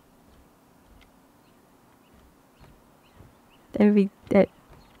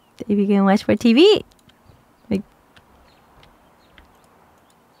 If you can watch for TV. Like,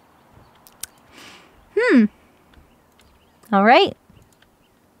 all right.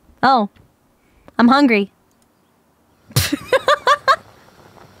 Oh, I'm hungry.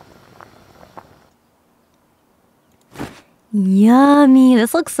 Yummy.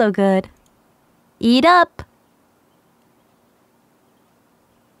 This looks so good. Eat up.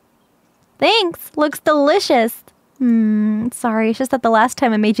 Thanks. Looks delicious. Sorry. It's just that the last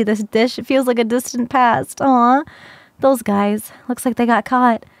time I made you this dish, it feels like a distant past. Aw. Those guys. Looks like they got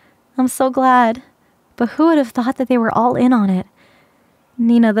caught. I'm so glad. But who would have thought that they were all in on it?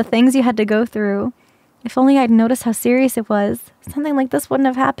 Nina, the things you had to go through. If only I'd noticed how serious it was. Something like this wouldn't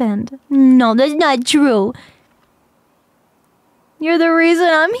have happened. No, that's not true. You're the reason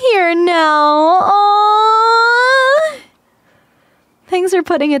I'm here now. Aww. Thanks for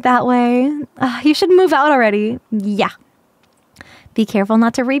putting it that way. You should move out already. Yeah. Be careful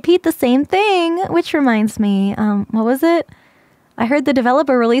not to repeat the same thing. Which reminds me, what was it? I heard the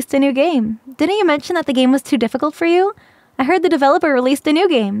developer released a new game. Didn't you mention that the game was too difficult for you? I heard the developer released a new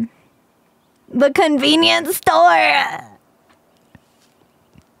game. The convenience store!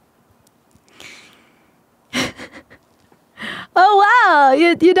 Oh wow,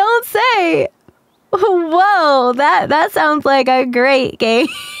 you don't say. Whoa, that sounds like a great game.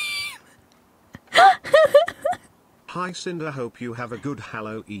 Hi Sinder, hope you have a good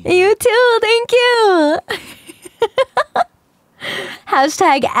Halloween. You too, thank you.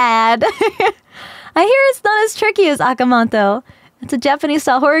 Hashtag ad. I hear it's not as tricky as Akamanto. It's a Japanese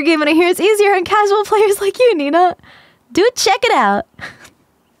style horror game and I hear it's easier on casual players like you, Nina. Do check it out.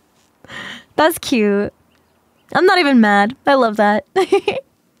 That's cute. I'm not even mad. I love that.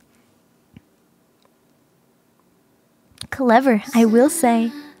 Clever, I will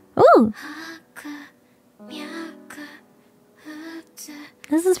say. Ooh.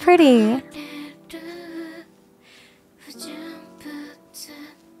 This is pretty.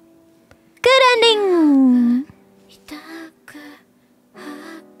 Good ending.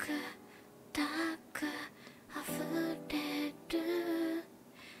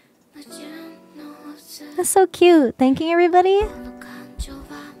 That's so cute. Thank you, everybody.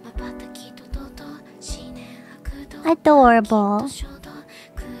 Adorable.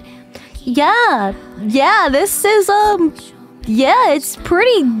 Yeah, this is yeah, it's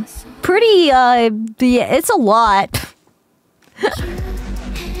pretty yeah, it's a lot.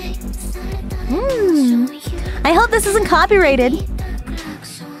 I hope this isn't copyrighted.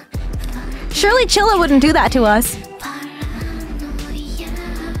 Surely Chilla wouldn't do that to us.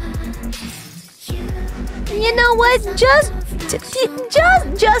 You know what? Just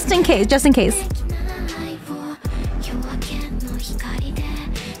in case.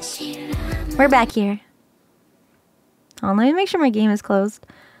 We're back here. Oh, let me make sure my game is closed.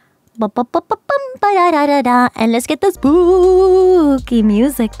 And let's get the spooky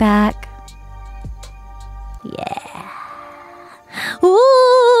music back. Yeah.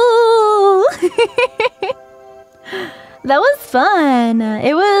 Ooh. That was fun.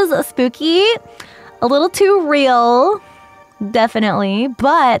 It was spooky. A little too real. Definitely.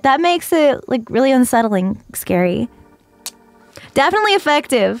 But that makes it like really unsettling, scary. Definitely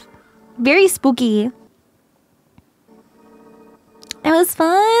effective. Very spooky. It was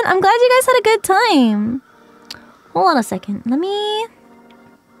fun. I'm glad you guys had a good time. Hold on a second. Let me...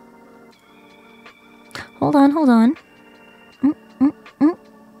 Hold on.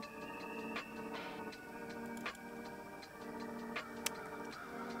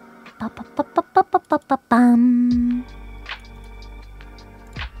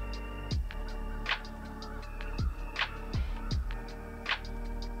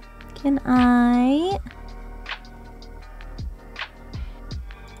 Can I...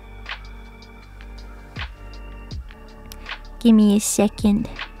 Give me a second.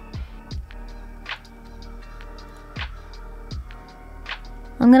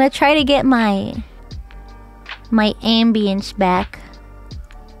 I'm gonna try to get my ambience back.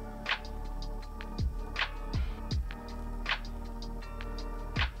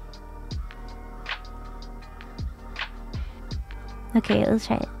 Okay, let's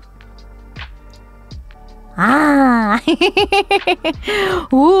try it. Ah!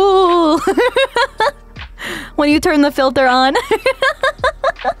 Ooh! When you turn the filter on.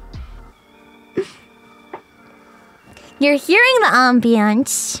 You're hearing the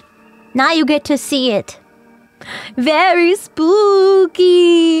ambience. Now you get to see it. Very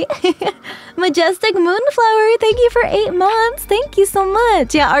spooky. Majestic Moonflower, thank you for 8 months. Thank you so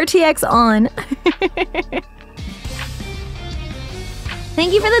much. Yeah, RTX on.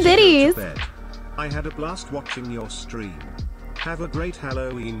 Thank you for the biddies. I had a blast watching your stream. Have a great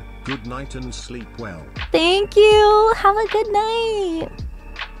Halloween, good night and sleep well. Thank you. Have a good night.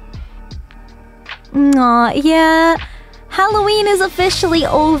 Aw, yeah. Halloween is officially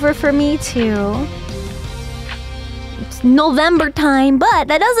over for me too. It's November time, but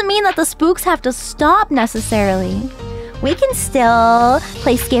that doesn't mean that the spooks have to stop necessarily. We can still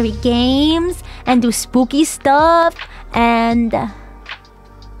play scary games and do spooky stuff and...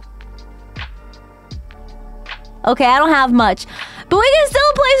 Okay, I don't have much. But we can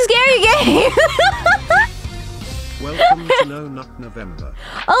still play scary games! Welcome to No Nut November.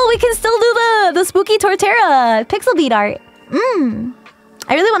 Oh, we can still do the spooky Torterra pixel beat art.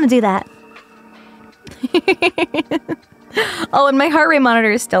 I really want to do that. Oh, and my heart rate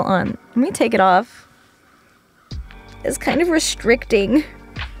monitor is still on. Let me take it off. It's kind of restricting.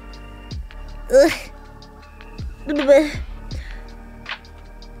 Ugh.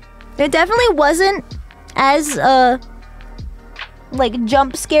 It definitely wasn't as like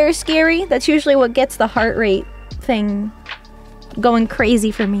jump scare scary. That's usually what gets the heart rate thing going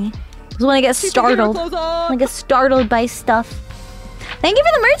crazy for me. Is when I get startled. When I get startled by stuff. Thank you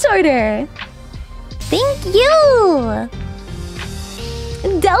for the merch order. Thank you.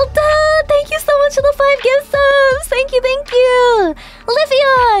 Delta, thank you so much for the 5 gift subs. Thank you.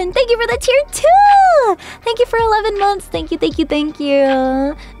 Livion, thank you for the tier 2. Thank you for 11 months. Thank you.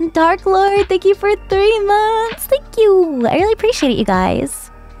 Dark Lord, thank you for 3 months. Thank you. I really appreciate it, you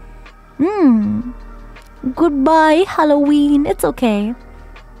guys. Goodbye, Halloween. It's okay.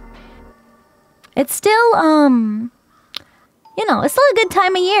 It's still, you know, it's still a good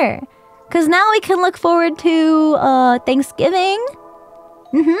time of year. Because now we can look forward to Thanksgiving.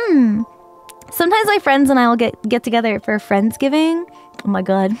 Sometimes my friends and I will get together for Friendsgiving. Oh my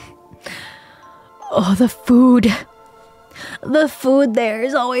god. Oh, the food. The food there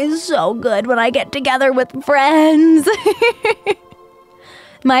is always so good when I get together with friends.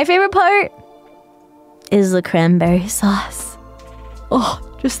 My favorite part is the cranberry sauce. Oh,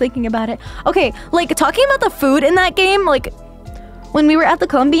 just thinking about it. Okay, like talking about the food in that game, like when we were at the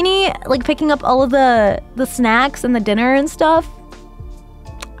Konbini, like picking up all of the snacks and the dinner and stuff,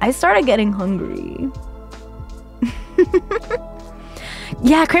 I started getting hungry.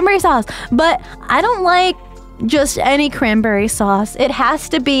 Yeah, cranberry sauce. But I don't like just any cranberry sauce. It has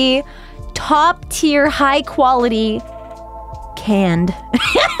to be top tier, high quality, canned.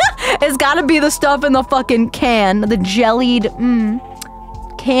 It's gotta be the stuff in the fucking can. The jellied,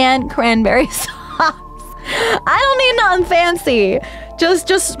 canned cranberry sauce. I don't need nothing fancy.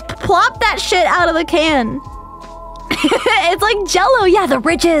 Just plop that shit out of the can. It's like Jello, yeah, the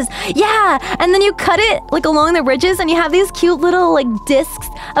ridges, yeah, and then you cut it like along the ridges, and you have these cute little like discs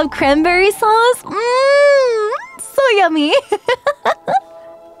of cranberry sauce. So yummy.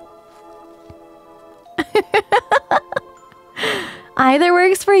 Either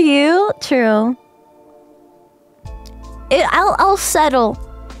works for you. True. I'll settle.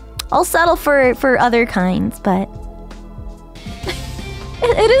 I'll settle for other kinds, but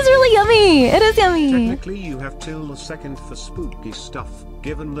it is really yummy. It is yummy. Technically, you have till the 2nd for spooky stuff,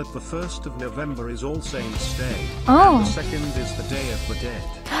 given that the 1st of November is All Saints' Day. Oh. And the 2nd is the Day of the Dead.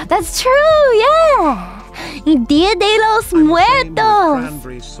 That's true, yeah. Dia de los I'm the same with Muertos.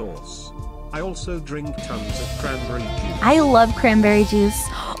 cranberry sauce. I also drink tons of cranberry juice. I love cranberry juice.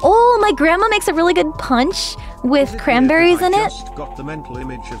 Oh, my grandma makes a really good punch with Is it cranberries weird in that I it. just got the mental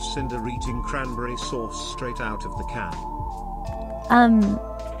image of Sinder eating cranberry sauce straight out of the can.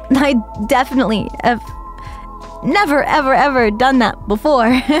 I definitely have never, ever, ever done that before.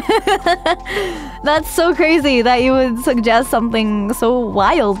 That's so crazy that you would suggest something so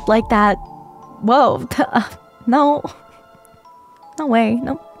wild like that. Whoa. No. No way.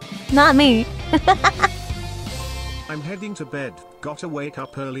 Nope. Not me. I'm heading to bed. Gotta wake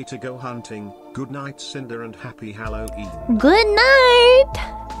up early to go hunting. Good night, Sinder, and happy Halloween. Good night.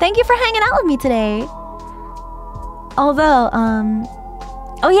 Thank you for hanging out with me today. Although,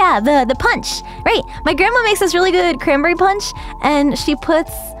 oh yeah, the punch. Right. My grandma makes this really good cranberry punch, and she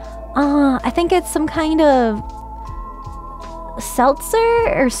puts, I think it's some kind of seltzer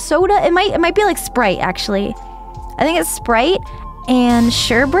or soda. It might be like Sprite, actually. I think it's Sprite and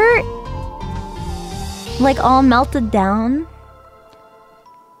sherbet, like all melted down.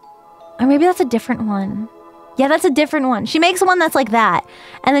 Or maybe that's a different one. Yeah, that's a different one. She makes one that's like that.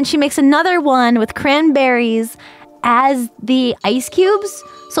 And then she makes another one with cranberries as the ice cubes.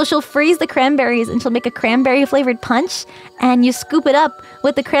 So she'll freeze the cranberries and she'll make a cranberry flavored punch. And you scoop it up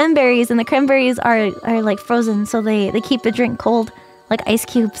with the cranberries, and the cranberries are like frozen, so they keep the drink cold like ice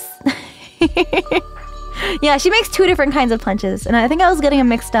cubes. Yeah, she makes 2 different kinds of punches, and I think I was getting them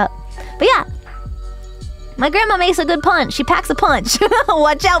mixed up. But yeah, my grandma makes a good punch. She packs a punch.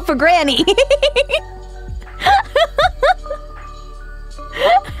 Watch out for Granny.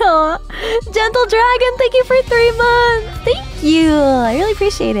 Aw. Gentle Dragon, thank you for 3 months. Thank you. I really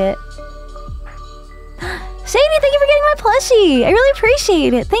appreciate it. Shady, thank you for getting my plushie. I really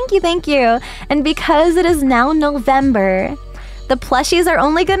appreciate it. Thank you, thank you. And because it is now November, the plushies are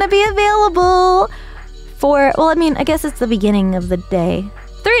only going to be available for, well, I mean, I guess it's the beginning of the day.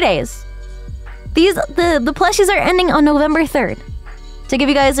 3 days. The plushies are ending on November 3rd. To give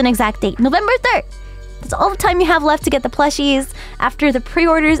you guys an exact date, November 3rd. That's all the time you have left to get the plushies after the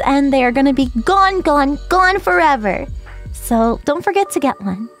pre-orders, and they are going to be gone forever. So don't forget to get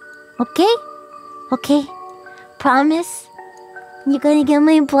one. Okay? Okay. Promise? You're going to get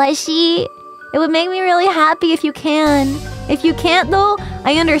my plushie? It would make me really happy if you can. If you can't though,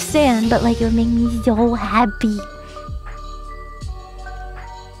 I understand, but like it would make me so happy.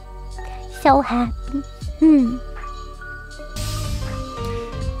 So happy.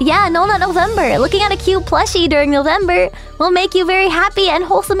 Yeah, no, not November. Looking at a cute plushie during November will make you very happy and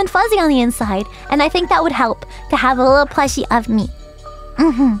wholesome and fuzzy on the inside. And I think that would help to have a little plushie of me.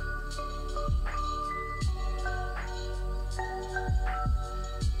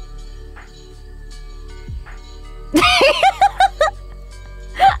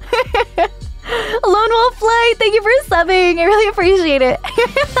 Lone Wolf Flight, thank you for subbing. I really appreciate it.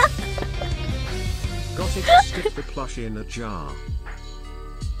 Got it to stick the plushie in a jar.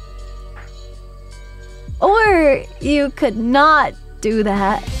 Or you could not do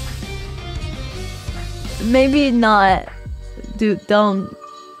that. Maybe not. Don't.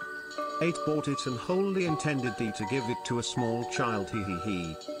 8 bought it and wholly intended thee to give it to a small child. Hee hee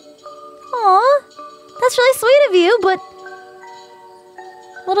hee. Aw, that's really sweet of you, but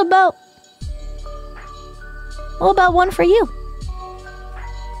what about What about one for you?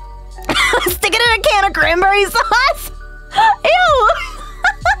 Stick it in a can of cranberry sauce? Ew!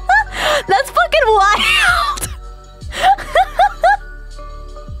 That's fucking wild!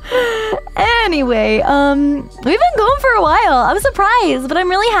 Anyway, we've been going for a while. I'm surprised, but I'm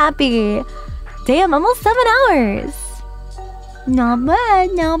really happy. Damn, almost 7 hours. Not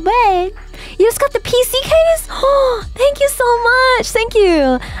bad, not bad. You just got the PC case? Oh, thank you so much. Thank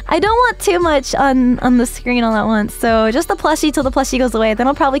you. I don't want too much on the screen all at once, so just the plushie till the plushie goes away. Then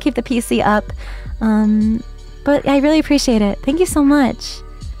I'll probably keep the PC up. But I really appreciate it. Thank you so much.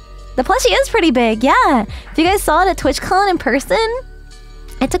 The plushie is pretty big, yeah. If you guys saw it at TwitchCon in person,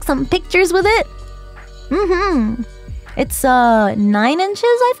 I took some pictures with it. It's 9 inches,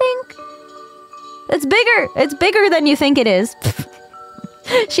 I think. It's bigger. It's bigger than you think it is.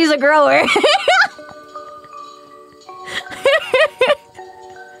 She's a grower.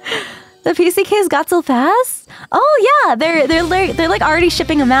 The PC case got so fast? Oh yeah, they're like already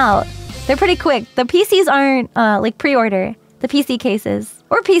shipping them out. They're pretty quick. The PCs aren't like pre-order. The PC cases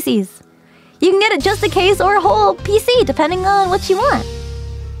or PCs. You can get it just a case or a whole PC depending on what you want.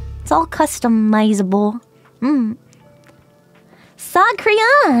 It's all customizable.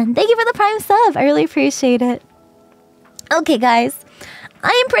 Sagrian, thank you for the Prime sub. I really appreciate it. Okay, guys, I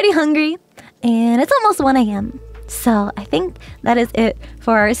am pretty hungry, and it's almost 1 a.m. So I think that is it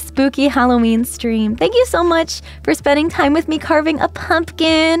for our spooky Halloween stream. Thank you so much for spending time with me carving a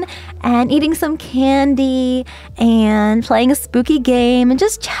pumpkin and eating some candy and playing a spooky game and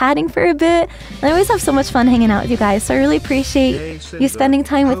just chatting for a bit. I always have so much fun hanging out with you guys, so I really appreciate you spending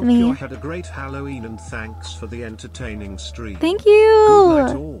time with me. You had a great Halloween and thanks for the entertaining stream. Thank you. Good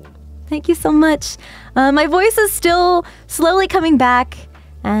night all. Thank you so much. My voice is still slowly coming back.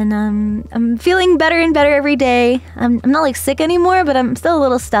 And I'm feeling better and better every day. I'm not like sick anymore, but I'm still a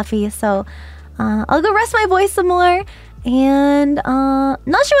little stuffy. So I'll go rest my voice some more. And not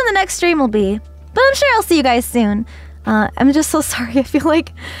sure when the next stream will be, but I'm sure I'll see you guys soon. I'm just so sorry. I feel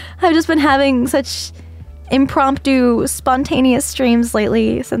like I've just been having such impromptu, spontaneous streams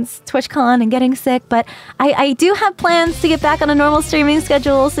lately since TwitchCon and getting sick. But I do have plans to get back on a normal streaming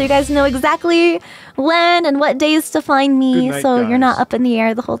schedule, so you guys know exactly when and what days to find me. Good night, so guys. You're not up in the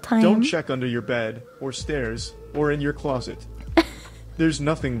air the whole time. Don't check under your bed, or stairs, or in your closet. There's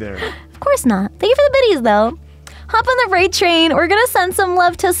nothing there. Of course not. Thank you for the biddies, though. Hop on the raid train. We're gonna send some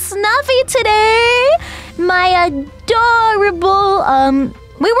love to Snuffy today. My adorable,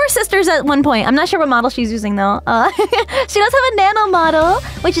 we were sisters at one point. I'm not sure what model she's using, though. She does have a nano model,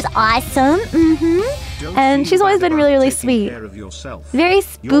 which is awesome. And she's always been really, really sweet. Very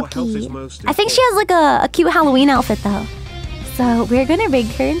spooky. I think she has like a cute Halloween outfit, though. So we're gonna rig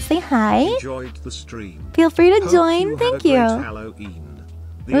her and say hi. Enjoyed the stream. Feel free to Hope join. Thank you. Halloween.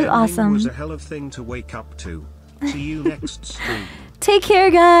 It was awesome. Was a hell of thing to wake up to. See you next stream. Take care,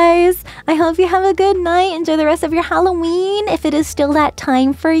 guys. I hope you have a good night. Enjoy the rest of your Halloween, if it is still that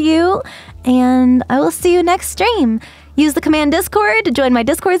time for you. And I will see you next stream. Use the command Discord to join my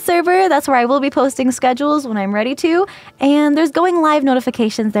Discord server. That's where I will be posting schedules when I'm ready to. And there's going live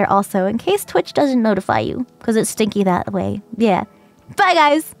notifications there also, in case Twitch doesn't notify you, because it's stinky that way. Yeah. Bye,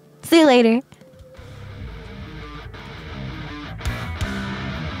 guys. See you later.